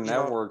you other do,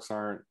 networks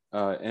aren't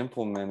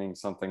implementing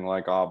something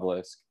like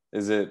Obelisk?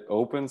 Is it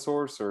open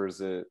source or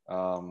is it?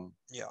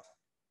 Yeah,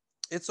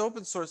 it's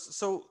open source.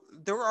 So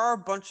there are a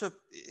bunch of,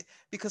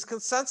 because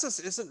consensus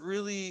isn't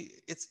really,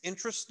 it's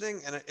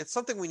interesting and it's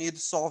something we need to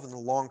solve in the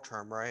long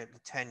term, right?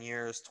 10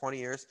 years, 20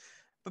 years.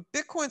 But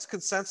Bitcoin's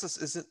consensus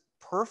isn't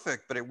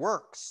perfect, but it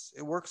works.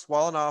 It works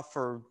well enough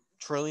for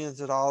trillions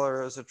of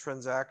dollars of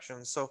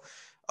transactions. So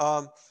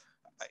um,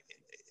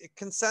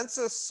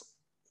 consensus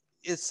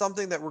is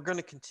something that we're going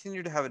to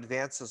continue to have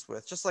advances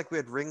with, just like we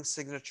had ring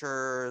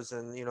signatures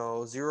and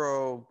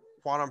zero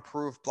quantum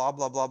proof, blah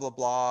blah blah blah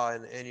blah,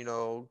 and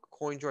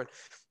coin join.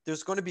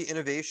 There's going to be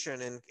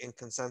innovation in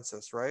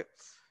consensus, right?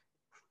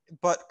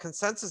 But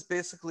consensus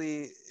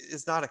basically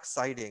is not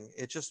exciting.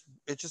 It's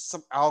just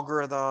some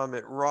algorithm.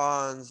 It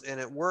runs and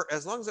it works.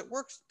 As long as it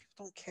works,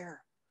 people don't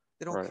care.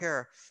 They don't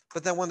care.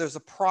 But then when there's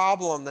a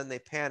problem, then they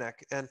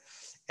panic. And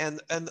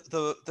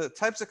the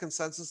types of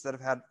consensus that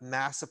have had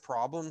massive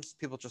problems,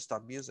 people just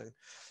stop using.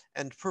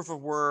 And proof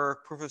of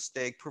work, proof of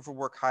stake, proof of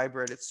work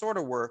hybrid, it sort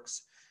of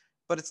works,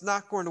 but it's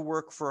not going to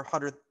work for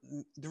 100.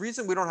 The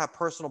reason we don't have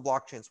personal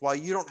blockchains, why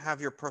you don't have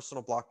your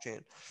personal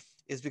blockchain,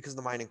 is because of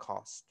the mining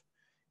cost.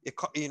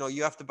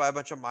 You have to buy a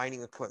bunch of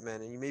mining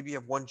equipment, and you maybe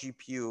have one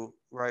GPU,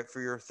 right, for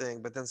your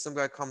thing, but then some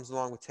guy comes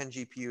along with 10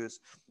 GPUs,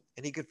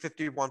 and he could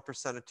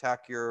 51%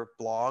 attack your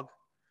blog,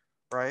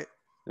 right?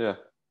 Yeah.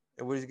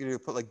 And what is he gonna do?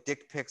 Put like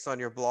dick pics on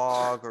your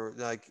blog, or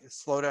like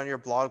slow down your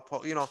blog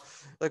post?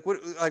 Like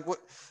what?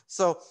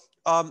 So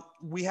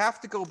we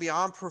have to go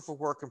beyond proof of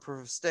work and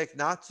proof of stake,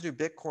 not to do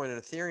Bitcoin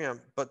and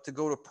Ethereum, but to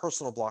go to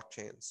personal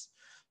blockchains.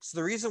 So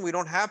the reason we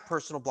don't have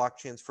personal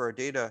blockchains for our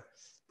data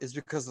is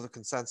because of the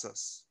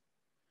consensus.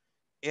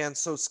 And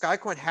so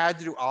Skycoin had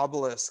to do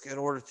Obelisk in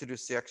order to do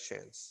CX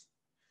chains,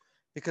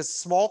 because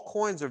small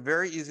coins are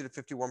very easy to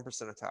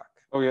 51% attack.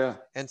 Oh yeah.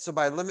 And so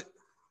by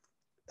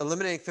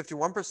eliminating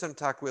 51%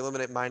 attack, we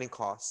eliminate mining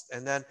costs.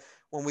 And then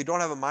when we don't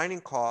have a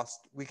mining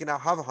cost, we can now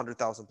have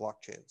 100,000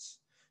 blockchains,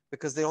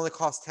 because they only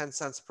cost 10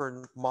 cents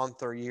per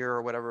month or year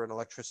or whatever in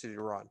electricity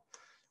to run.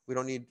 We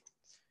don't need,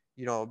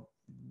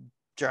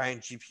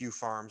 giant GPU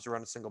farms to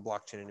run a single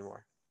blockchain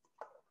anymore.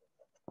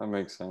 That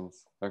makes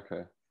sense.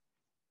 Okay.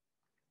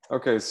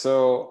 Okay,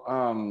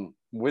 so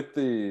with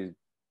the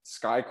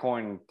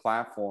Skycoin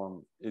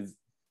platform,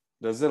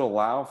 does it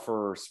allow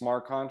for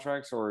smart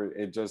contracts, or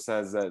it just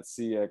has that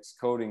CX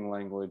coding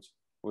language,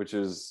 which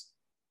is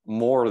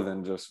more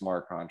than just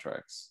smart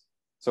contracts?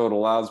 So it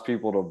allows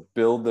people to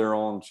build their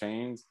own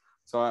chains.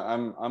 So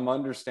I'm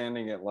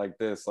understanding it like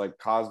this: like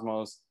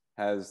Cosmos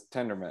has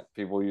Tendermint.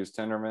 People use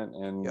Tendermint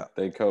and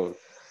they code.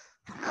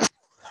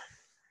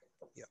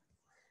 Yeah.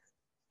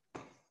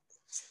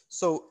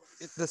 So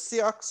the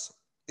CX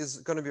is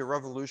going to be a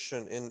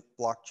revolution in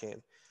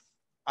blockchain.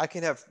 I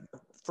can have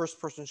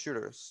first-person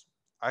shooters.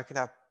 I can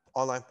have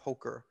online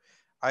poker.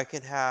 I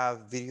can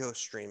have video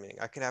streaming.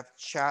 I can have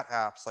chat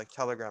apps like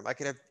Telegram. I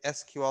can have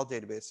SQL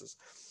databases.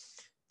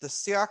 The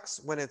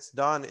CX, when it's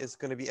done, is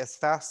going to be as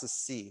fast as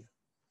C,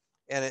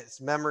 and it's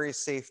memory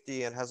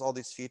safety and has all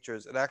these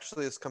features. It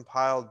actually is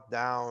compiled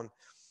down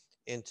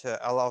into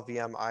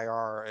LLVM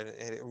IR, and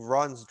it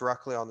runs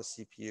directly on the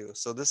CPU.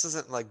 So this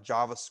isn't like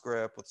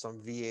JavaScript with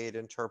some V8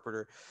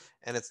 interpreter,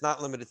 and it's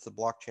not limited to the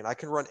blockchain. I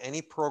can run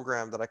any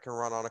program that I can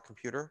run on a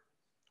computer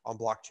on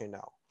blockchain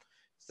now.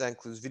 So that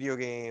includes video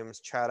games,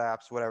 chat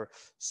apps, whatever.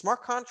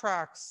 Smart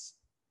contracts,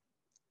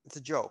 it's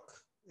a joke.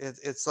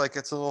 It's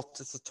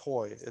a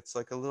toy. It's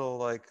like a little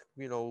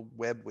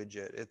web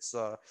widget.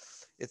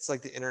 It's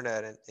like the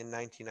internet in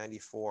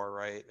 1994,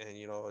 right? And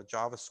a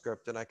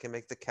JavaScript, and I can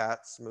make the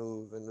cats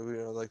move, and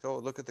like, oh,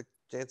 look at the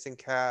dancing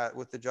cat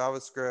with the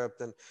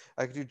JavaScript, and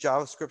I can do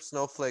JavaScript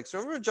snowflakes.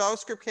 Remember when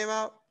JavaScript came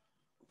out?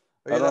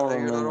 I don't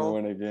remember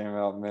when it came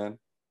out, man.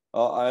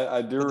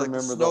 I do With like the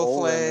remember the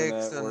old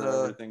snowflakes internet and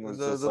where everything was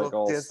the just like little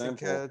all dancing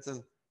simple. cats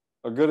and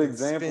A good and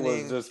example is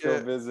spinning just go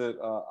shit.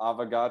 visit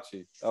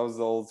Avagachi. That was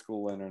the old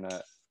school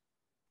internet.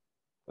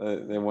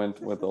 They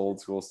went with the old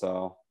school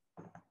style.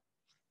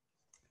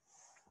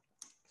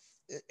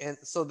 And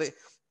so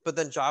but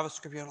then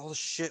JavaScript, you had all the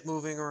shit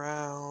moving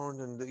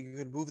around, and you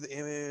could move the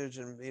image,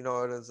 and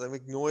it's like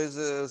make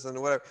noises and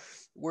whatever.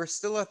 We're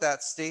still at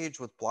that stage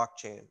with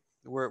blockchain.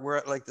 We're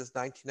at like this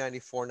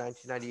 1994,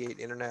 1998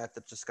 internet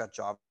that just got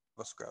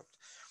JavaScript.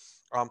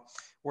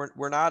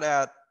 We're not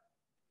at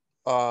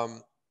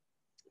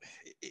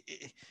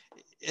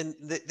and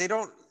they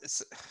don't.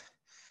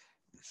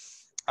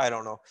 I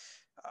don't know.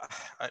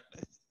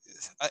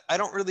 I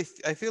don't really.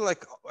 I feel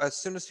like as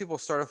soon as people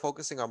started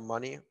focusing on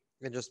money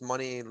and just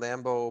money,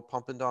 Lambo,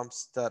 pump and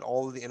dumps, that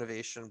all of the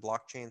innovation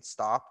blockchain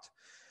stopped.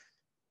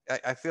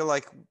 I feel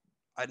like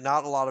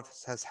not a lot of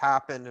has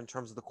happened in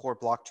terms of the core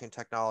blockchain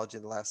technology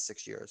in the last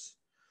 6 years.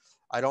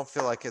 I don't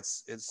feel like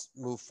it's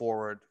moved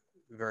forward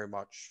very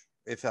much,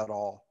 if at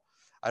all.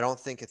 I don't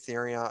think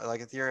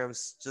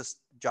Ethereum's just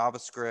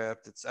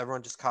JavaScript. It's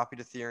everyone just copied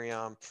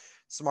Ethereum.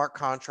 Smart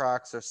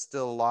contracts are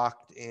still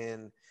locked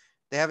in.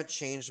 They haven't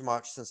changed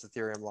much since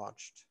Ethereum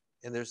launched,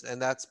 and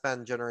that's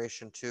been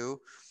generation 2.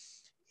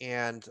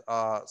 And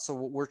so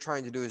what we're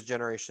trying to do is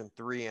generation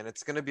 3, and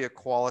it's going to be a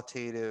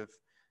qualitative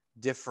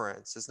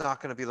difference. It's not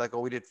going to be like,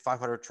 oh, we did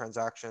 500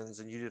 transactions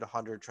and you did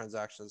 100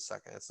 transactions a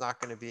second. It's not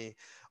going to be,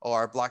 oh,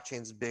 our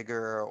blockchain's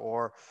bigger,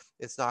 or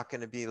it's not going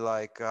to be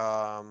like,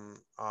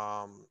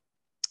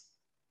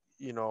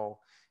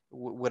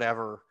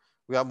 whatever.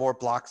 We got more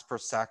blocks per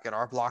second.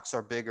 Our blocks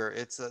are bigger.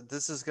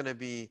 This is going to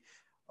be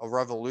a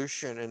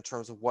revolution in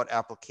terms of what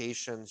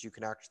applications you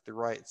can actually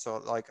write. So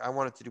like I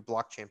wanted to do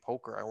blockchain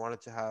poker. I wanted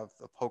to have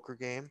a poker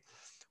game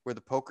where the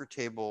poker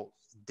table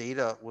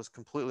data was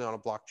completely on a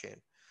blockchain.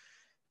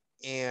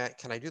 And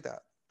can I do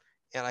that?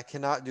 And I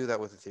cannot do that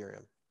with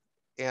Ethereum.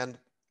 And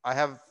I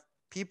have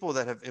people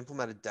that have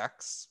implemented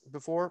DEX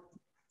before,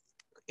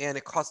 and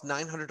it costs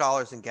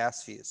 $900 in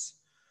gas fees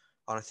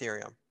on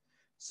Ethereum.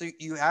 So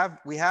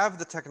we have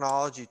the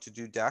technology to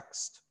do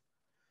DEX,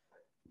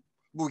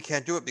 but we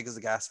can't do it because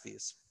of gas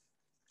fees.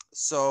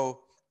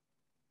 So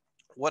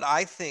what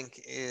I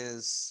think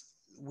is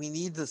we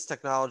need this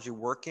technology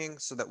working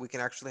so that we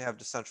can actually have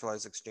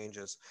decentralized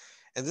exchanges.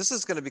 And this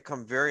is going to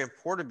become very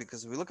important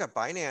because if we look at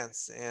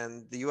Binance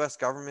and the US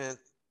government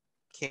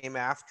came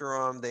after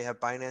them, they have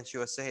Binance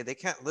USA. They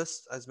can't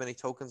list as many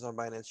tokens on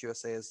Binance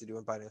USA as they do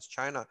in Binance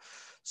China.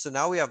 So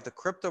now we have the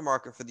crypto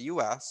market for the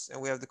US and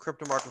we have the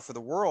crypto market for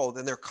the world,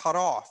 and they're cut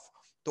off.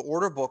 The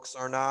order books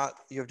are not,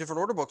 you have different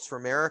order books for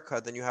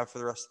America than you have for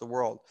the rest of the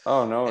world.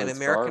 Oh no, And it's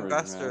American garbage, man.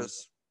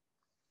 investors,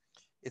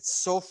 it's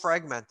so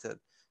fragmented.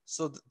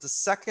 So the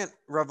second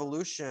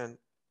revolution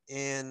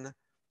in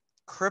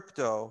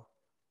crypto,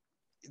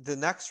 the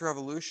next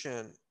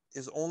revolution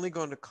is only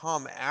going to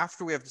come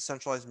after we have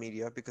decentralized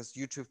media because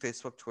YouTube,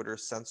 Facebook, Twitter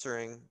is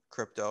censoring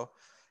crypto.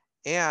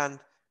 And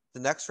the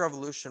next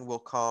revolution will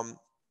come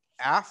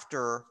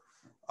after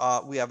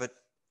we have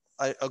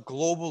a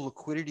global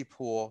liquidity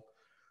pool,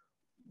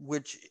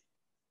 which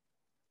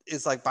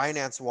is like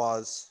Binance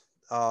was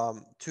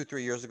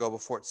 2-3 years ago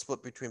before it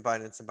split between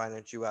Binance and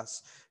Binance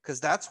US, because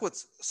that's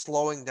what's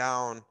slowing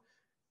down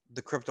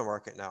the crypto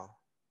market now.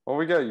 Well,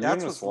 we got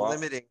That's what's Uniswap.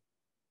 limiting.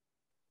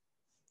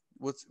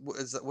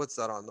 What's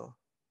that on though?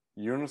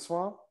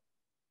 Uniswap?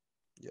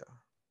 Yeah.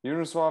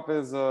 Uniswap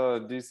is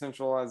a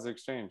decentralized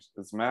exchange.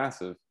 It's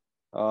massive.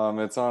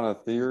 It's on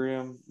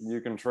Ethereum. You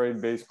can trade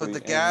But basically the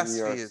any gas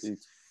ERC.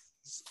 fees.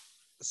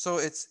 So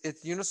it's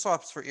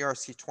Uniswap's for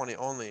ERC20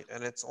 only,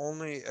 and it's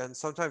only, and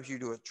sometimes you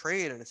do a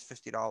trade and it's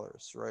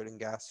 $50, right, in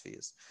gas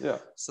fees. Yeah.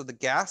 So the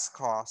gas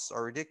costs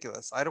are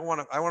ridiculous. I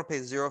want to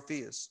pay zero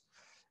fees.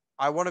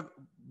 I want to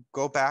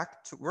go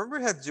back to, remember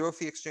it had zero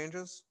fee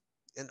exchanges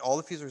and all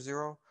the fees were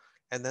zero,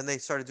 and then they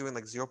started doing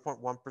like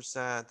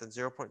 0.1% and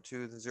 0.2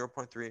 then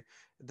 0.3.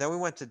 Then we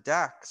went to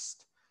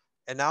Dext,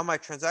 and now my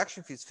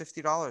transaction fee is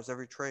 $50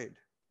 every trade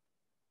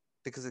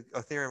because of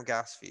Ethereum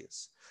gas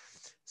fees.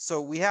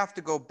 So we have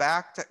to go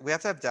back to, we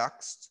have to have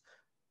Dext,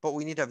 but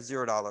we need to have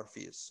 $0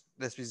 fees.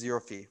 This be zero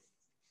fee,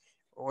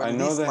 or I at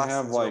know least they less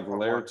have than like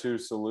layer 0.1. 2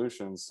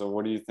 solutions. So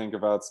what do you think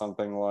about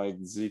something like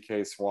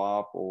ZK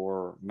Swap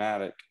or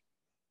Matic?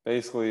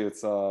 Basically,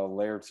 it's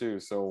layer 2.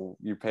 So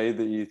you pay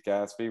the ETH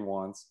gas fee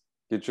once,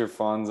 get your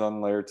funds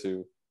on layer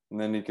 2, and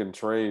then you can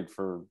trade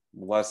for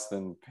less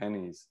than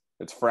pennies.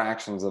 It's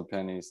fractions of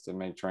pennies to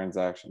make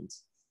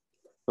transactions.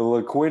 The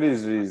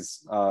liquidity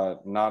is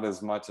not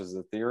as much as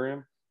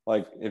Ethereum.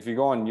 Like if you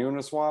go on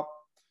Uniswap,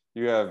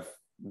 you have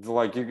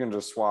like you can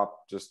just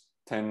swap just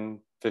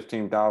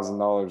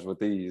 $10,000-$15,000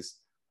 with ease.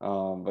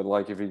 But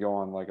like if you go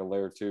on like a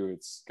layer 2,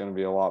 it's going to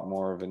be a lot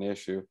more of an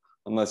issue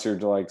unless you're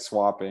like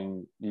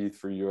swapping ETH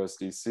for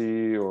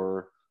USDC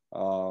or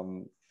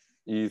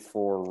ETH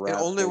for It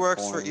wrapped only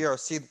works for Bitcoin.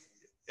 ERC.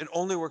 It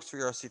only works for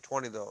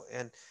ERC20 though,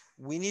 and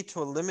we need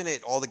to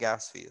eliminate all the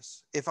gas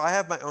fees. If I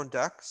have my own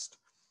Dext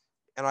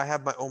and I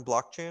have my own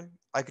blockchain,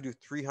 I could do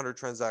 300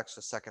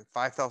 transactions a second,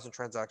 5,000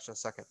 transactions a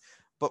second.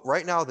 But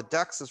right now, the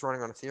Dex is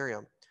running on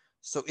Ethereum.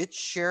 So it's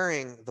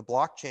sharing the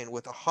blockchain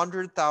with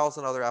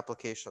 100,000 other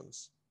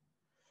applications.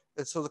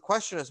 And so the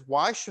question is,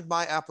 why should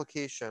my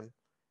application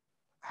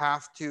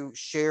have to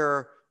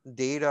share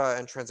data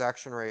and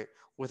transaction rate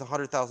with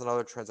 100,000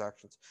 other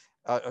transactions,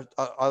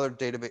 other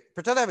database?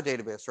 Pretend I have a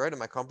database, right, in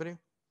my company.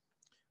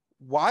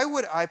 Why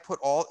would I put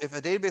if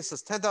a database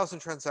says 10,000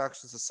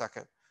 transactions a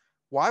second,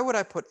 why would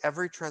I put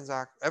every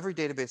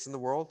database in the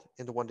world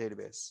into one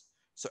database?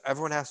 So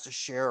everyone has to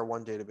share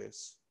one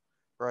database,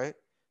 right?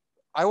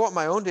 I want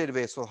my own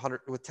database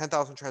with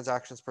 10,000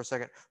 transactions per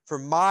second for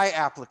my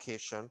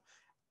application.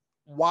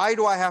 Why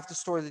do I have to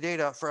store the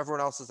data for everyone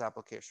else's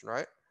application,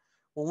 right?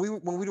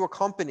 When we do a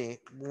company,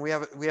 when we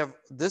have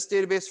this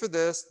database for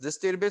this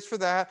database for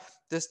that,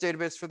 this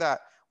database for that,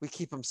 we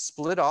keep them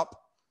split up.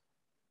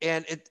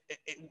 And it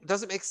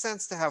doesn't make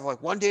sense to have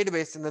like one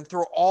database and then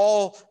throw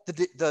all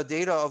the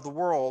data of the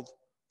world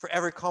for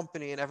every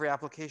company and every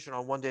application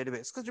on one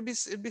database, because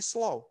it'd be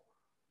slow,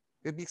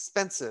 it'd be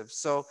expensive.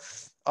 So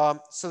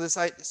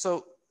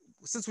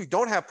since we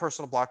don't have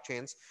personal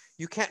blockchains,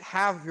 you can't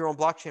have your own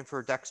blockchain for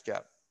a DEX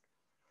yet.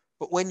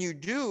 But when you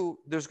do,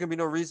 there's going to be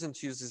no reason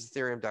to use these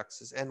Ethereum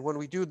DEXs. And when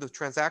we do, the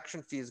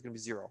transaction fee is going to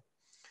be zero.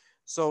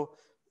 So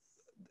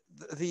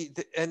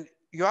and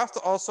you have to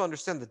also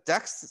understand the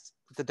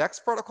DEX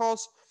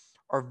protocols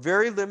are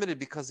very limited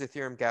because of the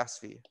Ethereum gas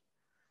fee.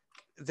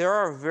 There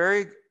are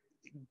very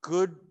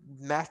good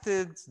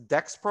methods,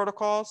 DEX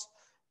protocols,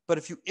 but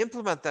if you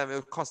implement them, it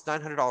would cost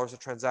 $900 a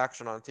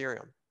transaction on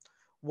Ethereum.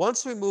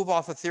 Once we move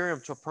off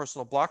Ethereum to a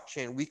personal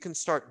blockchain, we can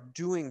start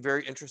doing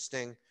very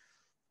interesting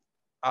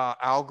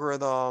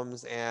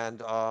algorithms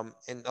and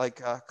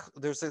like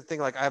there's a thing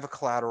like I have a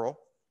collateral.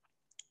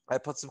 I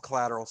put some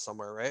collateral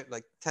somewhere, right?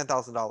 Like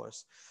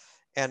 $10,000.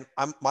 And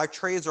my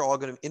trades are all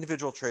going to,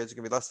 individual trades are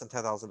going to be less than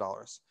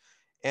 $10,000.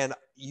 And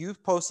you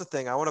post a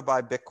thing, I want to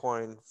buy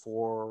Bitcoin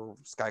for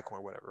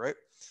Skycoin, whatever, right?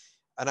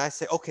 And I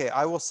say, okay,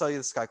 I will sell you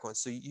the Skycoin.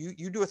 So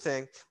you do a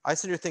thing, I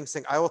send you a thing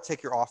saying, I will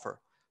take your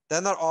offer.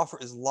 Then that offer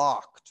is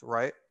locked,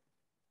 right?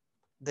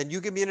 Then you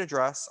give me an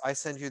address, I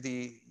send you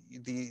the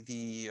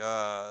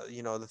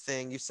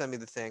thing, you send me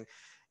the thing.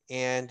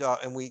 and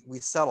we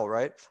settle,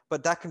 right?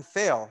 But that can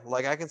fail.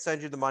 Like I can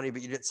send you the money,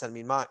 but you didn't send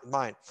me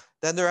mine.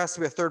 Then there has to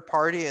be a third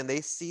party, and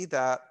they see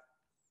that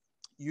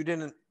you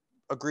didn't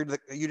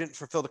you didn't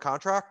fulfill the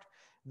contract.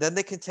 Then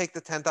they can take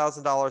the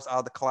 $10,000 out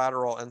of the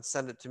collateral and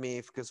send it to me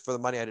because for the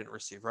money I didn't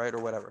receive, right,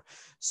 or whatever.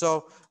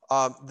 So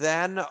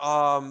then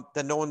no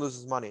one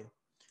loses money.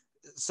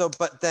 So,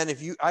 but then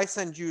if I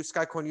send you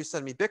Skycoin, you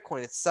send me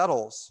Bitcoin, it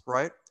settles,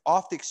 right,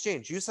 off the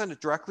exchange. You send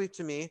it directly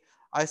to me,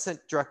 I sent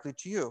directly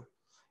to you.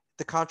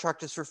 The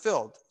contract is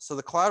fulfilled, so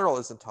the collateral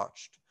isn't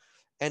touched.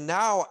 And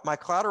now my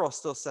collateral is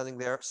still sitting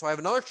there, so I have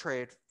another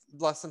trade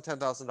less than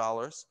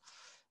 $10,000.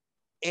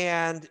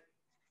 And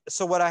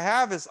so what I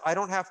have is I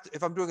don't have to,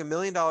 if I'm doing $1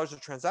 million of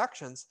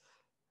transactions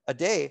a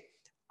day,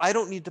 I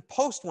don't need to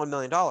post $1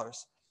 million.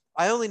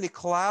 I only need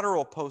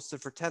collateral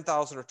posted for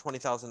 $10,000 or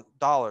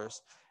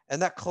 $20,000.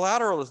 And that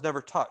collateral is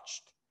never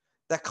touched.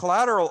 That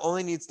collateral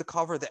only needs to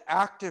cover the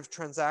active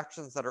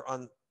transactions that are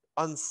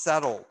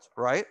unsettled,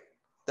 right?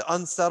 The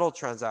unsettled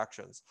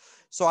transactions.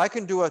 So I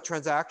can do a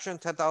transaction,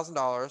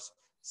 $10,000,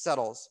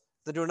 settles.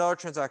 Then do another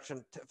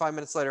transaction 5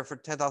 minutes later for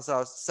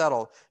 $10,000,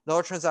 settled.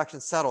 Another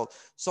transaction, settled.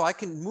 So I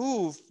can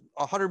move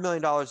 $100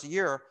 million a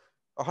year,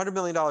 $100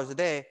 million a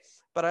day,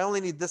 but I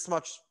only need this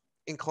much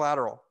in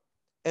collateral.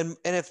 And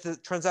if the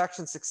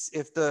transactions,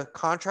 if the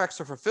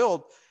contracts are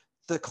fulfilled,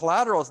 the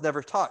collateral is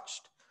never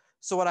touched.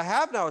 So what I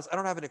have now is I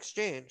don't have an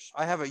exchange.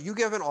 I have you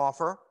give an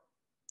offer.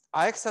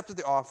 I accepted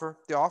the offer.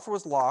 The offer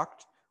was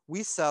locked.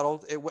 We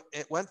settled.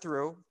 It went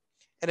through.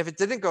 And if it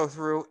didn't go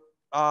through,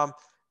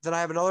 then I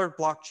have another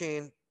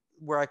blockchain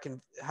where I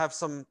can have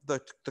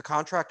the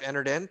contract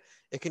entered in.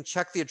 It can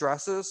check the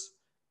addresses,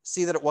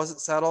 see that it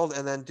wasn't settled,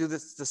 and then do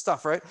this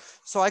stuff, right?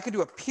 So I could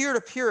do a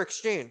peer-to-peer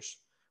exchange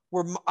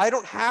where I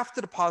don't have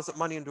to deposit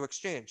money into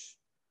exchange.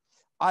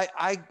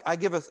 I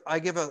give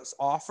an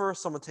offer,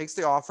 someone takes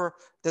the offer,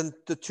 then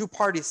the two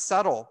parties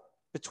settle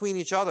between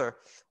each other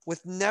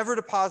with never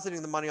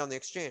depositing the money on the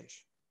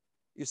exchange.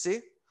 You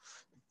see?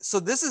 So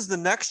this is the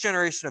next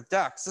generation of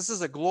DEX. This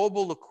is a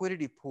global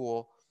liquidity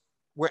pool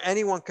where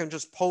anyone can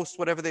just post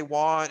whatever they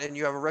want, and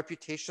you have a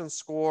reputation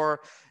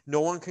score. No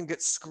one can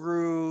get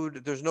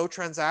screwed. There's no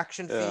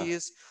transaction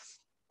fees,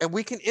 and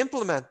we can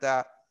implement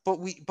that. But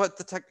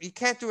you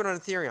can't do it on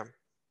Ethereum.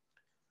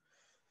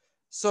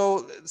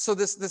 So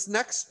this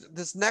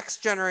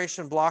next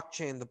generation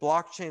blockchain, the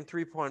blockchain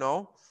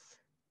 3.0,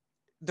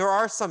 there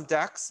are some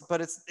DEX, but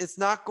it's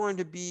not going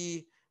to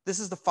be. This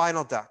is the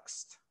final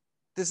DEX.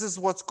 This is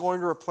what's going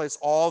to replace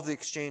all of the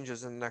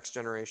exchanges in the next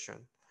generation.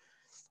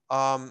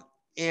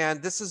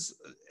 And there's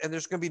going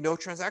to be no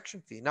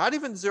transaction fee, not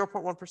even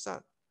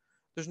 0.1%.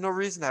 There's no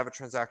reason to have a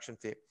transaction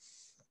fee.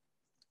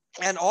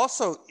 And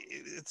also,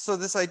 so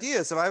this idea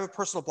is if I have a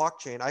personal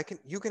blockchain,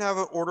 you can have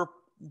an order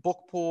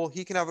book pool,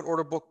 he can have an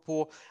order book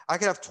pool. I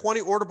can have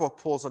 20 order book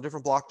pools on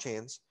different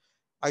blockchains.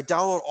 I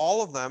download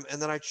all of them,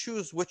 and then I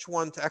choose which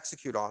one to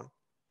execute on.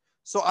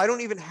 So I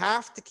don't even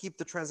have to keep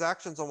the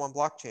transactions on one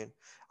blockchain.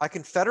 I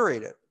can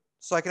federate it.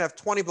 So I can have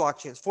 20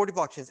 blockchains, 40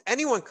 blockchains.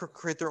 Anyone could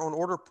create their own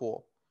order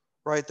pool,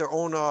 right? Their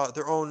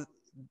own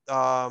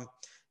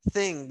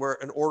thing where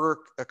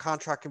a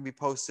contract can be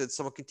posted.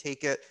 Someone can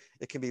take it.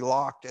 It can be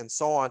locked and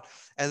so on.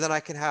 And then I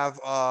can have,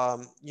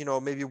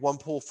 maybe one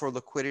pool for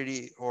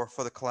liquidity or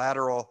for the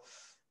collateral,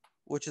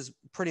 which is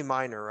pretty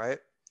minor, right?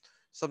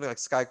 Something like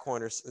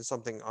Skycoin or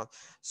something.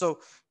 So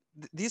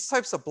these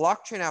types of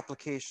blockchain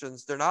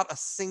applications, they're not a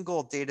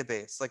single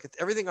database. Like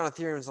everything on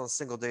Ethereum is on a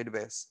single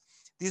database.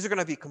 These are going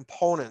to be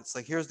components.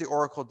 Like here's the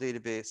Oracle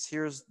database.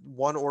 Here's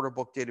one order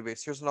book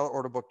database. Here's another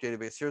order book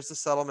database. Here's the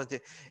settlement.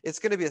 It's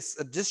going to be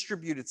a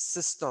distributed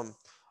system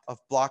of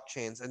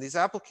blockchains. And these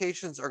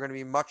applications are going to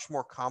be much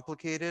more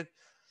complicated,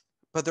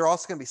 but they're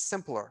also going to be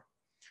simpler.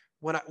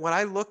 When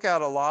I look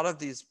at a lot of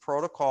these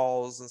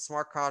protocols and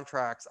smart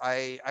contracts,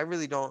 I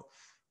really don't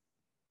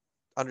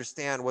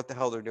understand what the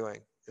hell they're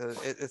doing.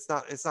 It's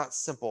not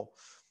simple.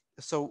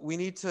 So we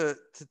need to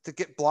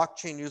get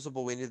blockchain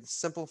usable. We need to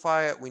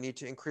simplify it. We need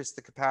to increase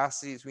the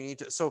capacities. We need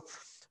to so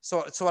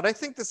what I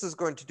think this is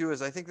going to do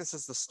is I think this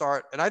is the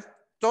start. And I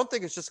don't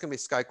think it's just going to be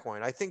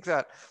Skycoin. I think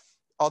that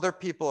other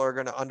people are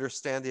going to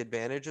understand the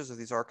advantages of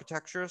these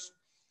architectures,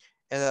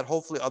 and that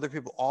hopefully other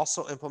people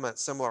also implement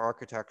similar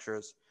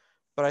architectures.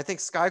 But I think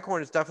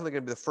Skycoin is definitely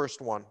going to be the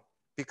first one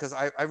because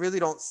I really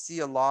don't see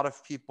a lot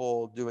of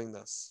people doing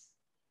this.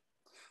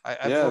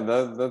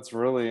 That's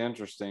really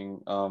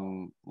interesting.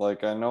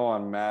 Like I know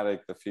on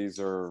Matic the fees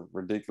are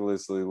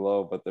ridiculously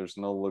low, but there's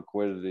no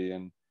liquidity,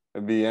 and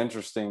it'd be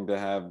interesting to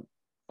have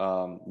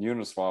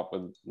Uniswap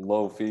with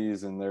low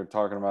fees, and they're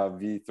talking about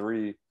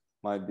V3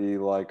 might be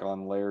like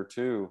on layer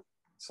 2,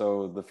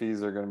 so the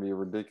fees are going to be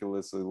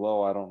ridiculously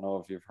low. I don't know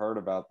if you've heard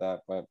about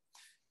that, but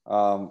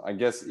I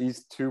guess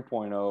East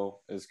 2.0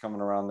 is coming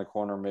around the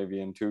corner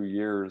maybe in 2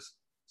 years,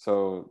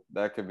 so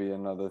that could be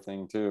another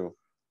thing too.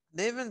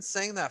 They've been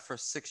saying that for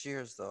 6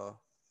 years, though.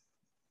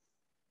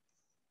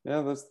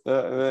 Yeah,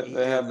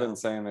 they have been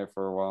saying it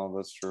for a while.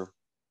 That's true.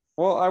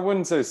 Well, I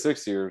wouldn't say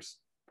 6 years.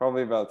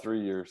 Probably about 3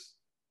 years.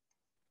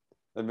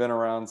 They've been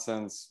around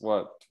since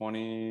what,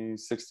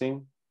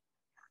 2016?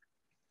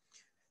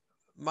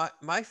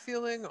 My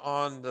feeling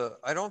on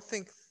I don't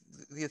think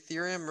the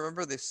Ethereum,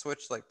 remember they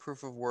switched like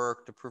proof of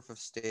work to proof of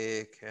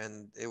stake,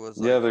 and it was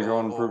Yeah, like, they're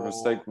going proof of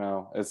oh, stake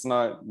now. It's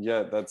not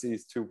yet. That's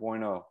ETH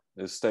 2.0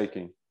 is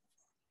staking.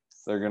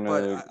 They're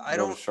but gonna I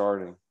go to don't,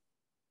 sharding.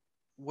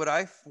 what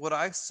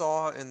I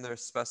saw in their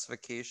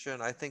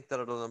specification, I think that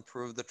it'll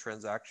improve the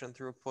transaction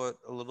throughput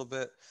a little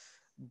bit,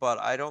 but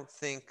I don't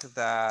think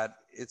that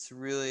it's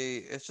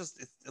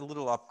a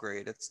little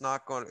upgrade. It's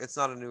not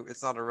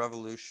a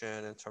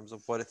revolution in terms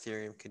of what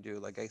Ethereum can do.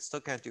 Like I still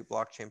can't do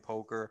blockchain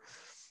poker.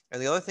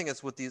 And the other thing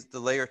is with the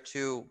layer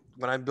two,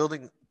 when I'm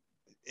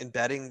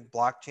embedding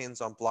blockchains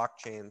on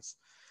blockchains,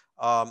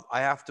 I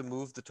have to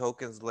move the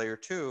tokens layer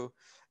two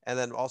and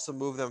then also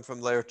move them from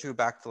layer two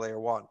back to layer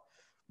one.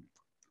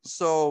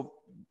 So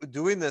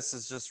doing this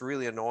is just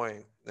really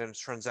annoying. There's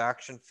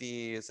transaction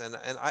fees, and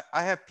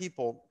I have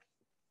people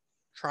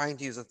trying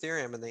to use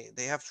Ethereum and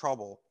they have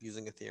trouble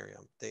using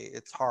Ethereum.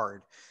 It's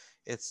hard.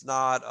 It's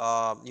not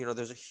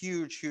there's a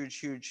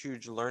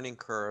huge learning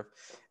curve.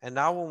 And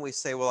now when we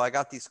say, well, I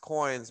got these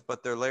coins,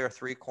 but they're layer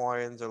three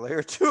coins or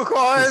layer two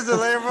coins or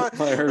layer four,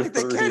 Layer like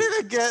they can't three.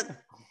 even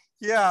get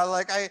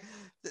yeah,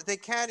 they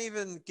can't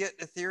even get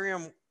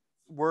Ethereum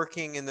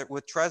working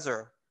with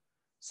Trezor.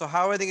 So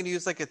how are they going to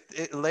use like a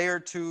layer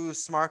two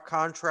smart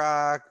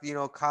contract,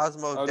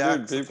 Cosmo Oh, dude,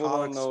 Dex, people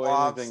atomic don't know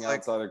swaps? anything Like,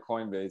 outside of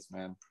Coinbase,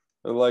 man.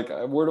 They're like,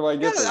 where do I yeah,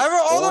 get this?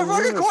 all Go their on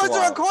fucking coins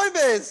are on Uniswap.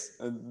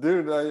 Coinbase.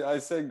 Dude, I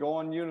said go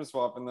on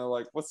Uniswap, and they're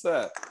like, what's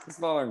that? It's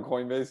not on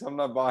Coinbase. I'm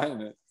not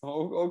buying it.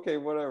 Oh, okay,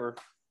 whatever.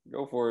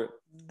 Go for it.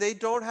 They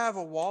don't have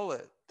a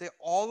wallet.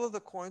 All of the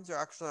coins are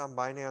actually on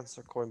Binance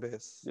or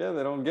Coinbase Yeah,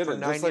 they don't get for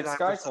it. Just like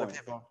 99% of Skycoin.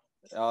 people.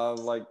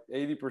 Like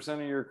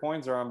 80% of your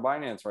coins are on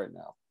Binance right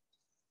now.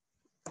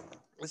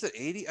 Is it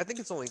 80? I think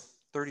it's only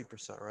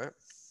 30%, right?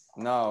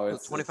 No,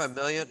 So 25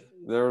 million,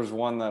 there's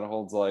one that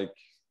holds like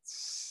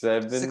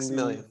 6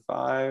 million.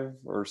 75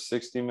 or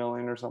 60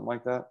 million or something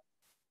like that.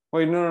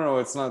 Wait, no,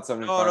 it's not No,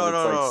 75. no, It's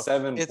no, like no.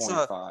 It's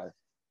 7.5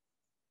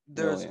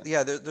 million.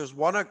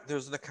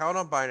 there's an account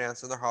on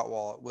Binance in their hot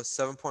wallet with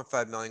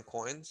 7.5 million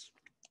coins,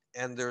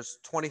 and there's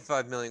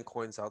 25 million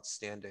coins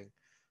outstanding.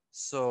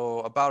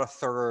 So about a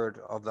third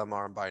of them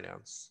are on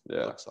Binance, it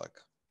Yeah. looks like.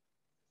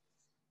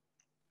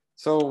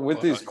 So with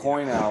But these yeah.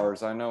 coin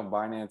hours, I know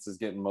Binance is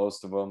getting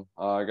most of them.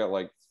 I got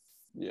like,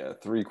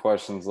 3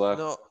 questions left.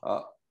 No,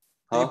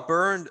 Huh?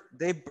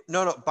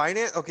 no,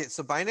 Binance. Okay,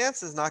 so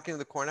Binance is not getting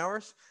the coin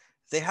hours.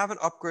 They haven't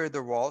upgraded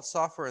their wallet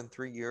software in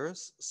 3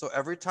 years. So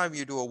every time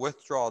you do a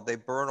withdrawal, they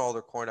burn all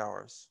their coin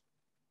hours.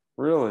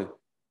 Really?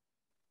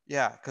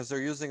 Yeah, because they're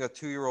using a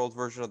 2-year-old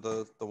version of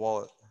the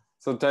wallet.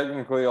 So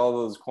technically, all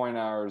those coin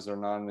hours are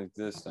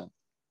non-existent,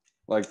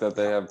 like that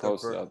they Yeah, have they're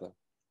posted burnt. out there.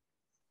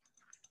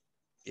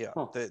 Yeah,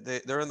 Huh.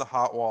 they're in the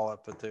hot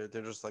wallet, but they're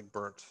just like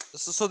burnt.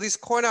 So these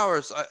coin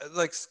hours,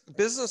 like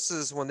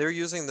businesses, when they're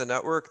using the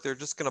network, they're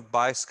just gonna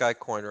buy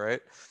Skycoin,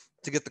 right,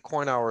 to get the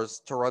coin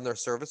hours to run their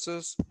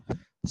services.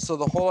 So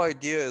the whole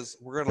idea is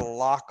we're gonna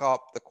lock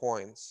up the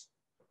coins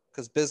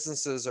because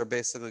businesses are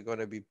basically going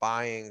to be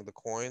buying the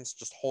coins,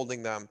 just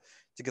holding them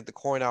to get the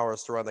coin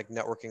hours to run like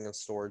networking and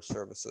storage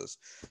services.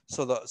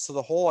 So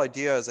the whole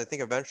idea is, I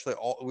think eventually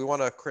we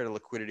want to create a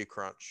liquidity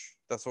crunch.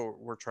 That's what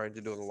we're trying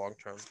to do in the long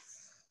term.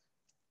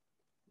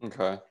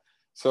 Okay.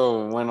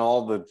 So when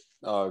all the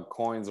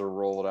coins are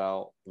rolled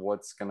out,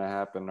 what's going to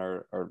happen?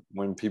 Or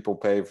when people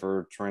pay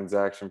for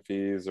transaction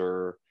fees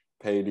or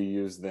pay to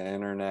use the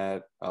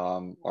internet,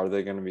 are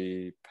they going to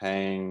be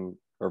paying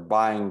or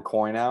buying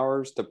coin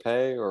hours to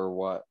pay or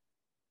what?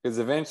 Because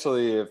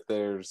eventually, if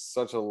there's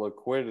such a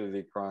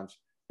liquidity crunch,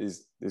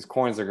 these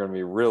coins are going to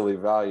be really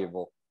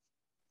valuable.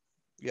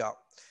 Yeah.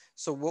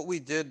 So what we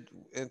did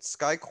in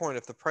Skycoin,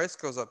 if the price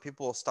goes up,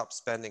 people will stop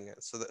spending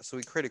it. So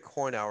we created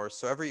coin hours.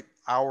 So every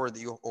hour that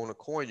you own a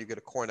coin, you get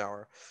a coin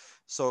hour.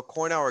 So a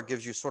coin hour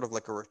gives you sort of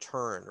like a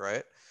return,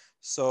 right?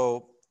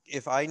 So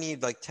if I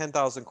need like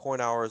 10,000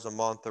 coin hours a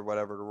month or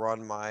whatever to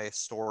run my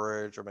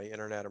storage or my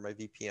internet or my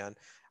VPN,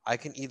 I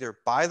can either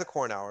buy the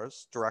coin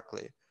hours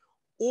directly,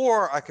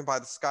 or I can buy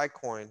the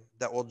Skycoin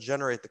that will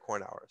generate the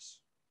coin hours.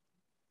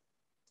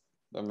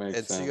 That makes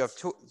And so you have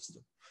sense. two,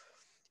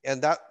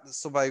 and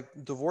so by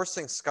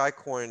divorcing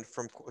Skycoin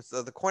from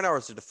the coin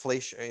hours are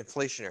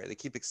inflationary. They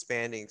keep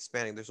expanding.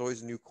 There's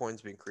always new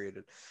coins being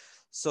created.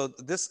 So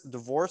this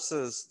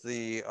divorces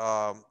the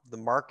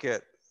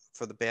market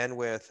for the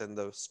bandwidth and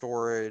the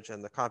storage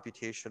and the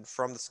computation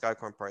from the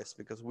Skycoin price,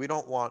 because we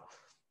don't want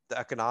the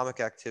economic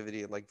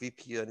activity and like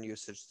VPN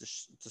usage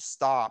to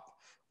stop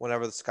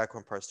whenever the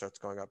Skycoin price starts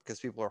going up, because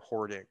people are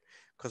hoarding.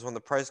 Because when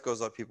the price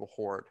goes up, people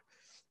hoard.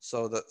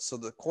 So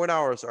the coin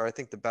hours are, I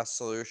think, the best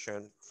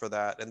solution for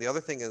that. And the other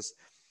thing is,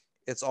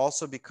 it's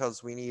also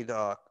because we need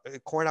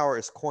coin hour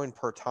is coin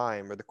per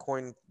time, or the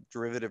coin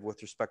derivative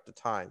with respect to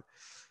time.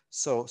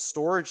 So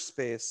storage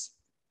space,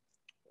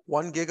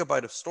 1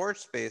 gigabyte of storage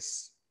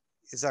space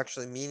is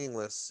actually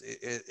meaningless.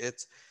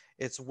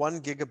 It's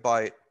 1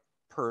 gigabyte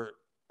per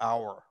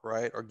hour,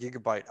 right? Or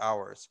gigabyte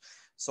hours.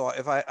 So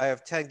if I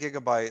have 10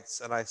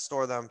 gigabytes and I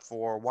store them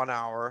for 1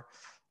 hour,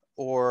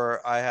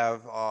 or I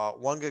have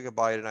 1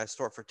 gigabyte and I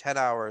store it for 10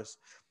 hours,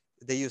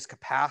 they use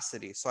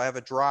capacity. So I have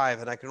a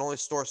drive and I can only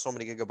store so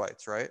many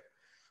gigabytes, right?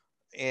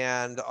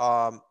 And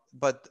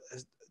but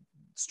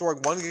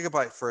storing 1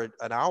 gigabyte for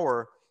an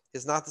hour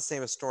is not the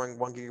same as storing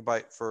 1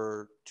 gigabyte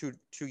for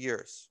two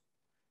years,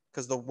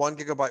 because the 1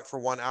 gigabyte for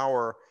 1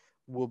 hour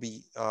will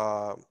be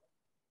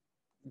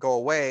go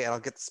away and I'll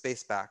get the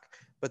space back.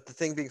 But the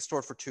thing being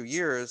stored for 2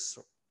 years,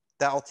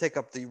 that'll take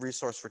up the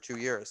resource for 2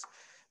 years.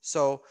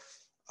 So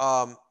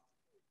um,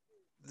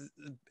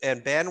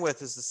 and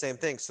bandwidth is the same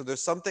thing. So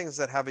there's some things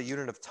that have a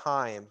unit of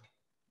time.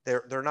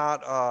 They're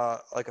not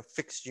like a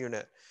fixed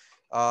unit.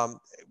 Um,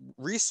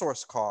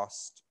 Resource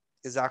cost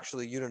is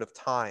actually a unit of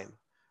time,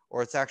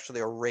 or it's actually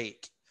a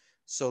rate.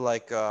 So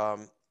like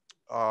um,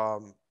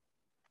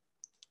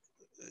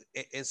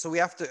 and so we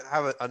have to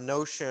have a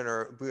notion,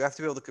 or we have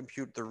to be able to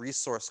compute the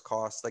resource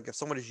cost. Like if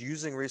someone is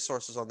using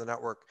resources on the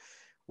network,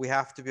 we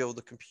have to be able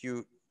to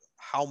compute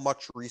how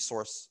much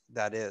resource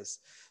that is.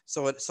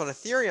 So on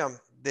Ethereum,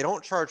 they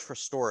don't charge for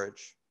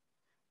storage,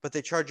 but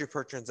they charge you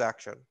per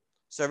transaction.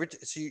 So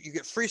you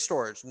get free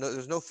storage. No,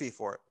 there's no fee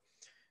for it.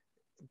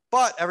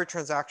 But every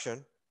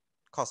transaction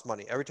costs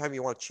money. Every time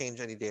you want to change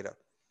any data.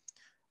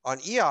 On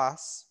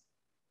EOS,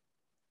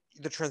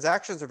 the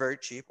transactions are very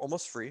cheap,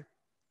 almost free,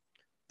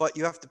 but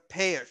you have to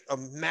pay a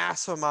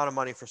massive amount of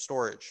money for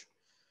storage.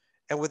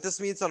 And what this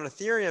means on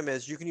Ethereum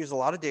is you can use a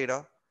lot of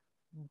data,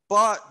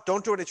 but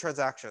don't do any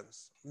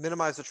transactions.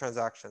 Minimize the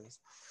transactions.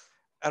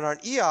 And on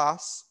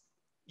EOS,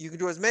 you can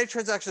do as many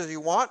transactions as you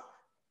want,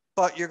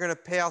 but you're going to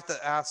pay out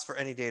the ass for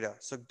any data.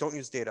 So don't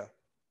use data.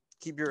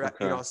 Keep your,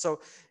 Okay.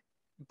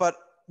 But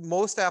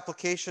most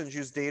applications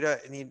use data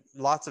and need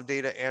lots of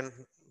data and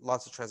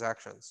lots of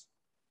transactions,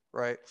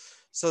 right?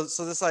 So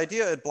this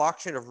idea in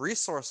blockchain of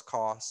resource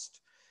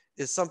cost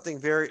is something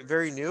very,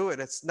 very new,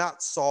 and it's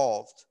not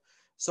solved.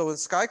 So in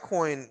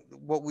Skycoin,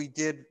 what we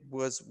did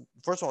was,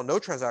 first of all, no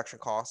transaction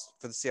cost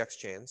for the CX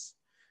chains.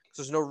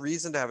 So there's no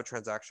reason to have a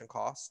transaction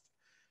cost.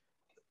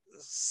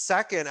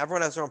 Second,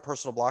 everyone has their own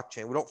personal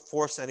blockchain. We don't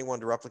force anyone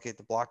to replicate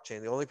the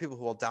blockchain. The only people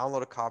who will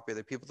download a copy are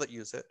the people that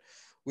use it.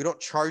 We don't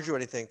charge you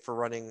anything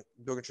for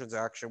doing a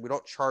transaction. We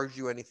don't charge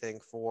you anything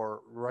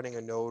for running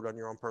a node on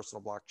your own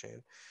personal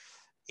blockchain.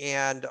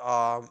 And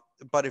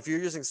but if you're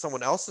using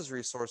someone else's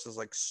resources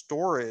like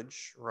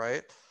storage,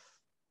 right,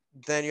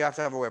 then you have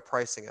to have a way of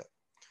pricing it.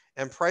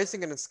 And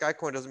pricing it in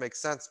Skycoin doesn't make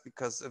sense,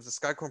 because if the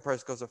Skycoin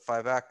price goes up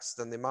 5x,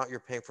 then the amount you're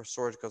paying for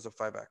storage goes up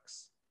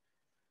 5x.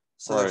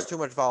 So there's too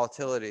much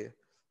volatility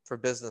for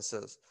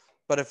businesses.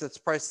 But if it's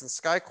priced in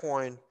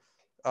Skycoin,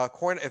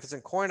 if it's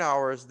in coin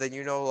hours, then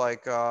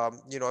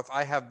if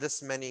I have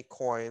this many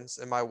coins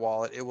in my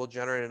wallet, it will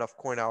generate enough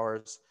coin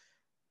hours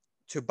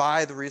to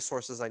buy the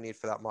resources I need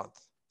for that month.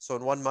 So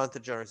in 1 month,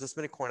 it generates this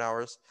many coin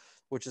hours,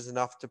 which is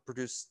enough to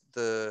produces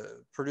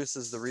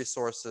the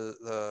resources,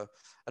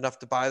 enough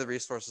to buy the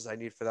resources I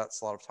need for that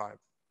slot of time.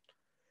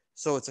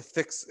 So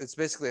it's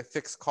basically a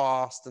fixed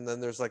cost, and then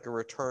there's like a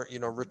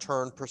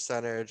return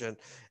percentage, and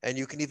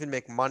you can even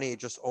make money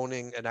just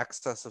owning an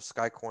excess of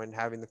Skycoin,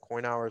 having the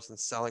coin hours and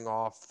selling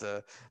off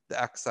the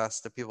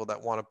excess to people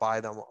that want to buy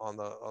them on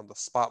the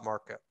spot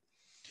market.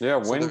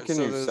 Yeah, So when can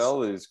you there's sell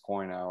these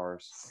coin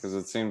hours? Because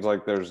it seems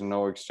like there's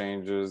no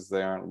exchanges,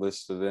 they aren't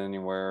listed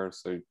anywhere,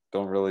 so you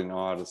don't really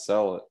know how to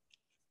sell it.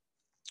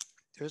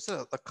 there's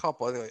a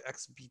couple, I think like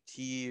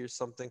XBT or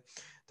something.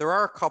 There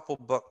are a couple,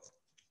 but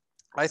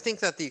I think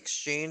that the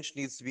exchange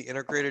needs to be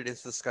integrated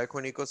into the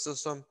Skycoin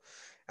ecosystem.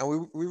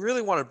 And we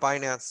really wanted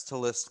Binance to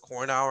list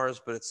coin hours,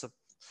 but it's a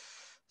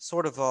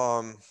sort of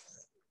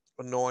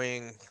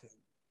annoying.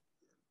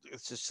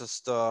 It's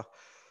just I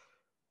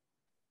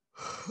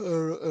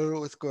don't know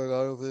what's going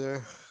on over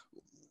there.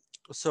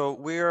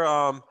 So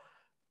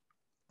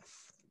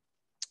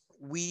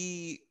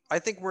I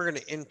think we're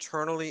going to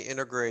internally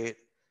integrate,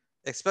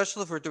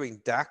 especially if we're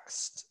doing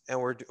Dext and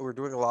we're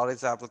doing a lot of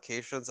these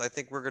applications. I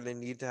think we're going to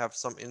need to have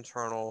some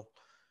internal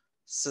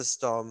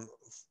system,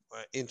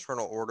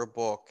 internal order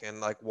book,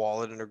 and like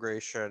wallet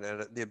integration,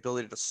 and the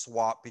ability to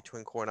swap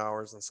between coin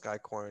hours and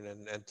Skycoin,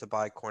 and to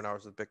buy coin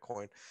hours with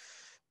Bitcoin.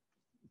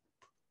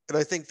 And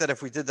I think that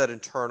if we did that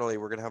internally,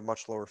 we're going to have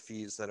much lower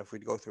fees than if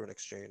we'd go through an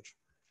exchange.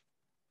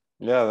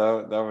 Yeah,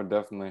 that would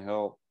definitely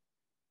help.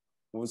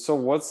 So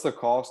what's the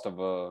cost of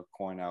a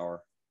coin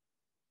hour?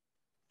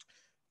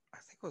 I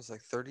think it was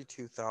like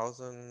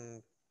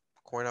 32,000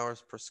 coin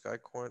hours per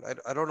Skycoin.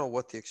 I don't know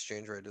what the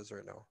exchange rate is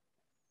right now.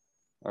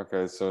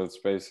 Okay, so it's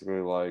basically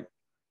like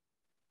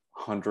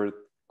 100th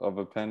of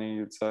a penny,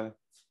 you'd say?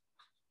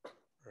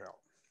 Yeah.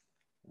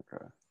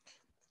 Okay.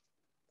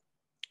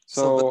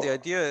 But the So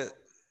idea,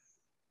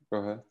 go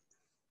ahead.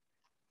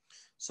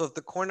 so if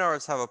the coin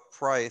hours have a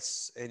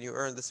price and you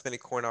earn this many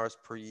coin hours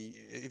per year,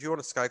 if you own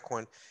a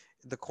Skycoin,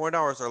 the coin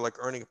hours are like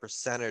earning a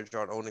percentage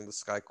on owning the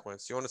Skycoin.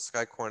 So you own a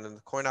Skycoin, and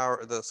the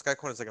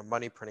Skycoin is like a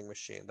money printing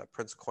machine that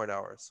prints coin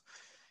hours.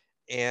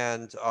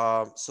 And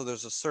so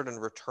there's a certain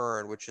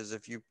return, which is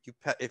if you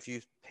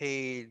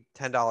paid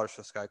 $10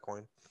 for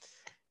Skycoin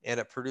and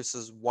it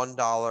produces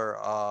 $1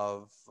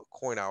 of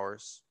coin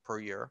hours per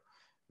year,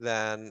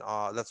 then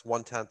that's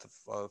 1/10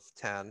 of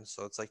 10.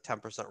 So it's like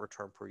 10%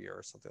 return per year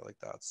or something like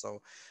that.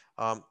 So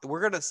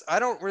I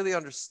don't really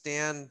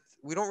understand.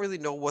 We don't really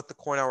know what the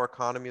coin hour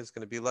economy is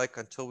going to be like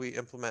until we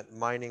implement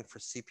mining for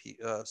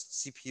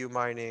CPU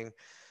mining,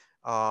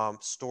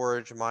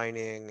 storage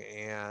mining,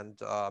 and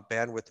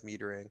bandwidth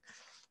metering.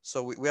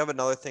 So we have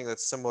another thing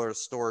that's similar to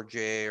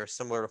Storj or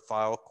similar to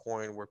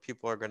Filecoin, where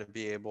people are going to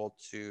be able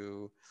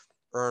to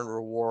earn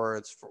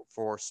rewards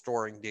for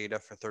storing data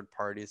for third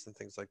parties and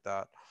things like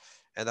that.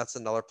 And that's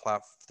another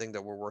thing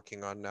that we're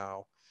working on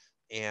now.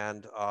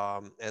 And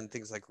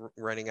things like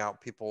renting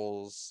out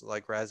people's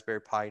like Raspberry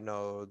Pi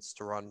nodes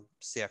to run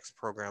CX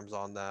programs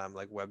on them,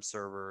 like web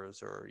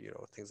servers or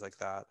things like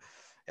that.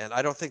 And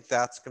I don't think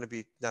that's going to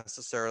be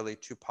necessarily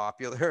too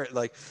popular.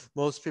 Like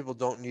most people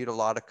don't need a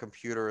lot of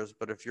computers,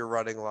 but if you're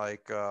running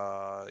like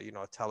a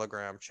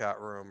Telegram chat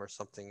room or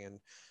something, and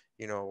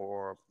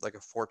or like a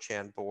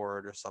 4chan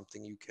board or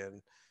something, you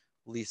can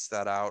lease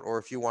that out. Or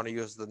if you want to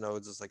use the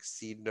nodes as like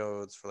seed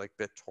nodes for like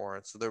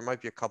BitTorrent. So there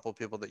might be a couple of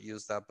people that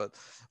use that, but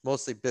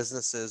mostly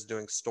businesses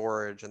doing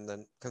storage and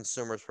then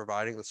consumers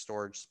providing the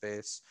storage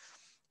space.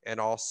 And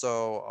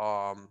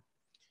also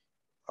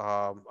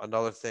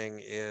another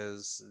thing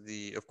is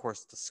of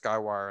course, the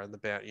Skywire and the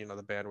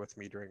bandwidth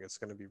metering is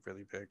going to be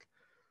really big.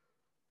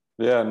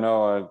 Yeah,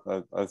 no,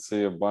 I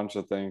see a bunch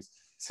of things.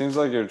 Seems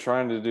like you're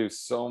trying to do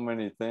so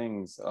many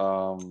things.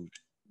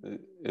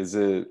 Is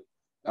it?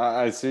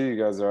 I see you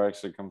guys are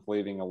actually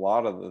completing a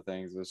lot of the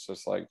things. It's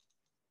just like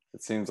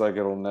it seems like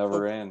it'll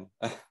never So end.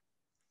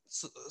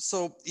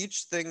 so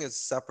each thing is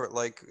separate.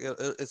 Like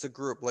it's a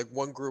group. Like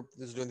one group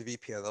is doing the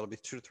VPN. That'll be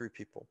 2 to 3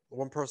 people.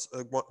 One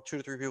person, 2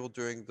 to 3 people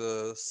doing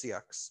the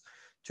CX.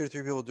 2 to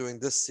 3 people doing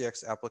this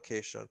CX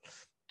application.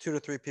 2 to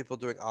 3 people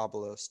doing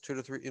Obelisk. 2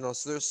 to 3.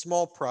 So there's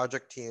small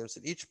project teams,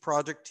 and each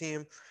project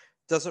team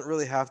doesn't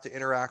really have to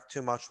interact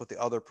too much with the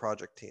other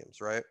project teams,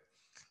 right?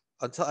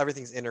 Until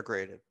everything's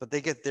integrated. But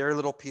they get their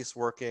little piece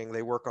working.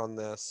 They work on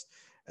this,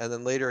 and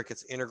then later it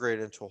gets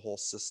integrated into a whole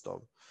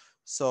system.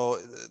 So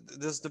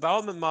this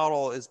development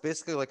model is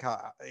basically like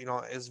how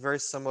is very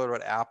similar to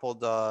what Apple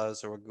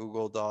does or what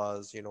Google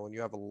does. When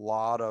you have a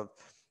lot of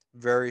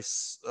very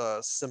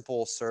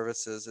simple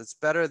services, it's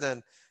better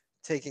than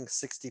taking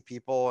 60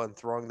 people and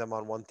throwing them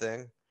on one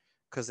thing,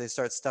 because they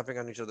start stepping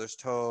on each other's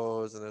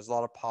toes, and there's a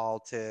lot of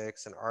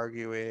politics and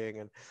arguing,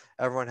 and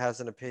everyone has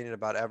an opinion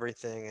about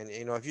everything. And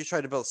if you try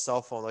to build a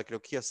cell phone like a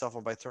Nokia cell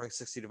phone by throwing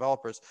 60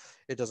 developers,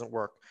 it doesn't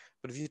work.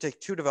 But if you take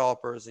 2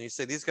 developers and you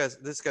say these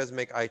guys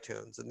make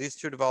iTunes, and these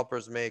 2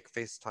 developers make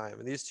FaceTime,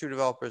 and these 2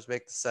 developers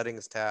make the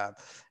settings tab,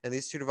 and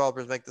these 2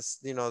 developers make this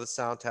the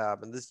sound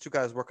tab, and these 2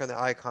 guys work on the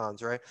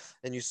icons, right?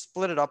 And you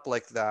split it up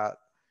like that,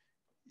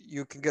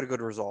 you can get a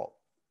good result.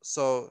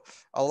 So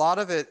a lot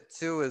of it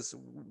too is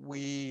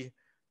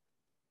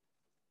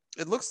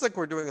it looks like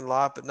we're doing a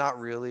lot, but not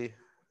really.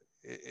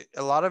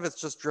 A lot of it's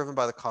just driven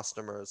by the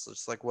customers.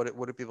 It's like, what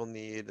do people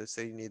need? They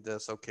say you need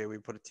this. Okay, we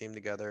put a team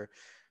together.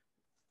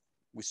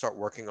 We start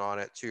working on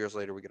it. 2 years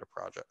later, we get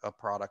a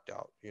product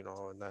out.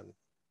 And then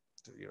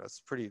it's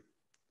pretty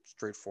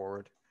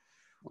straightforward.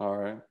 All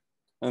right.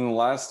 And the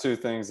last two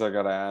things I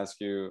got to ask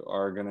you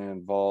are going to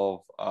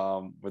involve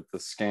with the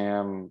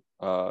scam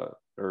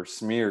or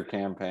smear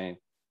campaign.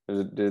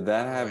 Did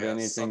that Oh have yeah,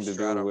 anything to do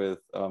Substratum. with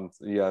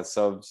yeah,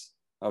 subs?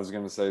 I was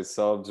going to say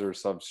subs or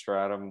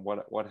substratum.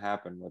 What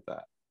happened with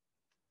that?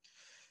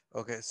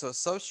 Okay, so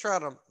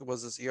Substratum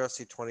was this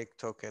ERC20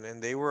 token,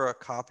 and they were a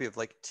copy of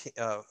like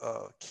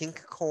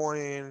Kink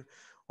Coin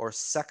or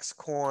Sex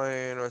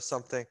Coin or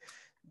something.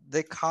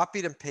 They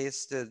copied and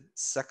pasted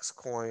Sex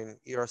Coin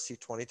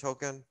ERC20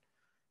 token,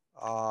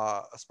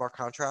 a smart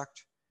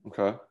contract,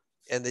 Okay.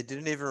 and they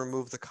didn't even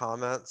remove the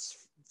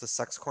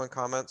Sex Coin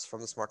comments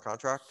from the smart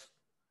contract.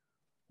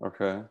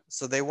 Okay.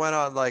 So they went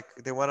on like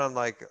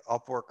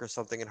Upwork or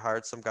something and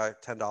hired some guy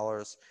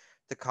 $10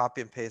 to copy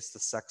and paste the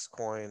Sex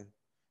Coin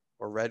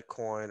or Red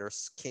Coin or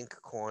Kink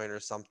Coin or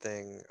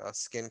something,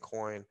 Skin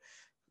Coin,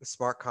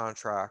 smart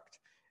contract,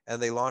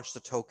 and they launched the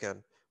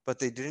token, but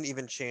they didn't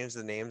even change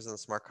the names in the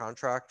smart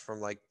contract from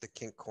like the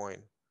Kink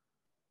Coin.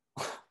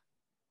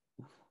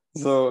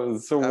 So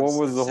what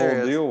was I'm the whole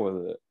serious. deal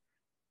with it?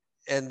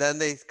 And then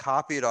they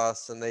copied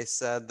us and they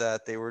said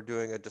that they were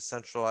doing a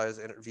decentralized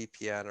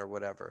VPN or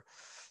whatever.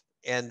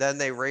 And then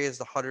they raised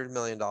 $100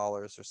 million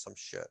or some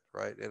shit,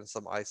 right? In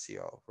some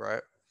ICO,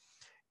 right?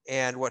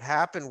 And what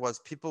happened was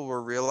people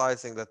were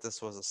realizing that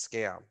this was a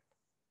scam,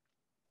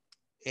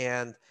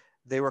 and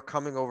they were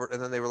coming over,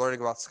 and then they were learning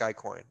about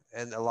Skycoin,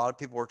 and a lot of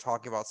people were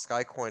talking about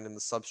Skycoin in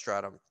the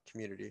Substratum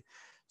community.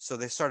 So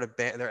they started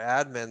their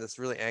admin, this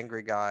really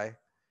angry guy,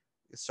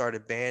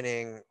 started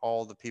banning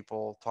all the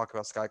people talking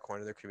about Skycoin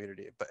in their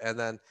community. But and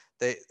then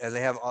they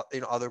have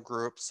other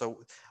groups.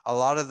 So a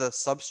lot of the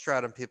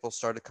Substratum people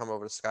started to come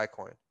over to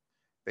Skycoin,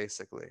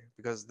 basically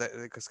because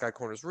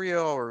Skycoin is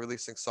real. We're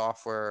releasing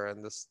software,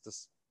 and this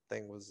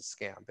thing was a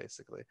scam,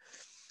 basically.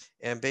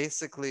 And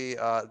basically,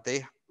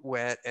 they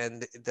went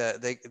and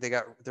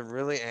they're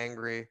really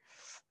angry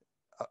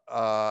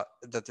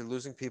that they're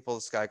losing people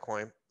to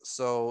Skycoin.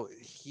 So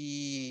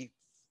he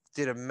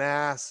did a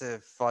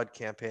massive FUD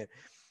campaign.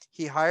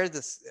 He hired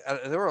this.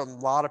 There were a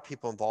lot of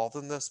people involved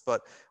in this,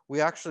 but we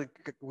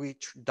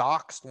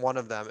doxed one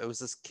of them. It was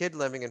this kid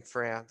living in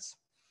France.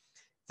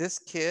 This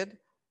kid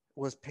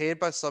was paid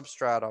by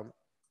Substratum,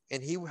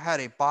 and he had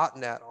a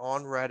botnet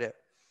on Reddit,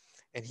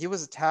 and he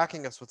was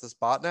attacking us with this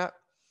botnet.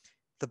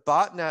 The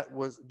botnet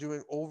was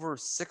doing over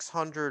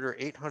 600 or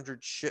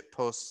 800 shit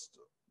posts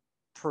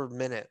per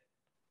minute.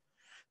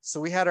 So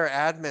we had our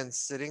admins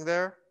sitting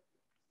there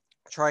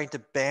trying to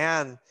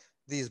ban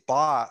these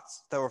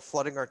bots that were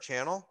flooding our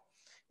channel,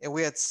 and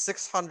we had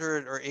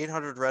 600 or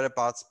 800 Reddit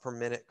bots per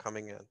minute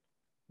coming in.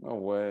 No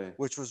way.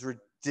 Which was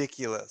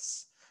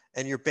ridiculous.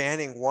 And you're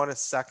banning one a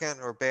second,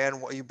 or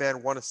you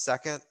ban one a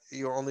second,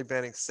 you're only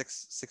banning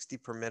 60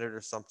 per minute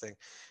or something.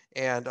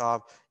 And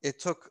it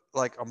took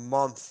like a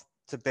month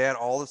to ban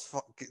all this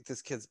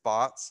kid's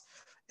bots.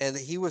 And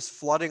he was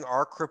flooding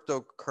our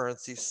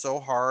cryptocurrency so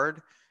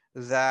hard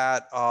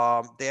that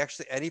they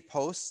actually, any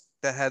post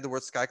that had the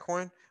word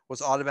Skycoin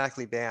was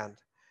automatically banned.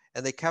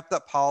 And they kept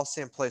that policy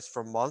in place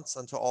for months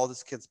until all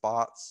this kid's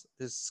bots,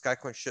 his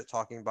Skycoin shit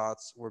talking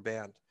bots, were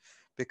banned.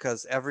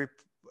 Because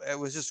it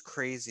was just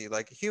crazy.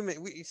 Like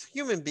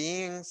human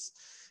beings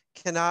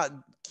cannot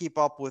keep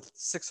up with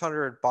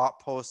 600 bot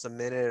posts a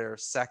minute or a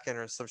second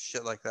or some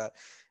shit like that.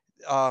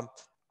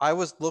 I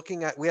was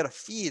looking at, we had a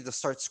feed to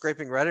start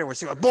scraping Reddit, and we're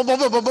seeing like boom, boom,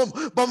 boom, boom, boom,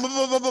 boom, boom,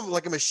 boom, boom, boom,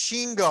 like a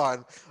machine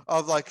gun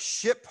of like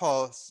shit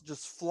posts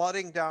just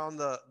flooding down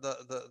the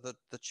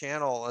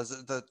channel.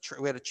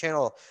 We had a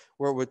channel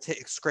where it would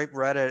scrape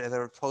Reddit and then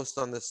it would post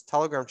on this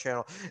Telegram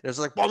channel. And it was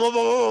like boom, boom,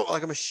 boom, boom,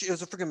 like it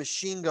was a freaking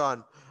machine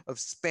gun of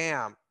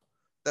spam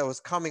that was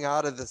coming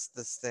out of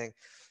this thing.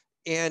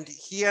 And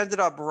he ended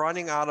up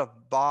running out of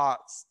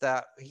bots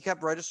that he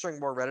kept registering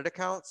more Reddit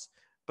accounts,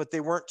 but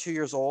they weren't 2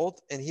 years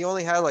old. And he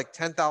only had like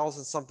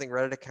 10,000 something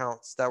Reddit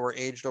accounts that were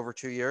aged over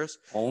 2 years.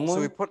 Only? So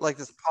we put like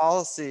this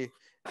policy,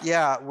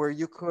 yeah, where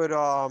you could,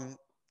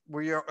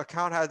 where your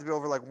account had to be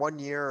over like 1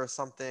 year or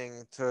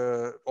something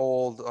to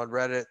old on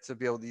Reddit to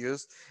be able to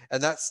use.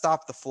 And that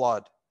stopped the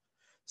flood.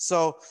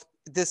 So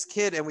this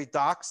kid, and we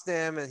doxed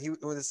him, and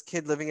this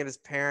kid living in his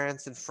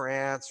parents in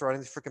France, running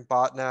these freaking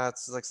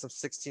botnets, like some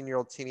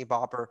 16-year-old teeny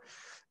bopper.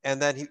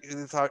 And then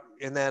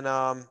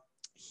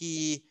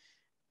he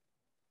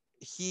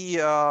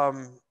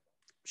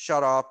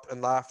shut up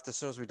and left as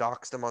soon as we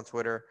doxed him on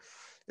Twitter.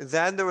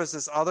 Then there was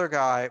this other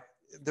guy.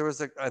 There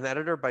was an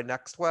editor by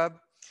NextWeb,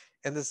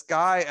 and this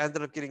guy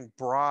ended up getting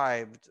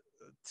bribed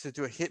to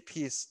do a hit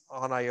piece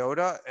on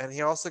IOTA, and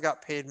he also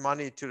got paid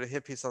money to do a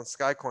hit piece on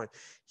Skycoin.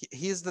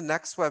 He's the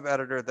NextWeb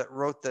editor that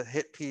wrote the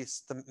hit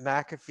piece, the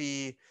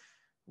McAfee.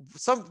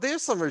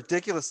 There's some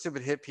ridiculous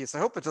stupid hit piece. I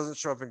hope it doesn't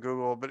show up in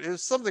Google, but it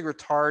was something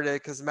retarded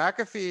because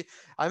McAfee.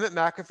 I met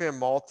McAfee in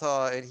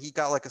Malta, and he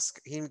got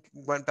he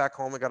went back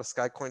home and got a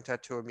Skycoin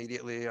tattoo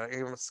immediately.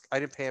 I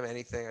didn't pay him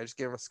anything. I just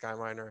gave him a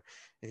Skyminer,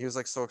 and he was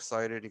like so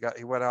excited.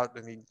 He went out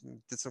and he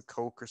did some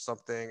coke or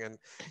something, and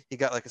he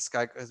got like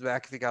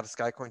McAfee got a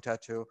Skycoin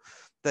tattoo.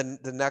 Then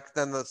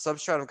the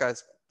Substratum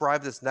guys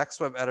bribed this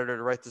NextWeb editor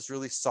to write this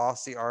really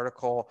saucy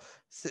article.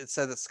 It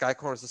said that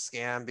Skycoin was a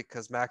scam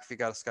because McAfee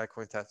got a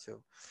Skycoin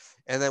tattoo.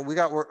 And then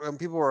and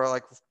people were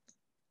like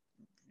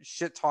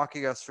shit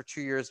talking us for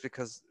 2 years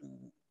because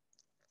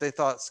they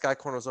thought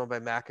Skycoin was owned by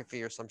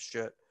McAfee or some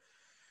shit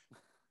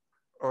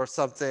or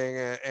something.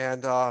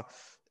 And I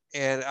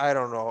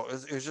don't know.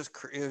 It was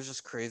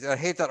just crazy. I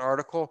hate that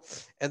article.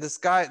 And this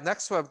guy,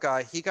 NextWeb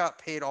guy, he got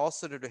paid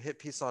also to do a hit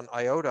piece on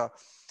IOTA.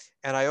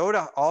 And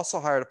IOTA also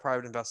hired a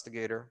private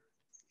investigator,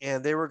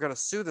 and they were going to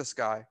sue this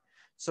guy.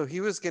 So he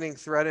was getting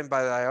threatened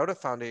by the IOTA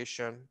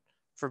Foundation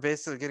for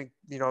basically getting,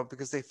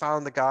 because they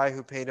found the guy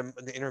who paid him,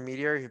 the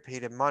intermediary who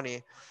paid him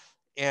money.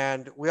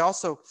 And we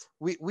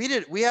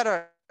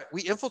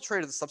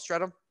infiltrated the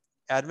Substratum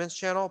admins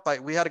channel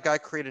we had a guy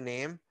create a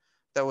name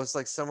that was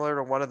like similar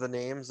to one of the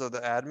names of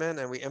the admin,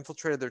 and we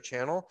infiltrated their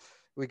channel.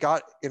 We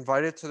got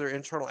invited to their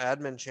internal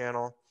admin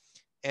channel,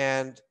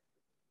 and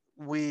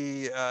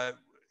we,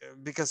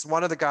 because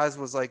one of the guys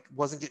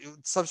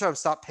Substratum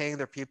stopped paying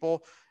their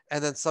people,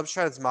 and then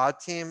Substratum's mod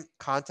team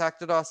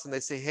contacted us and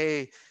they say,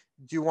 hey,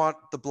 do you want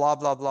the blah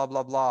blah blah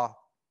blah blah?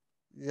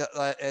 Yeah,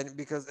 and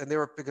because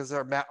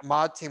their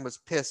mod team was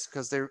pissed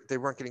because they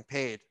weren't getting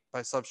paid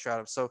by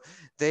Substratum. So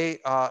they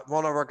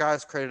one of our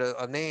guys created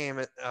a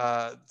name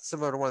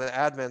similar to one of the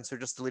admins who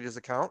just deleted his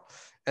account,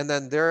 and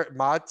then their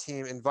mod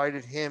team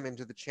invited him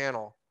into the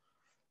channel,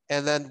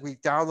 and then we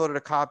downloaded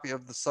a copy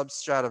of the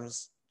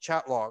Substratum's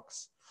chat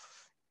logs.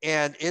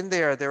 And in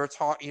there, they were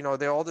talking,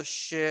 they all this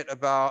shit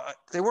about,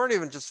 they weren't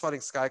even just flooding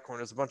Skycoin.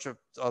 There's a bunch of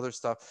other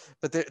stuff.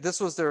 But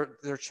this was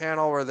their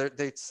channel where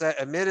they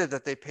admitted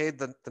that they paid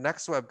the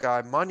NextWeb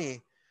guy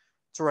money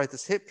to write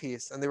this hit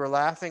piece. And they were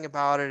laughing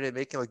about it and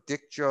making like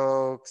dick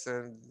jokes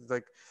and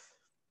like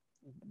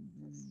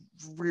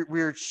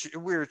weird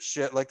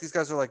shit. Like these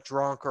guys are like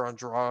drunk or on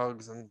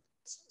drugs and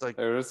like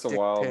It's a dick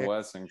wild pic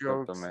west in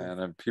crypto, jokes. And, man,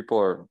 and people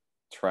are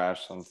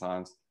trash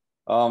sometimes.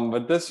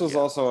 But this was yeah.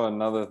 also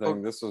another Oh,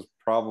 thing. This was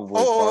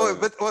probably oh,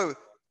 part wait, of it.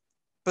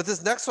 but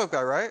this next web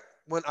guy, right?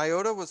 When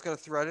IOTA was going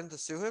to threaten to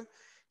sue him,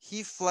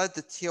 he fled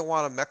to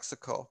Tijuana,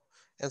 Mexico.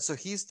 And so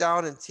he's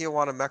down in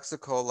Tijuana,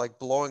 Mexico, like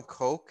blowing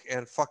coke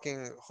and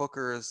fucking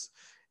hookers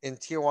in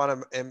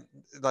Tijuana and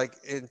like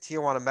in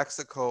Tijuana,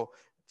 Mexico,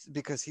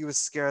 because he was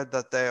scared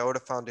that the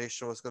IOTA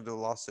Foundation was going to do a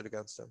lawsuit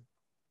against him.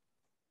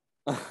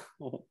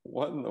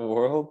 What in the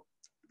world?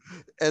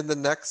 And the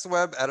next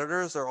web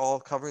editors are all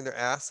covering their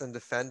ass and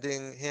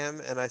defending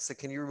him. And I said,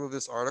 "Can you remove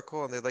this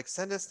article?" And they're like,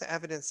 "Send us the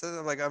evidence." And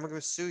I'm like, "I'm going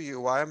to sue you.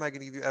 Why am I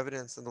going to give you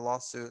evidence in the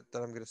lawsuit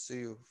that I'm going to sue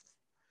you?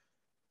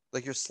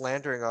 Like you're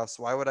slandering us.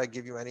 Why would I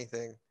give you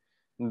anything?"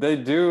 They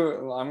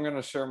do. I'm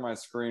gonna share my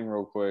screen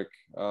real quick.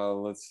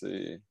 Let's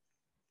see.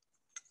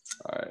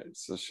 All right,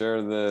 so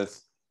share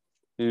this.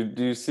 Do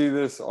you see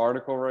this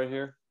article right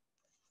here?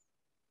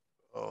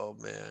 Oh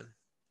man.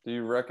 Do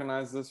you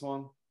recognize this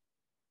one?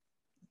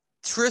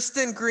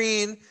 Tristan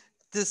Green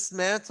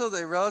dismantled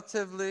a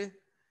relatively,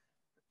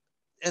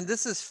 and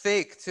this is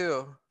fake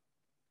too.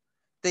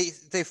 They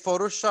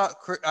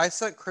photoshopped. I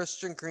sent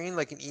Christian Green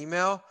like an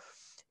email,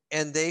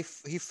 and he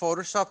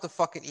photoshopped the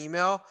fucking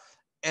email,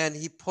 and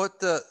he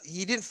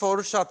didn't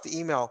photoshop the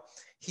email.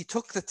 He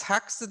took the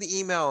text of the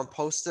email and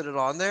posted it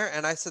on there,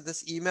 and I said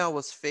this email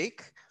was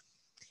fake,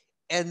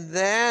 and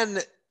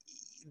then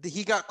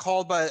he got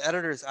called by the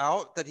editors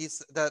out that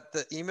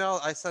the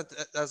email I sent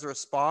as a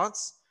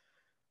response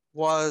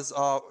was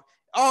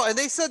and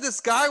they said this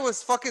guy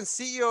was fucking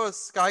CEO of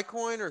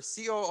Skycoin or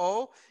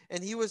COO,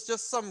 and he was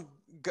just some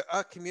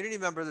community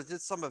member that did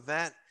some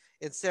event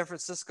in San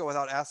Francisco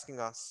without asking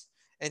us,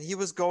 and he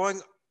was going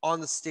on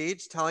the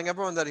stage telling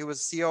everyone that he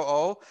was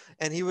COO,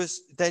 and he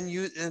was then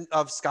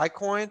of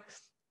Skycoin.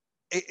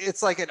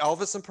 It's like an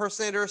Elvis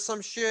impersonator or some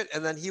shit,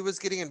 and then he was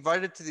getting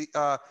invited to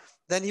the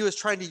then he was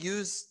trying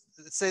to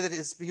say that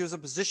he was a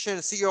position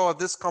CEO of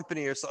this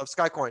company or of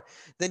Skycoin.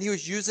 Then he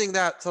was using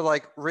that to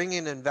like ring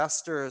in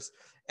investors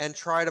and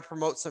try to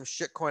promote some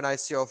shitcoin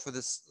ICO for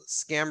this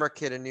scammer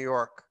kid in New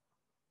York.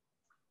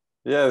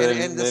 Yeah,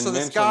 they So this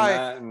mention guy,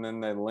 that, and then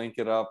they link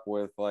it up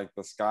with like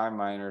the Sky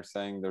Miners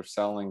saying they're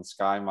selling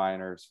Sky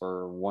Miners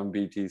for 1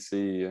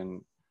 BTC,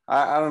 and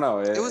I don't know.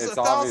 it was It's a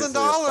thousand obviously a FUD.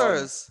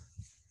 dollars.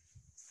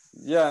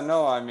 Yeah,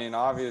 no, I mean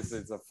obviously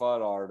it's a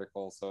FUD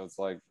article, so it's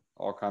like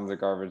all kinds of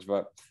garbage.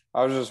 But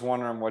I was just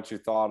wondering what you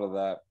thought of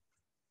that.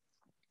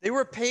 They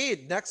were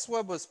paid.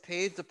 NextWeb was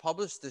paid to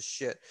publish this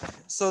shit.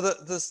 So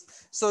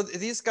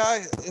these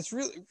guys, it's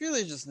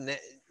really just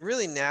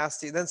really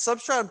nasty. Then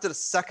Substratum did a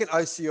second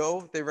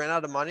ICO. They ran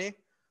out of money,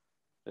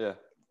 Yeah.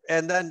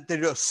 and then they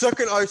did a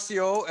second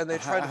ICO, and they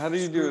tried How to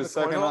do you do screw a the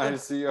coin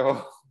second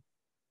holder.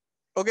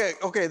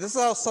 ICO? Okay. This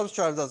is how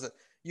Substratum does it.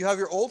 You have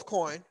your old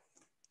coin,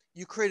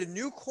 you create a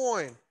new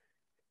coin,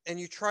 and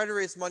you try to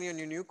raise money on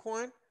your new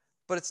coin,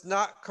 but it's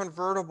not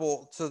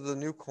convertible to the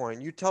new coin.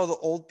 You tell the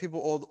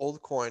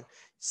old coin,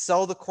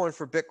 sell the coin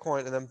for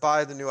Bitcoin, and then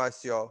buy the new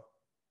ICO.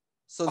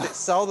 So they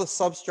sell the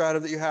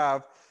substratum that you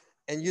have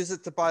and use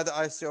it to buy the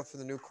ICO for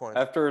the new coin.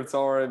 After it's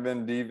already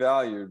been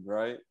devalued,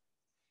 right?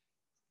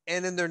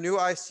 And in their new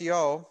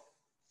ICO,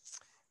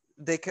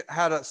 they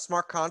had a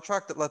smart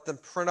contract that let them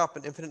print up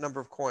an infinite number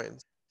of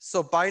coins.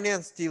 So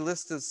Binance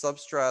delisted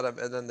Substratum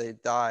and then they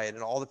died,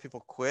 and all the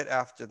people quit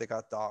after they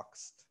got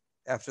doxxed,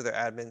 after their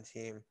admin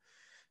team.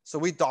 So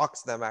we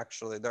doxed them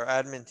actually. Their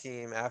admin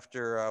team,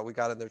 after we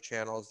got in their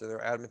channels, their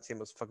admin team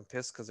was fucking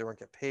pissed because they weren't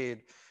getting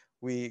paid.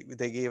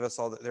 They gave us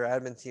their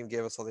admin team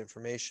gave us all the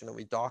information, and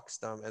we doxed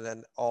them, and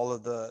then all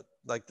of the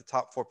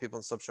top 4 people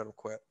in Substratum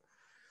quit.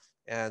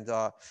 And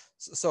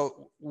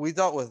so we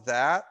dealt with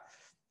that.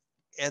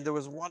 And there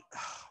was one,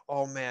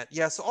 oh man,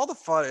 yeah. So all the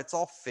fun, it's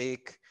all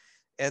fake,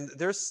 and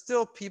there's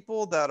still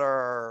people that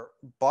are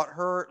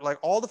butthurt. Like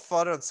all the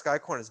fun on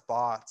Skycoin is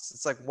bots.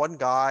 It's like one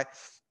guy.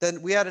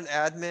 Then we had an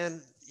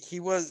admin. He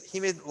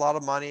made a lot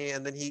of money,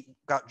 and then he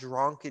got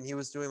drunk, and he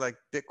was doing like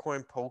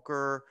Bitcoin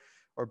poker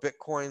or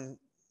Bitcoin,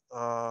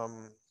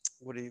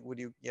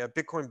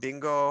 Bitcoin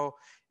bingo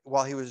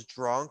while he was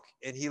drunk,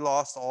 and he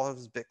lost all of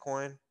his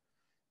Bitcoin.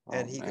 Oh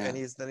man.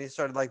 He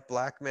started like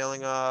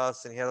blackmailing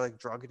us, and he had like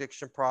drug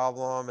addiction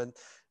problem, and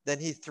then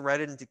he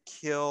threatened to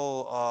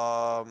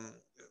kill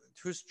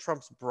who's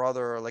Trump's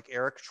brother, like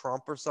Eric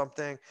Trump or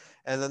something,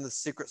 and then the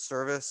Secret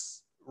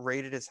Service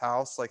raided his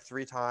house like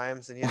 3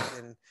 times,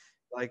 and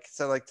like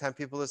sent like 10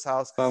 people to his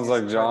house because Sounds he's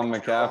like trying John to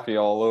kill him.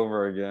 McAfee all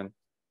over again.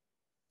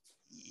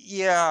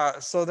 Yeah,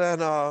 so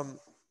then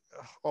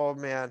oh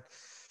man,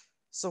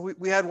 so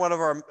we had one of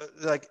our,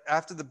 like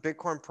after the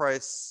Bitcoin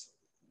price,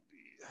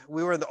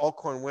 we were in the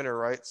altcoin winter,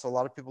 right? So a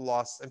lot of people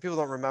lost, and people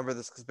don't remember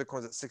this because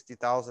Bitcoin's at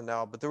 60,000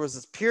 now. But there was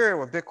this period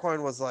when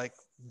Bitcoin was like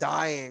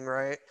dying,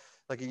 right?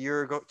 Like a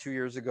year ago, 2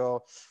 years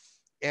ago,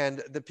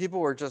 and the people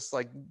were just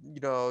like,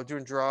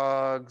 doing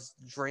drugs,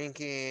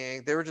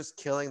 drinking. They were just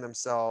killing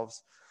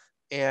themselves,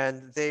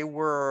 and they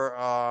were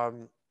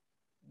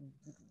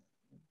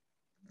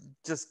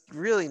just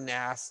really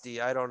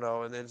nasty. I don't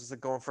know, and they're just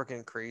like going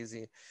freaking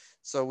crazy.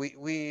 So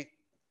we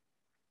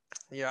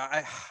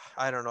yeah,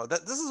 I don't know.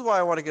 This is why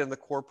I want to get into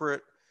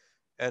corporate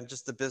and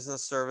just the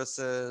business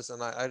services,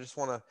 and I just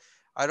want to.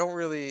 I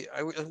really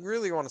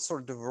want to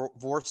sort of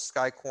divorce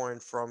Skycoin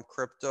from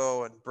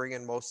crypto and bring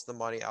in most of the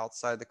money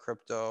outside the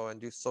crypto and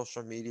do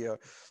social media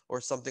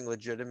or something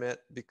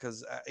legitimate,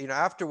 because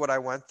after what I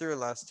went through in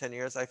the last 10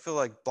 years, I feel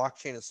like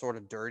blockchain is sort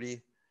of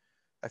dirty.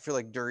 I feel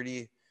like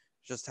dirty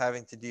just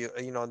having to deal,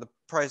 and the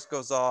price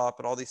goes up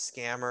and all these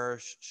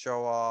scammers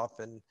show up,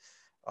 and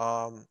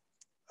um,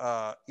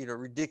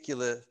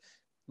 ridiculous.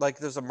 Like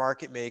there's a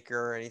market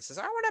maker and he says,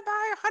 I want to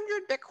buy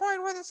 100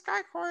 Bitcoin with a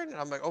Skycoin. And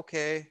I'm like,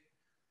 okay.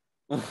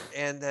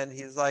 And then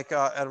he's like, and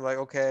I'm like,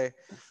 okay.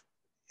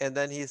 And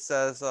then he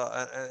says,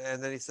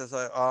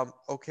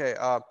 okay,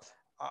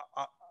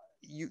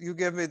 you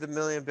give me the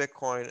million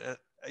Bitcoin,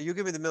 you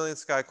give me the million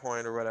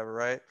Skycoin or whatever,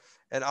 right?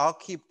 And I'll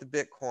keep the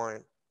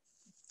Bitcoin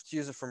to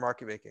use it for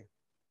market making,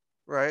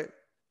 right?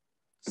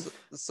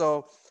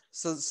 So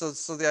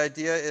the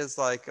idea is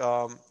like,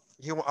 I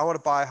want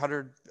to buy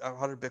 100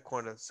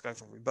 Bitcoin at Sky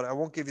from me, but I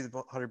won't give you the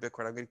 100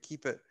 Bitcoin. I'm going to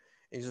keep it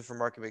and use it for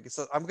market making.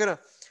 So I'm gonna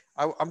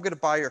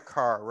buy your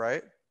car,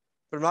 right?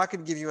 But I'm not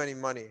going to give you any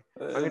money.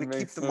 I'm It going to keep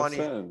makes the no money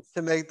sense.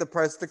 to make the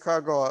price of the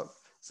car go up.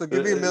 So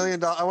give me $1 It,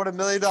 million. I want $1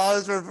 million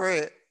for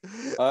free.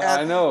 And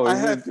I know. I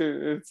have,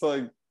 It's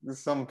like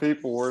some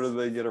people. Where do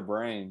they get a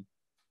brain?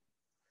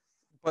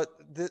 but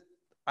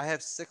I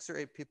have 6 or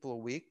 8 people a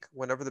week.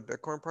 Whenever the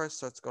Bitcoin price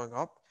starts going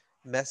up,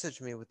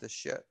 message me with this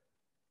shit.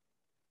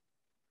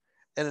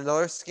 And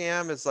another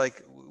scam is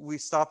like we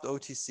stopped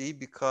OTC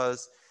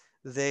because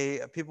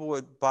people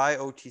would buy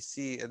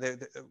OTC and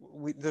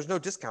there's no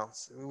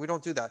discounts. We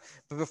don't do that.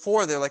 But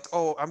before they're like,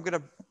 oh, I'm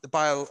gonna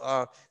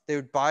buy. They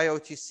would buy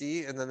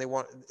OTC and then they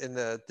want in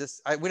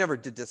we never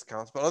did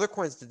discounts, but other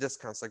coins did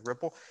discounts like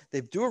Ripple.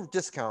 They do a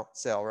discount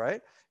sale,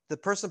 right? The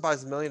person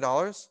buys $1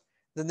 million,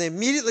 then they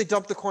immediately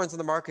dump the coins on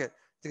the market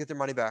to get their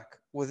money back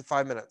within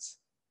 5 minutes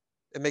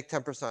and make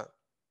 10%.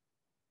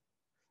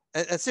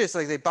 And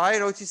seriously, like they buy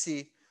an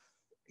OTC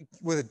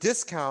with a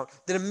discount,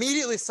 then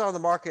immediately sell on the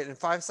market in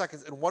 5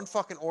 seconds in one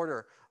fucking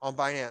order on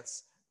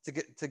Binance to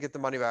get the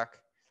money back.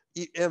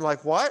 And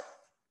like, what?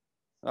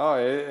 Oh,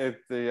 yeah.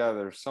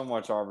 There's so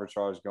much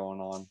arbitrage going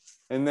on,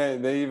 and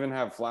they even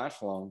have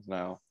flash loans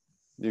now.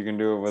 You can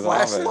do it with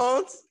Flash Aave.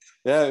 loans?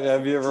 Yeah,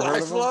 have you ever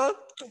heard of Flash them? loan?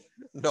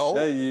 Yeah,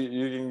 No.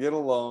 you can get a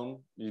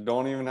loan. You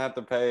don't even have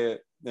to pay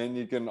it. Then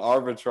you can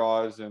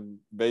arbitrage, and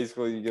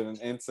basically you get an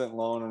instant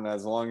loan, and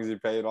as long as you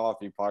pay it off,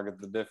 you pocket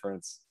the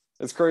difference.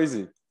 It's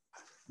crazy.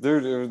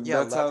 Dude, Yeah,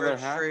 that's how they're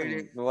leverage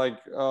trading. hacking.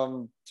 Like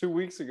 2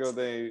 weeks ago,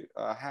 they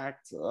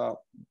hacked.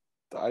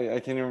 I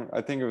can't even.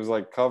 I think it was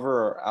like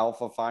Cover or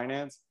Alpha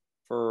Finance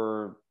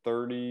for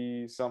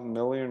 30 something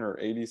million or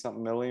 80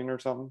 something million or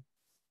something.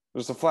 It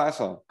was a flash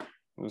loan.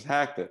 It was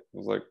hacked. It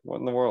was like, what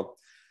in the world?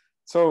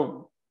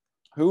 So,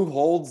 who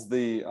holds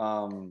the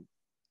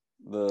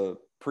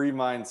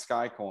pre-mined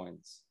sky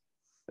coins?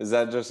 Is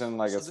that just in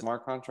like a So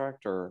smart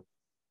contract or?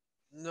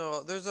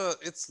 no,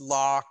 it's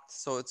locked.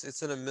 So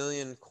it's in a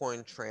million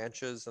coin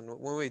tranches. And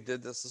when we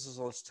did this was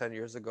almost 10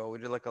 years ago. We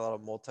did like a lot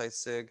of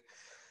multi-sig,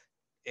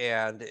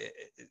 and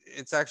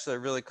it's actually a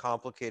really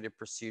complicated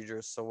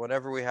procedure. So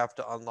whenever we have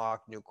to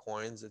unlock new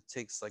coins, it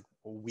takes like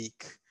a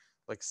week,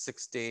 like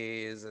 6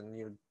 days,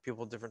 and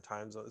people different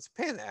time zones. It's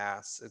a pain in the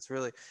ass. It's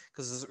really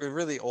because it's a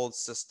really old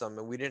system,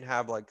 and we didn't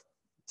have like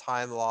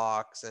time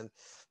locks, and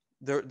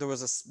there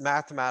was a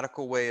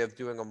mathematical way of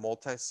doing a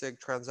multi-sig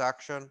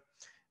transaction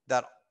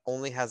that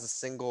only has a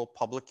single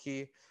public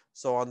key.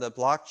 So on the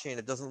blockchain,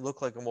 it doesn't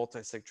look like a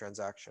multi-sig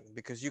transaction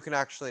because you can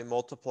actually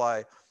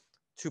multiply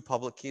 2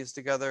 public keys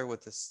together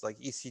with this like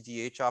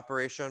ECDH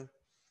operation.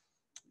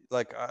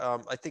 Like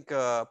I think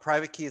a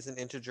private key is an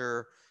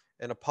integer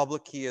and a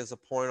public key is a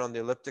point on the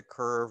elliptic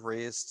curve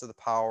raised to the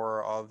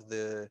power of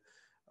the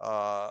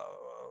uh,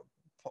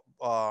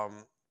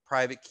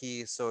 private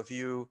key. So if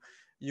you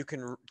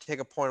can take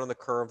a point on the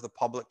curve, the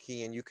public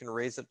key, and you can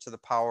raise it to the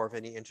power of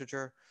any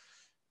integer.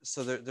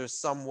 So there's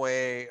some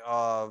way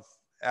of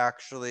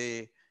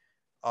actually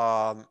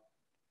um,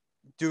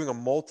 doing a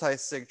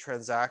multi-sig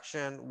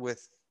transaction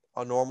with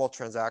a normal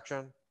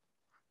transaction.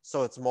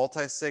 So it's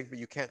multi-sig, but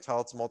you can't tell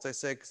it's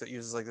multi-sig because it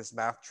uses like this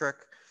math trick.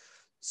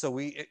 So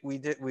we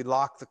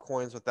locked the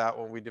coins with that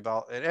when we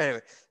developed it. Anyway,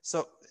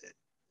 so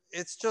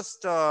it's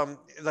just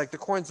like the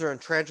coins are in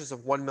tranches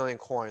of 1 million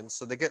coins,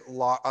 so they get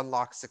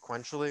unlocked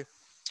sequentially.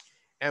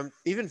 And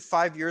even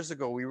 5 years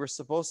ago, we were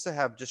supposed to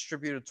have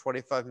distributed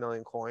 25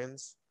 million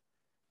coins,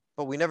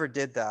 but we never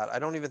did that. I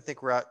don't even think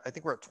I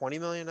think we're at 20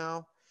 million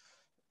now.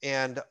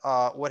 And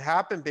what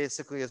happened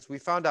basically is we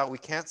found out we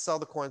can't sell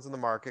the coins in the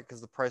market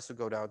because the price would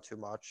go down too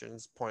much and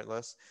it's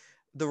pointless.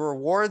 The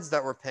rewards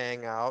that we're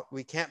paying out,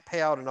 we can't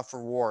pay out enough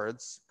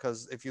rewards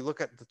because if you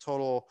look at the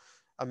total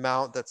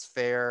amount that's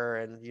fair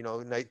and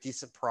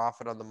decent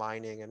profit on the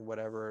mining and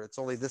whatever, it's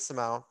only this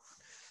amount.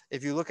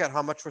 If you look at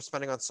how much we're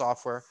spending on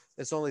software,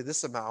 it's only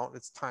this amount.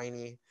 It's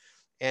tiny.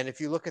 And if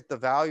you look at the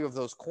value of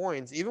those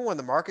coins, even when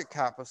the market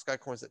cap of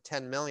Skycoin is at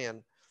 10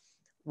 million,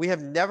 we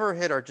have never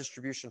hit our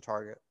distribution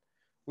target.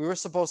 We were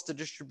supposed to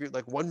distribute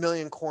like 1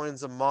 million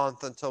coins a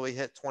month until we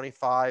hit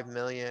 25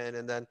 million.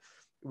 And then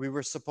we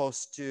were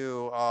supposed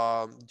to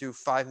do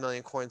 5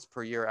 million coins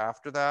per year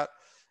after that.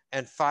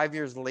 And 5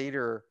 years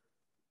later,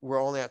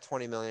 we're only at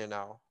 20 million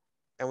now.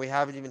 And we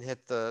haven't even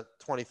hit the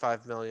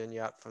 25 million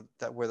yet for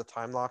that, where the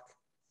time lock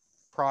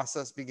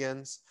process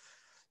begins.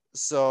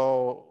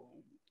 So,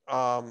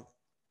 the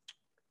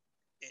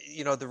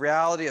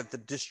reality of the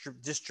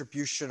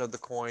distribution of the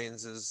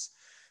coins is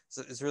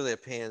really a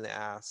pain in the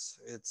ass.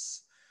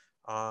 It's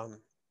because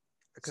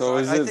So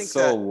is I it think so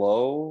that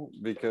low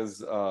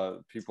because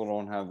people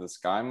don't have the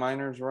sky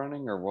miners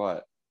running, or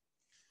what?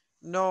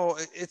 no,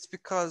 it's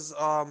because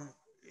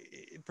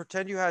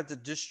pretend you had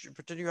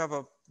pretend you have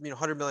a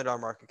 $100 million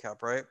market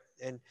cap, right?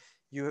 And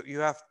you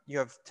have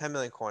 10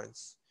 million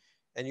coins,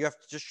 and you have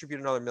to distribute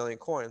another million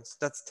coins.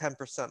 That's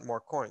 10% more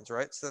coins,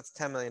 right? So that's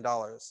 $10 million.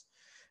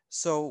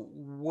 So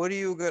what are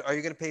you going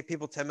to pay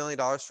people $10 million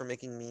for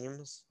making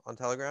memes on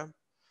Telegram?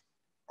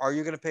 Are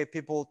you going to pay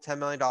people $10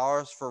 million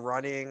for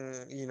running,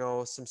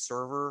 some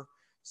server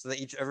so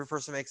that every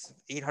person makes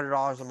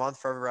 $800 a month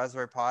for every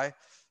Raspberry Pi,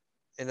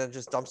 and then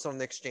just dumps it on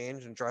the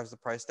exchange and drives the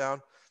price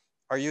down?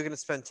 Are you going to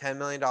spend $10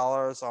 million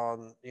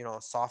on,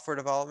 software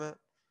development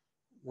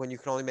when you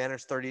can only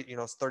manage 30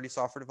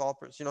 software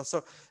developers?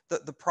 So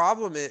the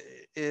problem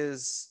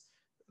is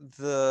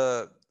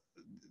the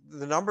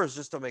numbers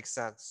just don't make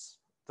sense.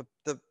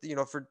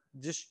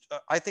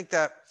 I think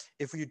that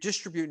if you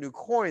distribute new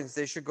coins,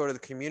 they should go to the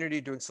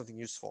community doing something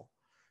useful.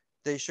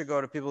 They should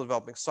go to people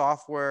developing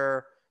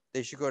software.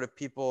 They should go to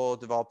people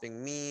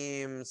developing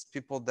memes,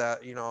 people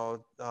that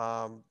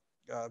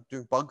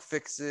doing bug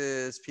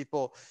fixes,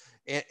 people,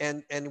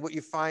 and what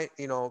you find,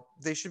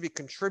 they should be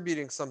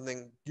contributing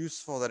something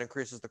useful that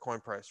increases the coin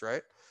price,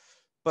 right?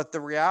 But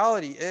the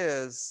reality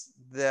is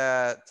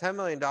that $10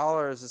 million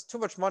is too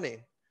much money.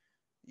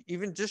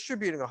 Even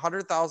distributing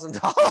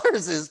 $100,000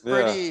 is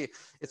Yeah.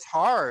 it's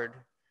hard.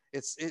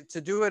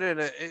 To do it in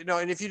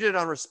and if you did it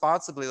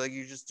unresponsibly, like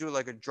you just do it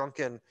like a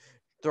drunken,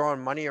 throwing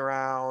money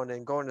around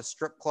and going to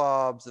strip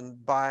clubs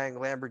and buying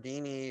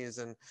Lamborghinis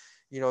and,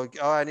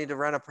 I need to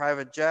rent a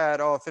private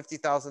jet. Oh,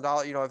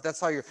 $50,000. If that's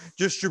how you're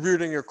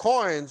distributing your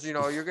coins,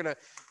 you're gonna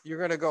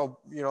go,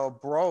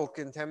 broke.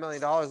 And $10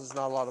 million is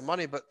not a lot of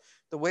money. But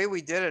the way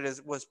we did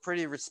it was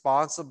pretty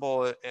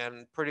responsible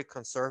and pretty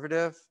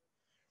conservative.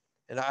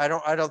 And I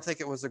don't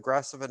think it was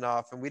aggressive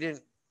enough. And we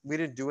didn't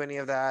do any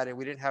of that, and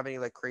we didn't have any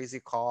like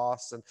crazy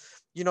costs. And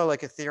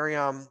like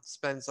Ethereum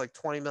spends like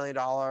 $20 million,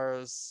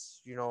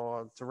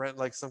 to rent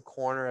like some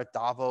corner at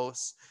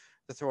Davos,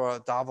 to throw a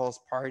Davos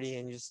party.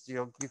 And you just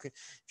you can,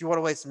 if you want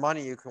to waste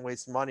money, you can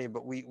waste money.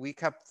 But we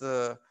kept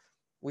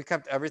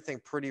everything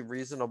pretty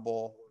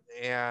reasonable.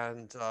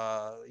 And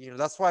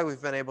that's why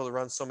we've been able to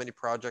run so many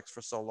projects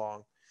for so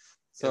long.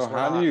 So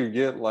how do you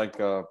get like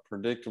a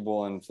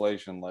predictable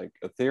inflation? Like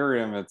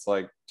Ethereum, it's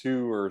like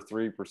 2 or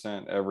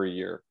 3% every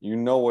year. You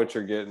know what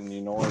you're getting,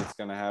 you know what's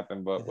going to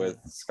happen. But with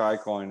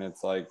Skycoin,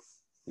 it's like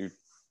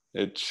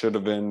it should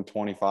have been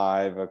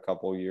 25 a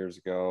couple years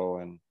ago,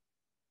 and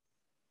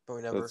but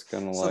we never. it's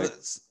kind of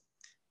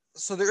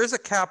So there is a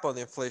cap on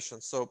the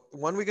inflation. So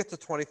when we get to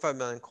 25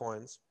 million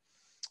coins,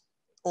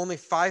 only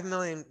 5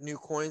 million new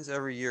coins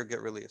every year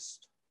get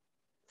released.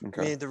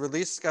 okay. Meaning the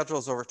release schedule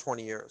is over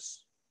 20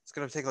 years. It's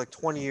going to take like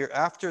 20 years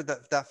after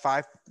that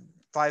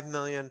 5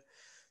 million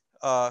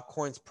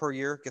coins per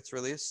year gets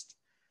released.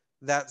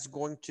 That's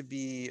going to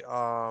be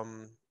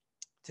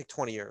take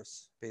 20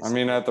 years, basically. I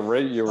mean, at the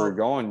rate you were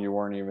going, you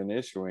weren't even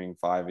issuing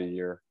 5 a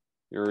year.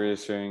 You were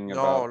issuing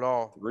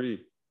about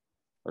 3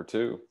 or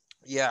 2.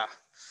 Yeah.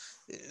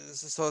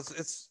 So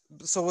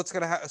so what's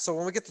gonna happen? So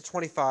when we get to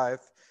 25,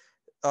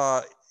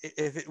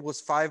 if it was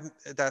 5,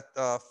 that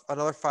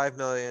another 5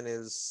 million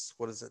is,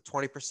 what is it,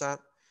 20%?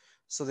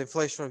 So the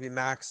inflation would be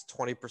max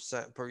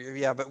 20% per year.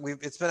 Yeah, but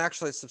it's been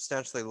actually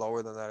substantially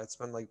lower than that. It's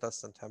been like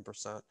less than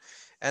 10%.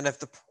 And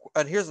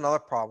here's another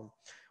problem.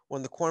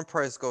 When the coin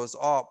price goes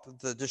up,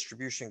 the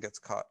distribution gets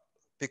cut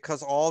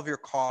because all of your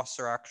costs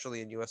are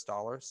actually in US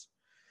dollars.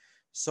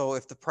 So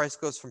if the price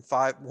goes from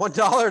 $1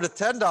 to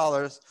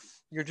 $10,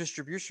 your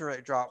distribution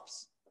rate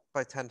drops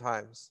by 10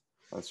 times.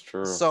 That's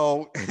true.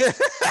 So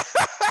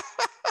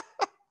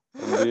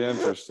it'll be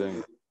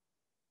interesting.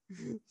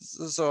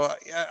 So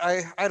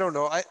I don't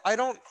know. I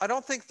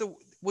don't think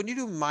when you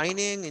do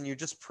mining and you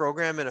just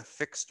program at a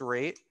fixed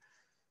rate,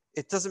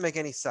 it doesn't make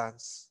any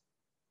sense.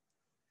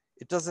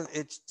 It doesn't.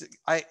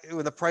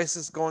 When the price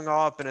is going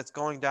up and it's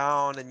going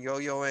down and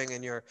yo-yoing,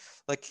 and your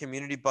like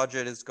community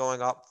budget is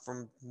going up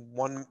from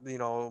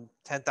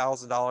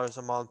 $10,000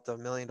 a month to $1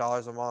 million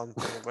a month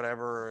or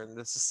whatever, and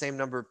it's the same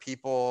number of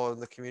people in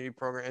the community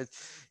program.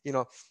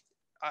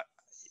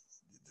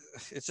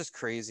 It's just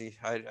crazy.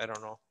 I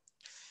don't know.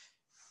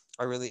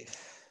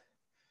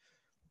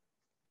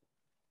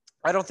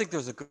 I don't think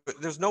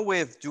there's no way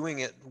of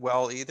doing it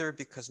well either,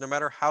 because no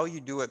matter how you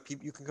do it,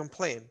 you can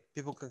complain.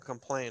 People can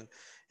complain.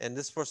 and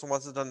this person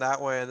wants it done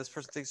that way, and this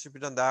person thinks it should be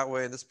done that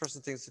way, and this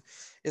person thinks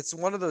it's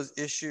one of those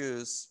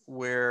issues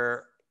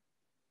where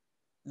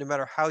no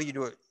matter how you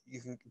do it,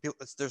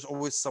 there's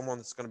always someone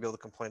that's going to be able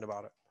to complain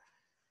about it.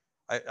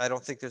 I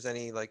don't think there's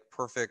any like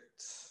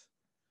perfect,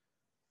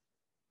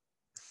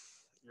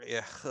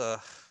 yeah.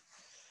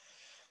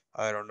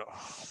 I don't know.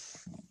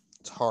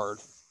 It's hard.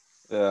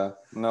 Yeah,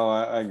 no,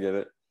 I get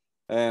it.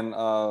 And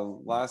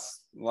well,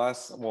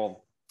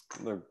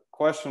 the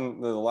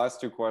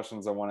last two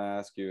questions I want to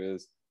ask you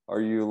is,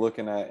 are you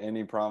looking at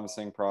any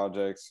promising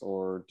projects,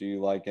 or do you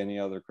like any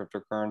other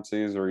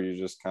cryptocurrencies, or are you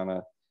just kind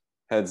of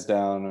heads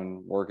down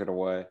and working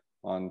away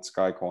on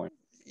Skycoin?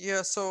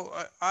 Yeah, so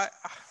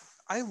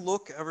I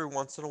look every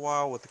once in a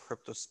while with the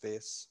crypto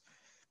space,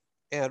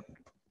 and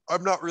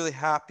I'm not really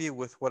happy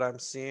with what I'm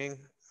seeing.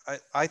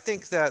 I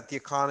think that the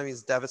economy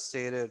is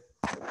devastated.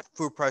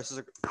 Food prices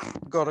are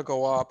going to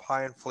go up,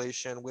 high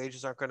inflation,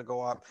 wages aren't going to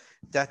go up,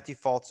 debt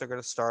defaults are going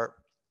to start.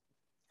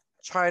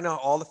 China,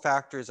 all the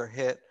factories are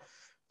hit.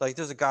 Like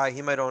there's a guy,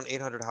 he might own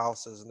 800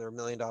 houses and they're $1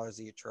 million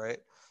each, right?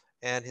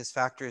 And his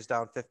factory is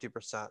down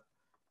 50%.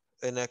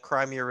 In the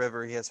Crimea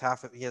River, he has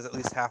at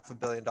least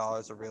 $500 million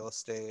of real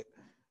estate.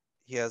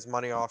 He has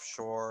money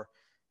offshore,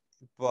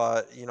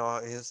 but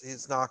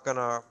he's not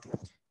gonna.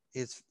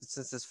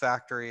 Since his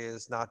factory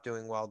is not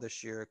doing well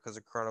this year because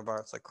of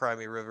coronavirus, like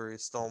Crimea River,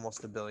 he's still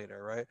almost a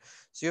billionaire, right?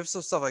 So you have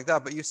some stuff like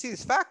that, but you see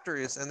these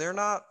factories and they're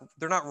not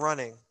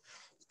running.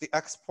 The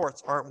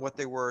exports aren't what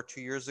they were 2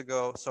 years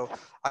ago. So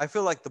I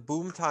feel like the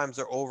boom times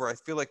are over. I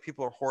feel like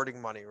people are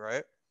hoarding money,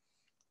 right?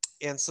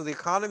 And so the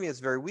economy is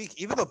very weak.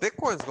 Even though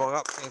Bitcoin's going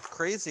up, it's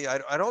crazy.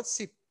 I don't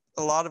see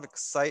a lot of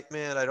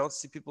excitement. I don't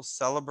see people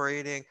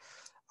celebrating.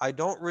 I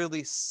don't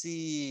really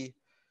see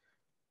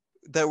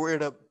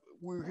that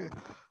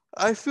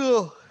I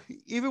feel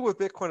even with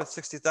Bitcoin at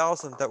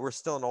 60,000 that we're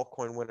still an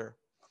altcoin winner.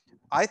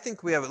 I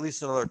think we have at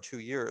least another 2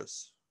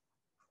 years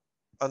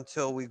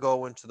until we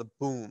go into the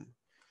boom.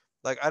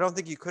 Like I don't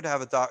think you could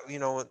have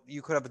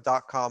you could have a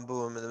dot-com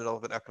boom in the middle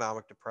of an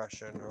economic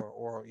depression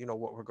or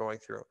what we're going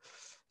through.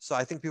 So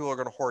I think people are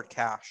going to hoard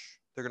cash.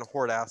 They're going to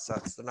hoard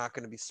assets. They're not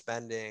going to be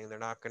spending. They're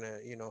not going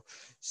to.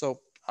 So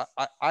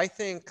I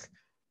think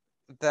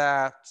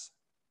that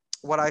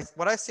what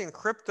I see in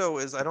crypto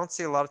is I don't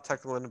see a lot of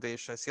technical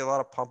innovation. I see a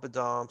lot of pump and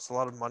dumps, a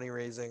lot of money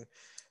raising.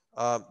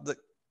 The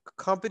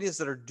companies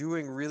that are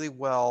doing really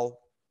well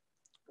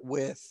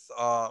with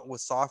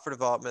software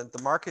development,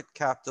 the market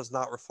cap does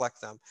not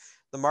reflect them.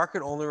 The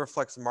market only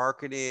reflects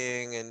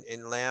marketing and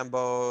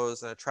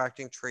Lambos and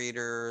attracting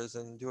traders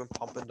and doing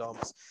pump and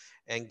dumps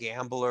and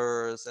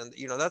gamblers, and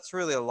that's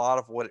really a lot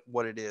of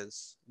what it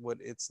is.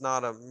 It's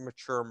not a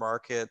mature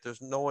market.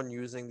 There's no one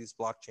using these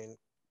blockchain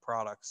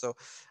products. So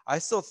I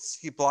still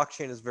see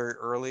blockchain is very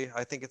early.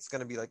 I think it's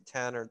going to be like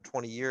 10 or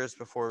 20 years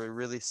before we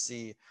really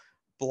see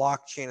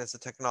blockchain as a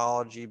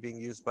technology being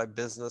used by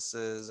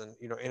businesses and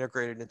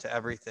integrated into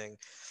everything.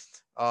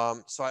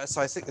 So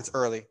I think it's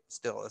early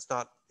still. It's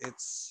not.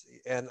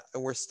 And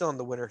we're still in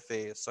the winter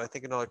phase. So I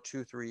think another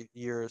 2-3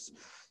 years.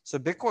 So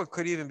Bitcoin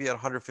could even be at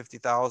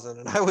 150,000,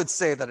 and I would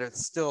say that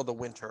it's still the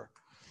winter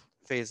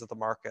phase of the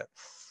market.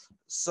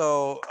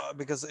 So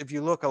because if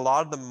you look, a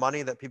lot of the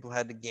money that people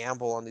had to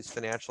gamble on these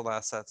financial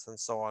assets and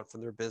so on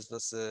from their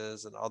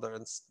businesses and other,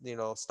 and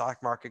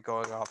stock market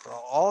going up,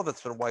 all of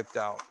it's been wiped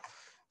out.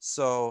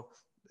 So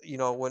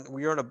when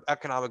we are in an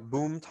economic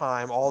boom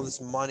time, all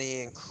this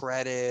money and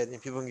credit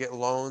and people can get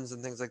loans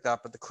and things like that,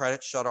 but the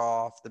credit shut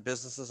off, the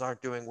businesses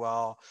aren't doing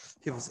well,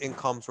 people's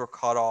incomes were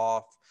cut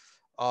off,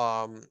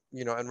 and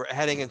we're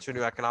heading into a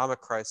new economic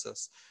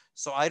crisis.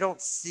 So I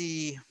don't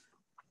see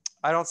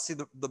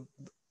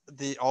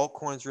the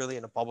altcoins really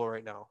in a bubble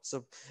right now.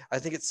 So I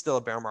think it's still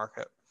a bear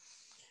market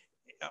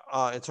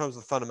in terms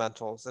of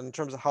fundamentals and in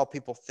terms of how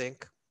people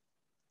think.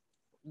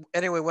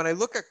 Anyway, when I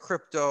look at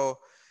crypto,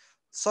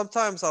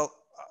 sometimes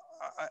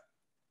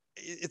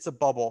it's a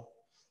bubble.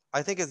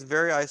 I think it's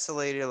very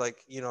isolated, like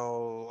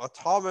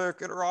atomic,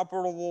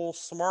 interoperable,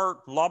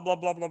 smart, blah blah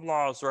blah blah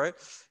blahs, right?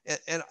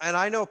 And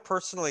I know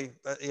personally,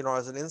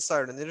 as an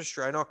insider in the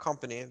industry, I know a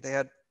company. They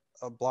had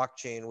a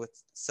blockchain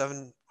with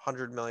 $700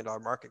 million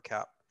market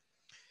cap,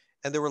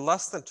 and there were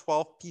less than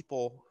 12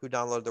 people who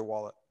downloaded their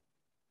wallet.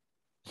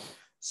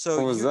 So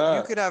What was you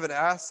that? could have an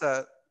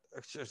asset. I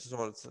just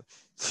wanted to,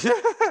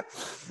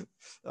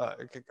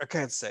 I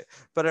can't say,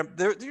 but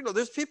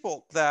there's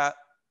people that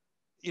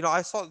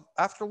I saw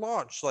after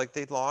launch, like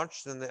they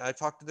launched and I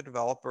talked to the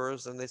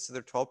developers and they said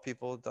there are 12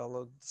 people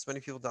download. This many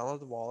people downloaded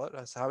the wallet.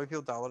 I said, how many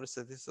people downloaded? I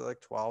said they said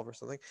like 12 or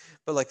something,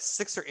 but like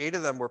 6 or 8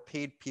 of them were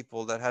paid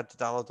people that had to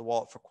download the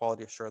wallet for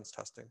quality assurance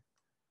testing.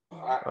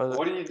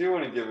 What do you do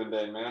on a given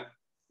day, man?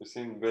 You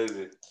seem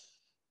busy.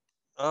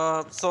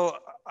 So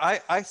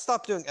I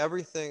stopped doing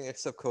everything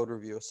except code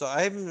review. So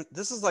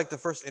this is like the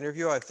first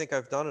interview I think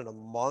I've done in a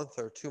month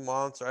or 2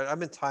 months. Or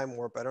I'm in time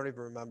warp. I don't even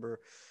remember.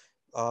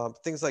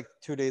 Things like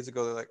 2 days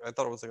ago, like I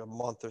thought it was like a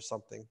month or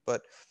something.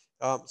 But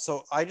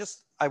so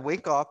I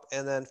wake up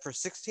and then for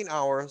 16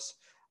 hours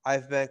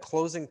I've been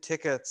closing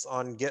tickets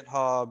on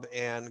GitHub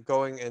and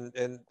going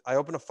and I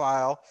open a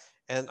file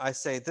and I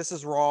say, this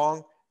is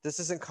wrong. This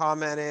isn't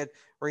commented.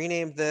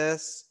 Rename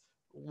this.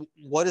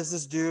 What does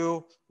this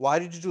do? Why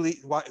did you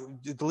delete? Why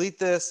delete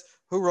this?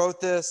 Who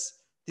wrote this?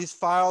 These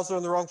files are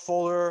in the wrong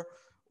folder.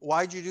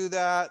 Why'd you do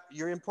that?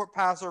 Your import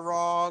paths are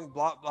wrong.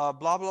 Blah blah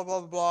blah blah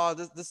blah blah.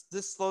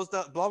 This slows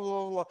down. Blah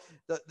blah blah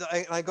blah.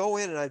 I go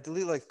in and I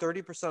delete like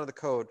 30% of the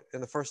code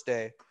in the first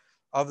day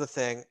of the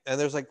thing, and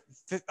there's like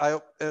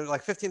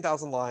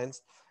 15,000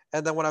 lines.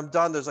 And then when I'm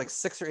done, there's like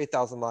 6,000 or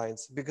 8,000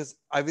 lines because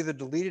I've either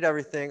deleted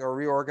everything or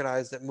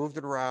reorganized it, moved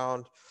it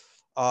around,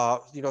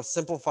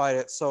 simplified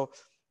it. So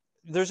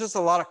there's just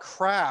a lot of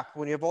crap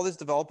when you have all these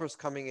developers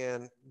coming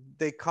in.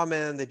 They come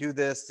in, they do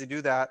this, they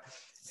do that,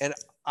 and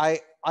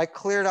I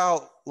cleared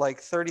out like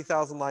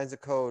 30,000 lines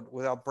of code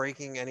without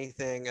breaking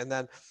anything. And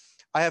then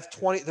I have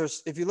 20.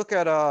 There's if you look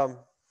at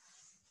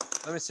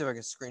let me see if I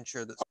can screen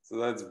share this. So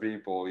that's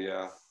Beeple,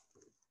 yeah.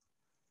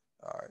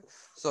 All right.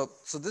 So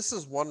this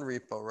is one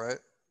repo, right?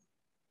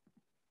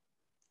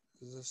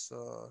 Is this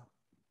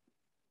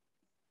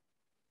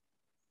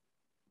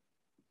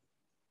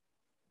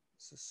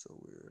this is so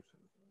weird.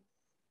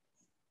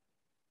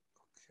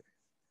 Okay.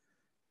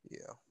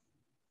 Yeah.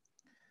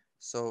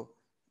 So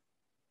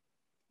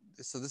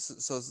this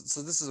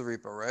is a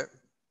repo, right?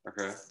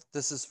 Okay.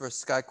 This is for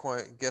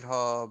Skycoin,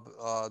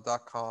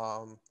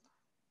 GitHub.com.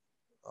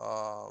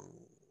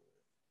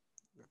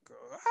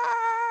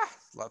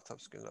 Laptop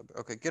screen number.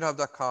 Okay,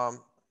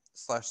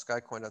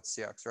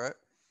 GitHub.com/Skycoin.cx, right?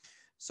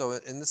 So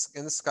in this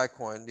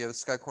Skycoin, you have the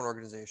Skycoin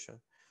organization,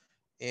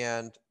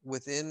 and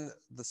within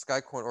the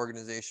Skycoin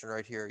organization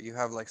right here, you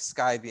have like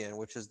Skybian,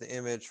 which is the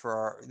image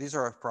for these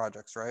are our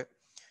projects, right?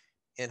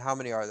 And how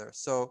many are there?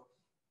 So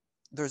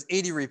there's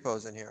 80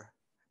 repos in here.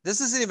 This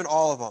isn't even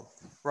all of them,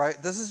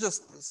 right? This is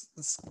just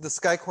the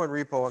Skycoin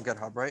repo on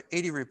GitHub, right?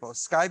 80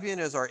 repos. Skybian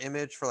is our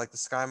image for like the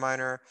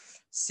SkyMiner,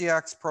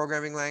 CX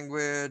programming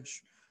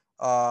language,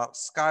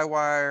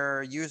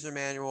 Skywire, user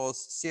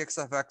manuals.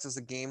 CXFX is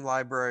a game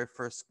library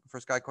for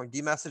Skycoin.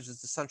 dMessage is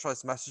the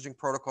centralized messaging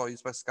protocol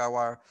used by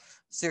Skywire.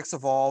 CX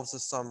Evolves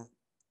is some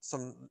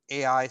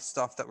AI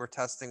stuff that we're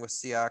testing with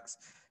CX.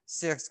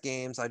 CX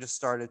Games, I just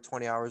started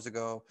 20 hours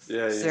ago.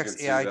 Yeah, you CX can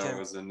see AI that Gym.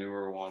 was a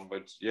newer one,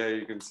 but yeah,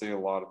 you can see a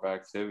lot of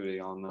activity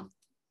on them.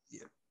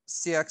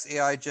 CX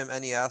AI Gym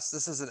NES.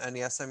 This is an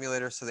NES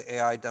emulator, so the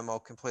AI demo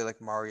can play like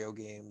Mario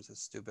games.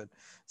 It's stupid.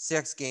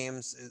 CX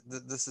Games.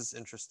 This is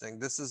interesting.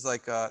 This is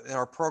like in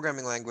our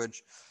programming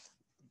language.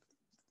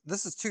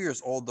 This is 2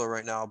 years old though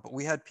right now, but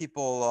we had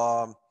people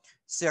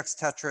CX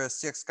Tetris,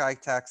 CX Sky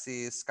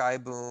Taxi, Sky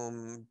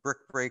Boom,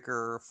 Brick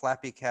Breaker,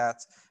 Flappy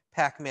Cats,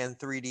 Pac-Man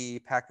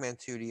 3D, Pac-Man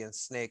 2D, and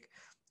Snake.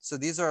 So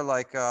these are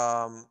like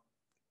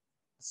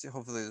see,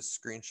 hopefully the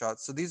screenshot.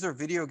 So these are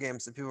video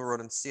games that people wrote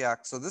in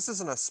CX. So this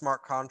isn't a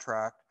smart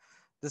contract.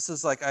 This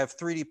is like I have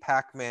 3D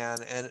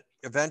Pac-Man, and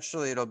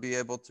eventually it'll be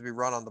able to be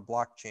run on the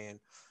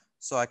blockchain.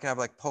 So I can have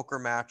like poker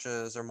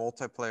matches or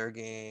multiplayer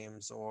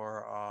games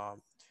or.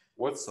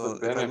 What's the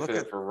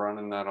benefit for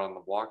running that on the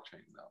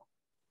blockchain though?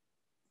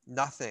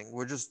 Nothing.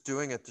 We're just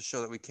doing it to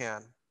show that we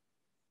can.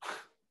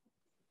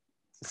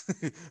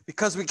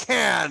 Because we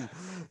can.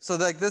 So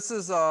like this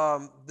is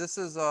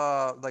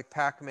like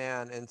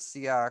Pac-Man and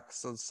CX.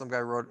 So some guy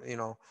wrote,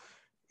 and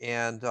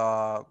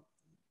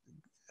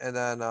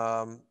then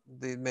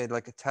they made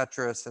like a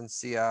Tetris and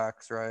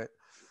CX, right?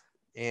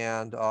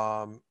 And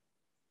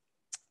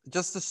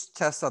just to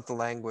test out the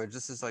language.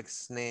 This is like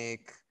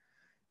Snake,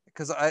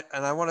 because I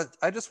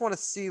just want to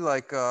see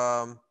like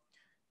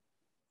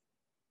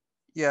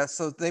yeah.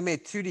 So they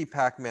made 2D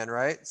Pac-Man,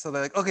 right? So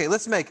they're like, okay,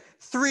 let's make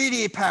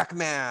 3D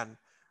Pac-Man.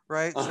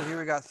 Right, so here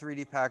we got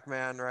 3D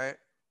Pac-Man, right?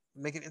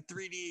 Make it in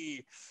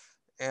 3D,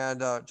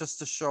 and just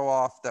to show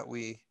off that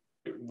we.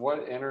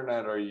 What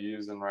internet are you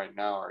using right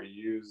now? Are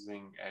you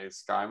using a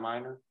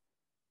SkyMiner?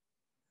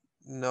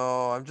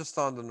 No, I'm just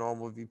on the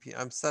normal VPN.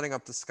 I'm setting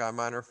up the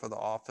SkyMiner for the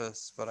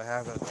office, but I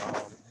haven't.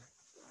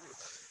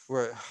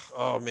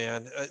 Oh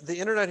man, the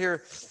internet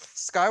here,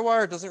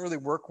 Skywire doesn't really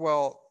work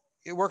well.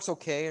 It works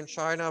okay in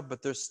China,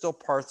 but there's still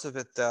parts of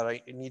it that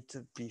I need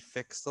to be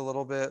fixed a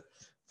little bit.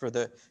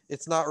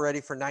 It's not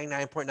ready for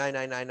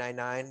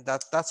 99.99999.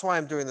 That's why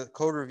I'm doing the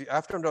code review.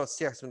 After I'm done with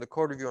CX, I'm doing the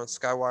code review on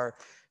Skywire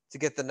to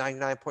get the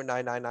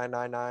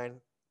 99.99999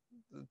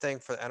 thing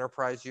for the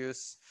enterprise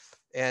use.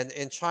 And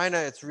in China,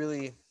 it's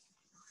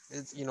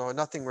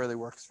nothing really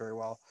works very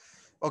well.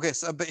 Okay,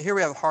 so but here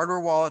we have hardware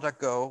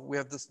wallet.go. We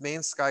have this main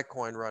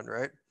Skycoin run,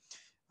 right?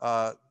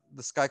 The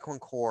Skycoin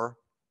core,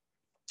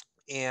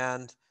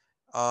 and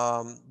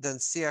then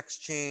CX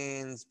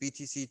chains,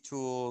 BTC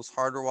tools,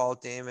 hardware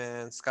wallet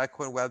daemon,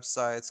 Skycoin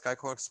website,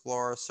 Skycoin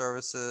Explorer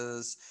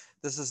services.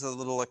 This is a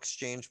little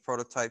exchange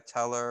prototype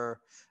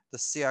teller, the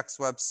CX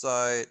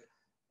website.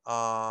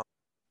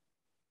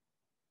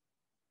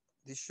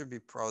 These should be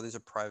these are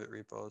private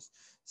repos.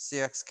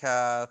 CX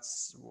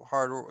cats,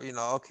 hardware,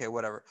 okay,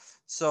 whatever.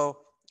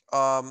 So,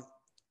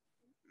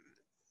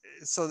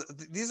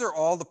 these are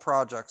all the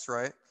projects,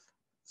 right?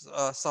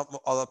 Some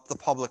of the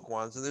public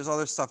ones, and there's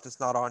other stuff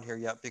that's not on here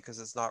yet because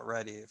it's not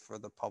ready for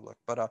the public.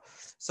 But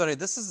so anyway,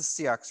 this is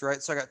the CX,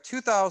 right? So I got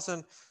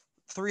 2,000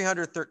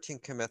 313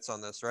 commits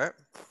on this, right?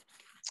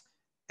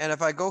 And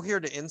if I go here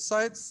to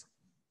insights,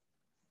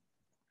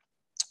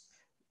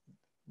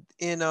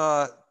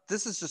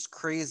 this is just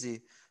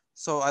crazy.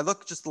 So I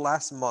look just the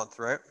last month,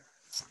 right?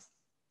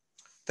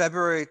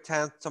 February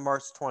 10th to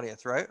March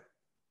 20th, right?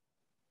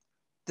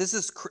 This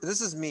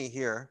is me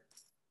here.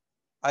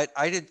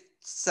 I did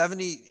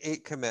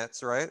 78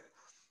 commits, right?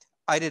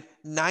 I did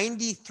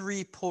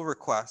 93 pull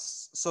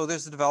requests. So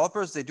there's the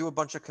developers, they do a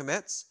bunch of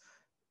commits.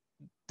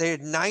 They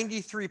had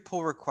 93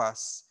 pull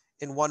requests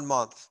in 1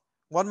 month.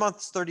 1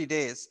 month's 30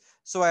 days.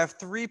 So I have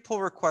 3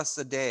 pull requests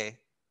a day,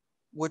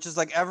 which is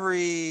like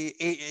every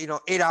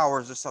 8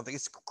 hours or something.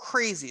 It's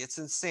crazy. It's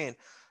insane.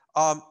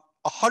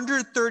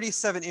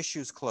 137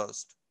 issues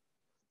closed.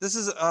 This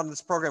is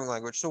this programming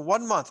language. So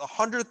 1 month,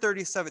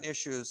 137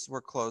 issues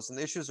were closed, and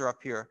the issues are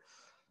up here.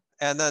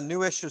 And then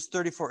new issues,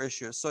 34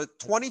 issues. So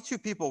 22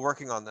 people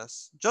working on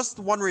this. Just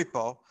one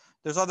repo.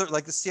 There's other,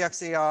 like the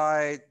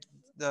CXAI,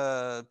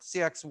 the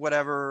CX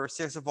whatever,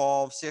 CX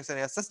Evolve,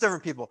 CXNAS. That's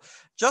different people.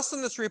 Just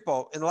in this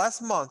repo, in the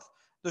last month,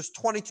 there's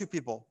 22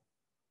 people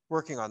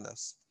working on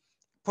this,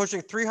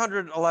 pushing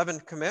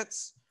 311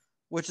 commits,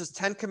 which is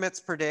 10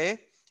 commits per day,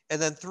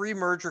 and then 3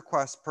 merge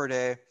requests per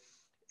day.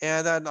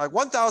 And then like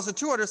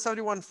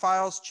 1,271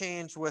 files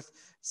changed with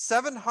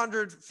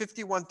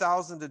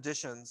 751,000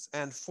 additions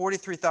and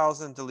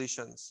 43,000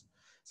 deletions.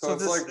 So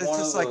it's like one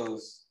of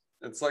those.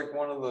 It's like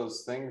one of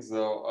those things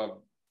though,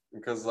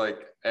 because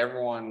like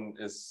everyone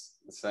is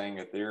saying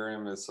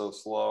Ethereum is so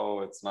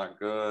slow, it's not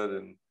good,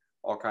 and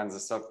all kinds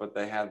of stuff. But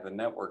they have the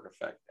network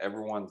effect.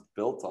 Everyone's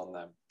built on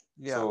them.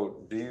 Yeah.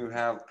 So do you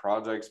have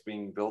projects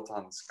being built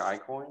on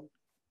Skycoin?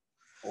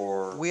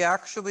 Or we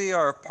actually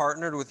are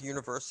partnered with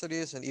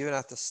universities, and even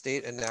at the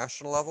state and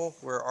national level,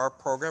 where our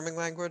programming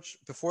language,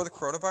 before the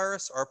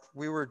coronavirus,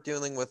 we were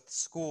dealing with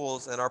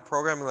schools, and our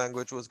programming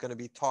language was going to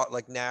be taught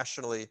like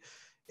nationally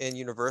in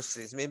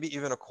universities. Maybe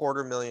even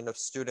 250,000 of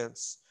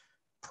students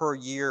per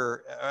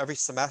year, every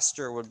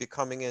semester, would be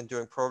coming in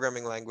doing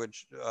programming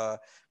language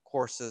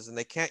courses, and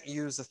they can't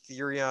use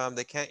Ethereum,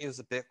 they can't use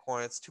the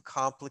Bitcoin, it's too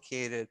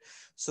complicated.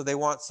 So they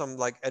want some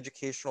like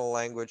educational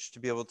language to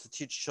be able to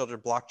teach children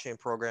blockchain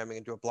programming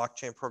and do a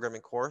blockchain programming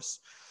course.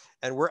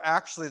 And we're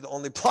actually the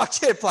only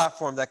blockchain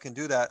platform that can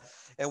do that.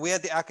 And we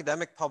had the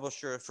academic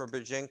publisher for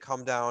Beijing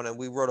come down, and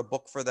we wrote a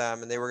book for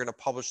them, and they were going to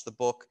publish the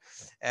book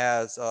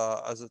as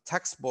a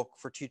textbook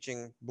for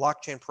teaching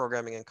blockchain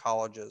programming in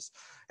colleges.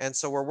 And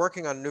so we're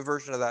working on a new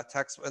version of that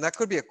text. And that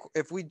could be,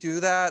 if we do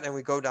that and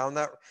we go down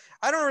that,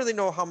 I don't really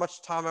know how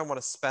much time I want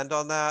to spend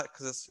on that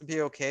because it's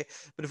be okay.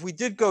 But if we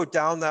did go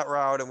down that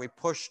route and we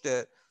pushed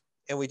it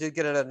and we did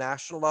get it at a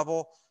national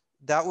level,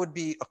 that would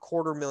be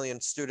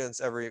 250,000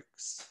 students every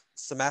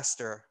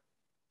semester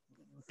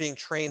being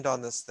trained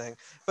on this thing.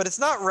 But it's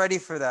not ready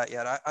for that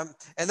yet. And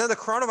then the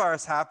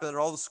coronavirus happened and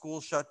all the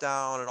schools shut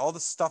down and all the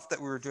stuff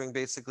that we were doing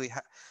basically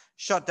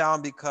shut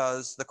down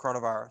because the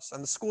coronavirus.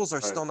 And the schools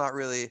are still not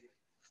really.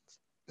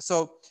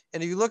 So,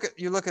 and if you look at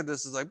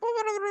this, it's like,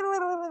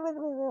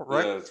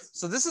 right? Yeah,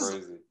 so this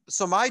crazy.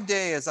 So my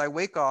day is I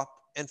wake up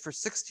and for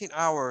 16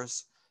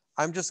 hours,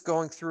 I'm just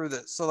going through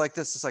this. So like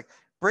this is like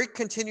break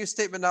continue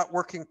statement not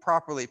working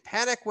properly.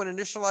 Panic when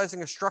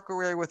initializing a struct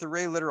array with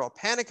array literal.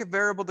 Panic if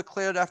variable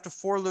declared after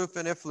for loop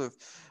and if loop.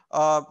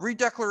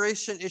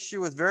 Redeclaration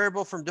issue with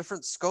variable from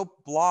different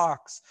scope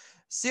blocks.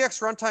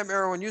 CX runtime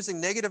error when using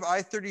negative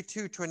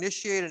I32 to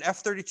initiate an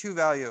F32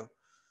 value.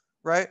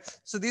 Right?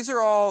 So these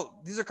are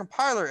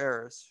compiler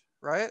errors,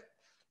 right?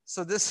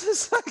 So this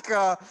is like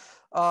I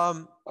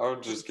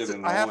would just get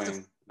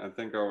annoying. I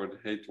think I would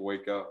hate to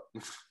wake up.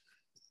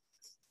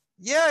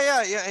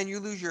 Yeah. And you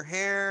lose your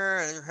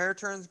hair, and your hair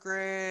turns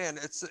gray, and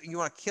you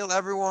want to kill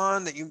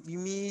everyone that you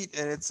meet,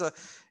 and it's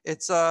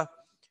a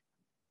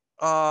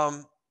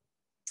wrong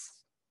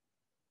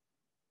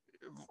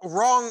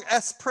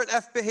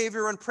sprintf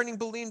behavior when printing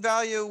Boolean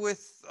value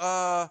with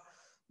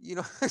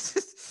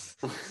percent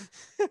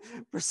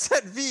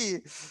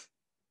 %v.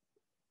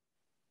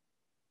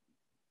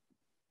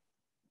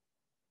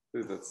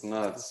 Dude, that's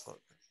nuts.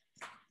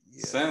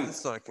 Yeah,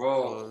 Synth.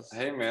 Well,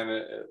 hey man,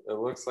 it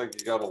looks like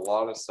you got a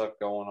lot of stuff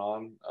going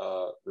on.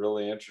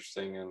 Really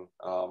interesting, and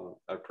I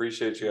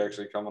appreciate you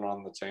actually coming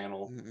on the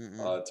channel,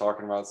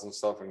 talking about some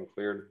stuff and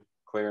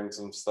clearing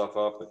some stuff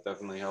up. It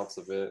definitely helps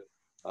a bit.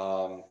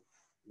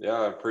 Yeah,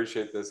 I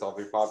appreciate this. I'll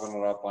be popping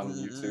it up on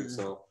YouTube,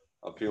 so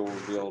people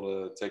will be able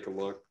to take a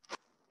look.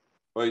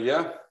 But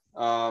yeah,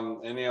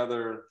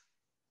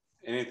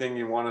 anything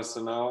you want us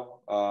to know?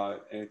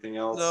 Anything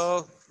else?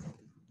 No.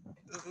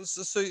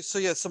 So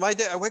my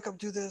day, I wake up,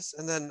 do this,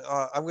 and then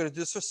I'm going to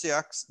do this for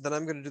CX. Then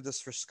I'm going to do this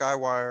for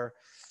Skywire,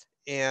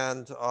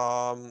 and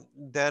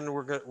then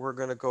we're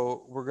gonna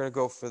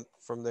go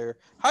from there.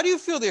 How do you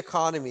feel the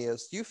economy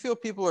is? Do you feel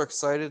people are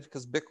excited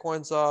because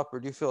Bitcoin's up, or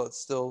do you feel it's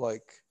still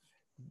like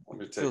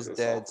feels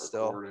dead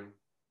still? Let's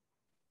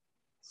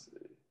see.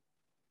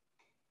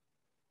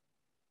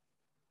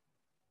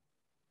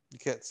 You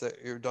can't say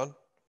you're done.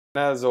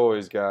 As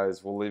always,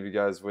 guys, we'll leave you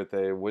guys with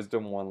a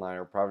wisdom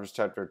one-liner. Proverbs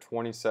chapter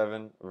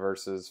 27,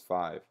 verses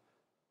 5.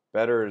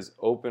 Better is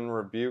open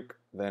rebuke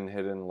than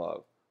hidden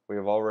love. We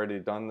have already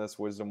done this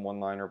wisdom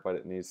one-liner, but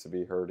it needs to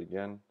be heard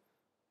again.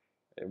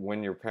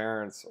 When your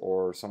parents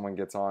or someone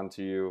gets on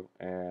to you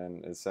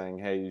and is saying,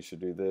 hey, you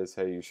should do this,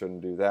 hey, you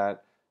shouldn't do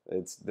that,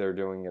 they're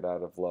doing it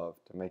out of love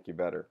to make you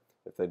better.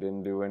 If they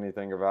didn't do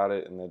anything about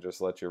it and they just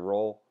let you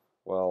roll,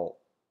 well,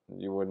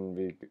 you wouldn't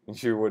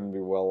be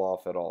well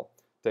off at all.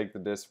 Take the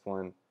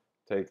discipline,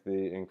 take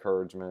the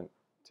encouragement,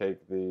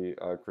 take the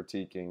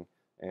critiquing,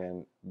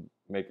 and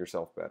make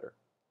yourself better.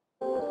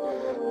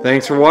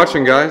 Thanks for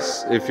watching,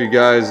 guys. If you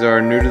guys are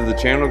new to the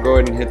channel, go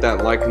ahead and hit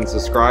that like and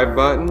subscribe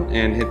button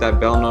and hit that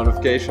bell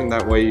notification.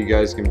 That way you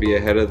guys can be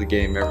ahead of the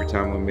game every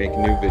time we make a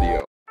new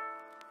video.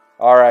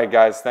 Alright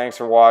guys, thanks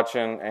for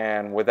watching,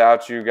 and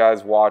without you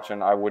guys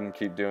watching, I wouldn't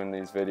keep doing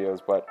these videos,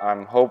 but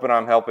I'm hoping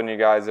I'm helping you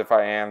guys. If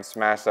I am,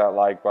 smash that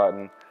like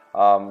button.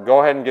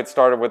 Go ahead and get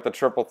started with the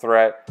triple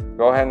threat.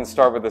 Go ahead and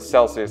start with the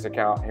Celsius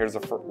account. Here's a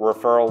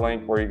referral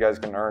link where you guys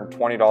can earn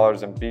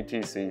 $20 in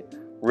BTC.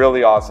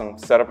 Really awesome.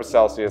 Set up a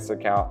Celsius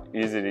account,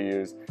 easy to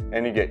use,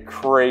 and you get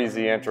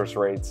crazy interest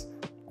rates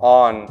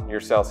on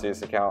your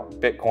Celsius account.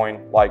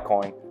 Bitcoin,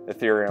 Litecoin,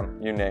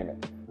 Ethereum, you name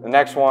it. The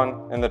next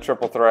one in the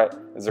triple threat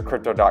is a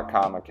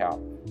crypto.com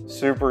account.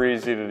 Super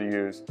easy to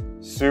use,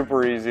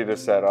 super easy to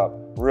set up,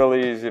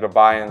 really easy to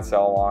buy and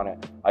sell on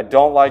it. I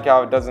don't like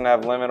how it doesn't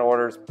have limit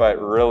orders,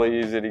 but really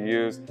easy to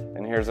use.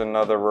 And here's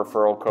another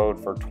referral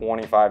code for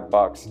 25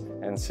 bucks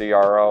in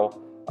CRO.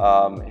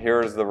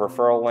 Here's the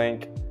referral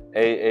link,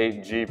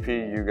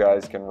 A8GP, you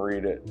guys can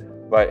read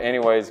it. But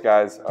anyways,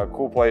 guys, a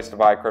cool place to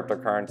buy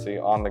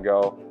cryptocurrency on the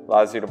go.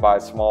 Allows you to buy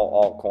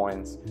small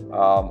altcoins,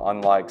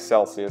 unlike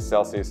Celsius.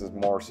 Celsius is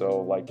more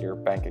so like your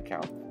bank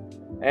account.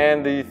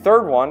 And the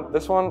third one,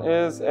 this one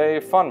is a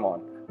fun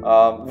one,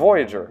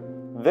 Voyager.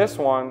 This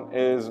one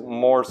is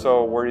more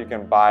so where you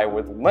can buy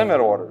with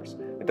limit orders.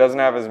 It doesn't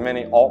have as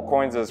many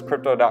altcoins as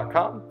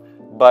crypto.com,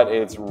 but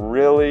it's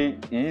really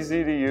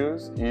easy to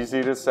use,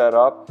 easy to set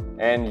up,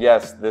 and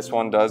yes, this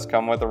one does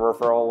come with a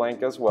referral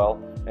link as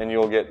well, and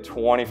you'll get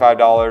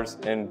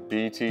 $25 in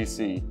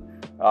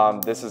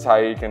BTC. This is how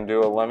you can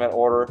do a limit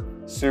order,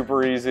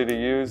 super easy to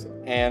use,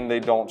 and they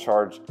don't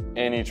charge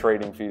any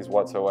trading fees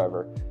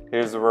whatsoever.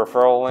 Here's the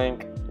referral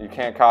link. You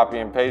can't copy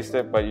and paste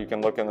it, but you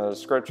can look in the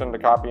description to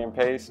copy and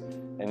paste,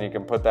 and you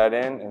can put that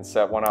in and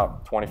set one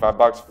up. 25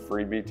 bucks,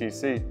 free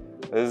BTC.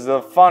 This is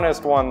the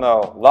funnest one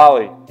though,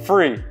 Lolly,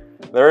 free.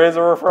 There is a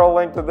referral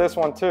link to this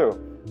one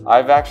too.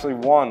 I've actually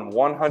won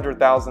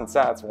 100,000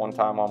 sats one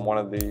time on one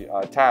of the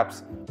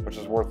taps, which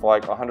is worth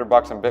like 100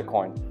 bucks in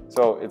Bitcoin.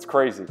 So it's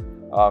crazy.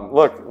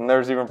 Look, and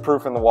there's even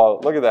proof in the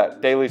wallet. Look at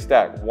that, daily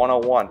stack,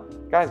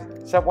 101. Guys,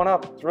 set one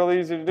up. It's really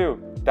easy to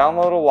do.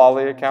 Download a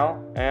Lolly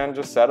account and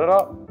just set it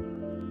up.